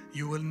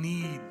 You will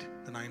need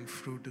the 9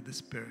 fruit of the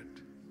Spirit.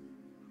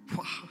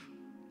 Wow.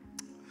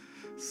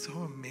 So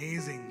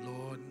amazing,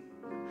 Lord.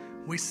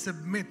 We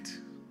submit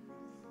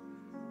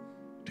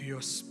to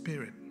your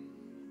Spirit,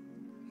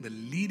 the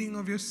leading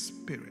of your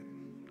Spirit.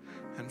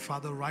 And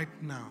Father,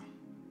 right now,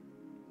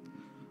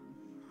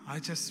 I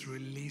just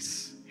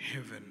release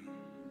heaven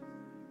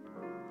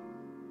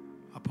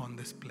upon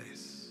this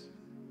place.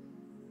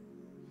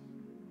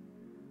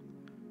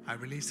 I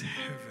release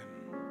heaven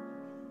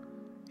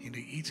into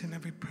each and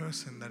every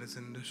person that is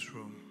in this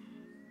room.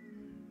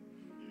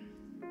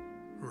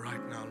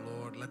 Right now,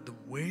 Lord, let the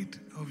weight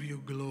of your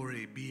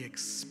glory be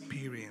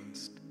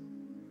experienced.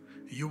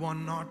 You are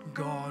not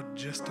God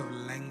just of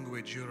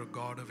language, you're a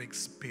God of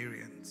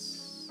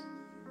experience.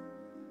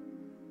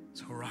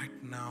 So right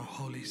now,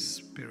 Holy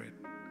Spirit,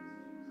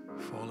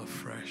 fall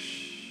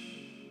afresh.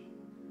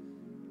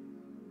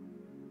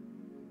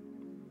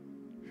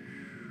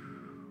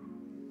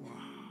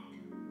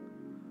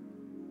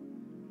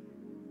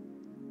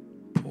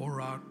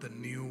 Pour out the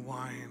new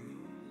wine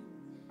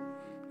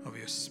of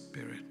your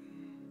Spirit.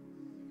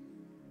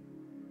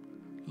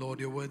 Lord,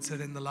 your word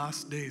said in the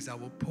last days, I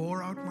will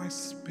pour out my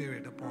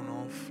Spirit upon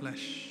all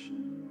flesh,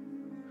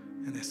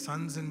 and their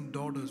sons and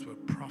daughters will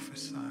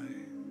prophesy.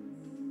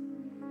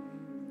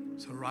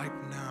 So right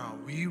now,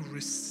 we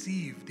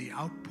receive the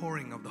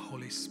outpouring of the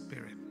Holy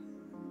Spirit.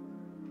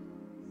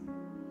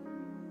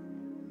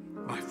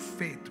 By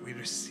faith, we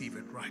receive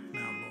it right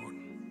now, Lord.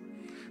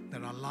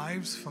 That our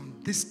lives from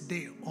this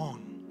day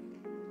on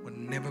will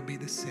never be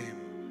the same.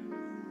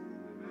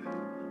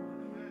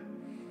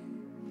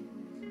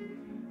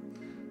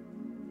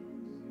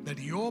 That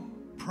your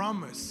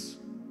promise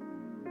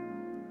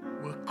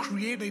will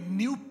create a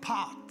new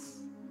path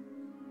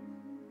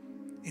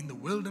in the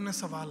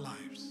wilderness of our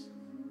lives.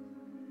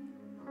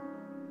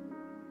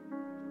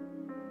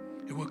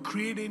 It will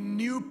create a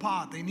new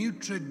path, a new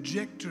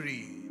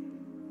trajectory.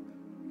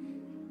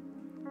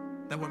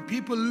 That when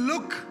people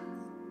look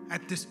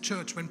at this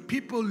church, when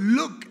people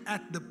look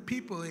at the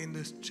people in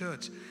this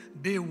church,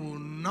 they will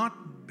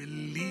not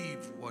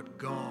believe what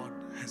God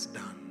has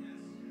done.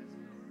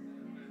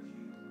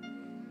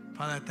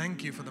 Father, I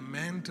thank you for the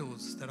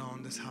mantles that are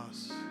on this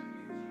house.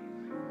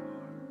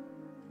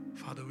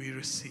 Father, we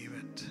receive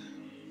it.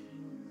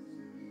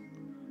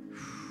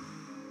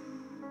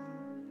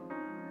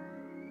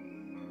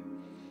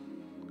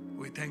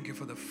 We thank you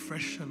for the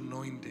fresh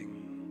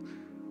anointing,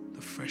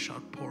 the fresh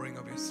outpouring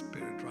of your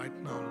Spirit right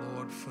now,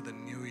 Lord, for the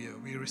new year.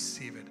 We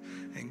receive it.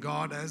 And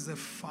God, as the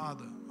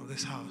Father of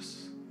this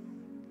house,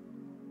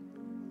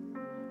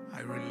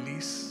 I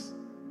release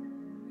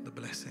the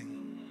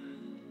blessing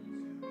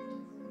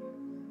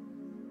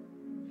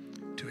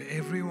to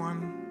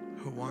everyone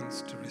who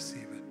wants to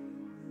receive it.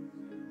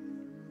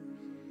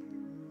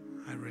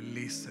 I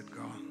release it,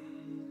 God,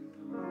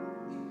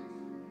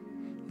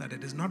 that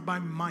it is not by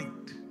might,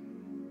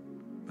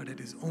 but it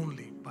is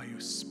only by your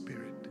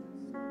Spirit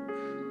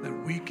that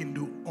we can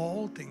do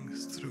all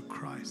things through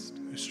Christ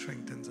who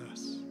strengthens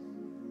us.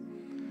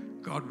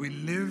 God, we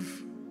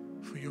live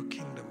for your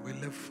kingdom. We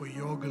live for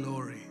your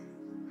glory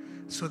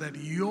so that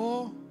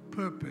your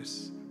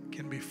purpose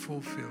can be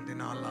fulfilled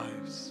in our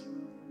lives.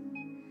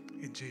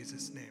 In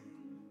Jesus' name.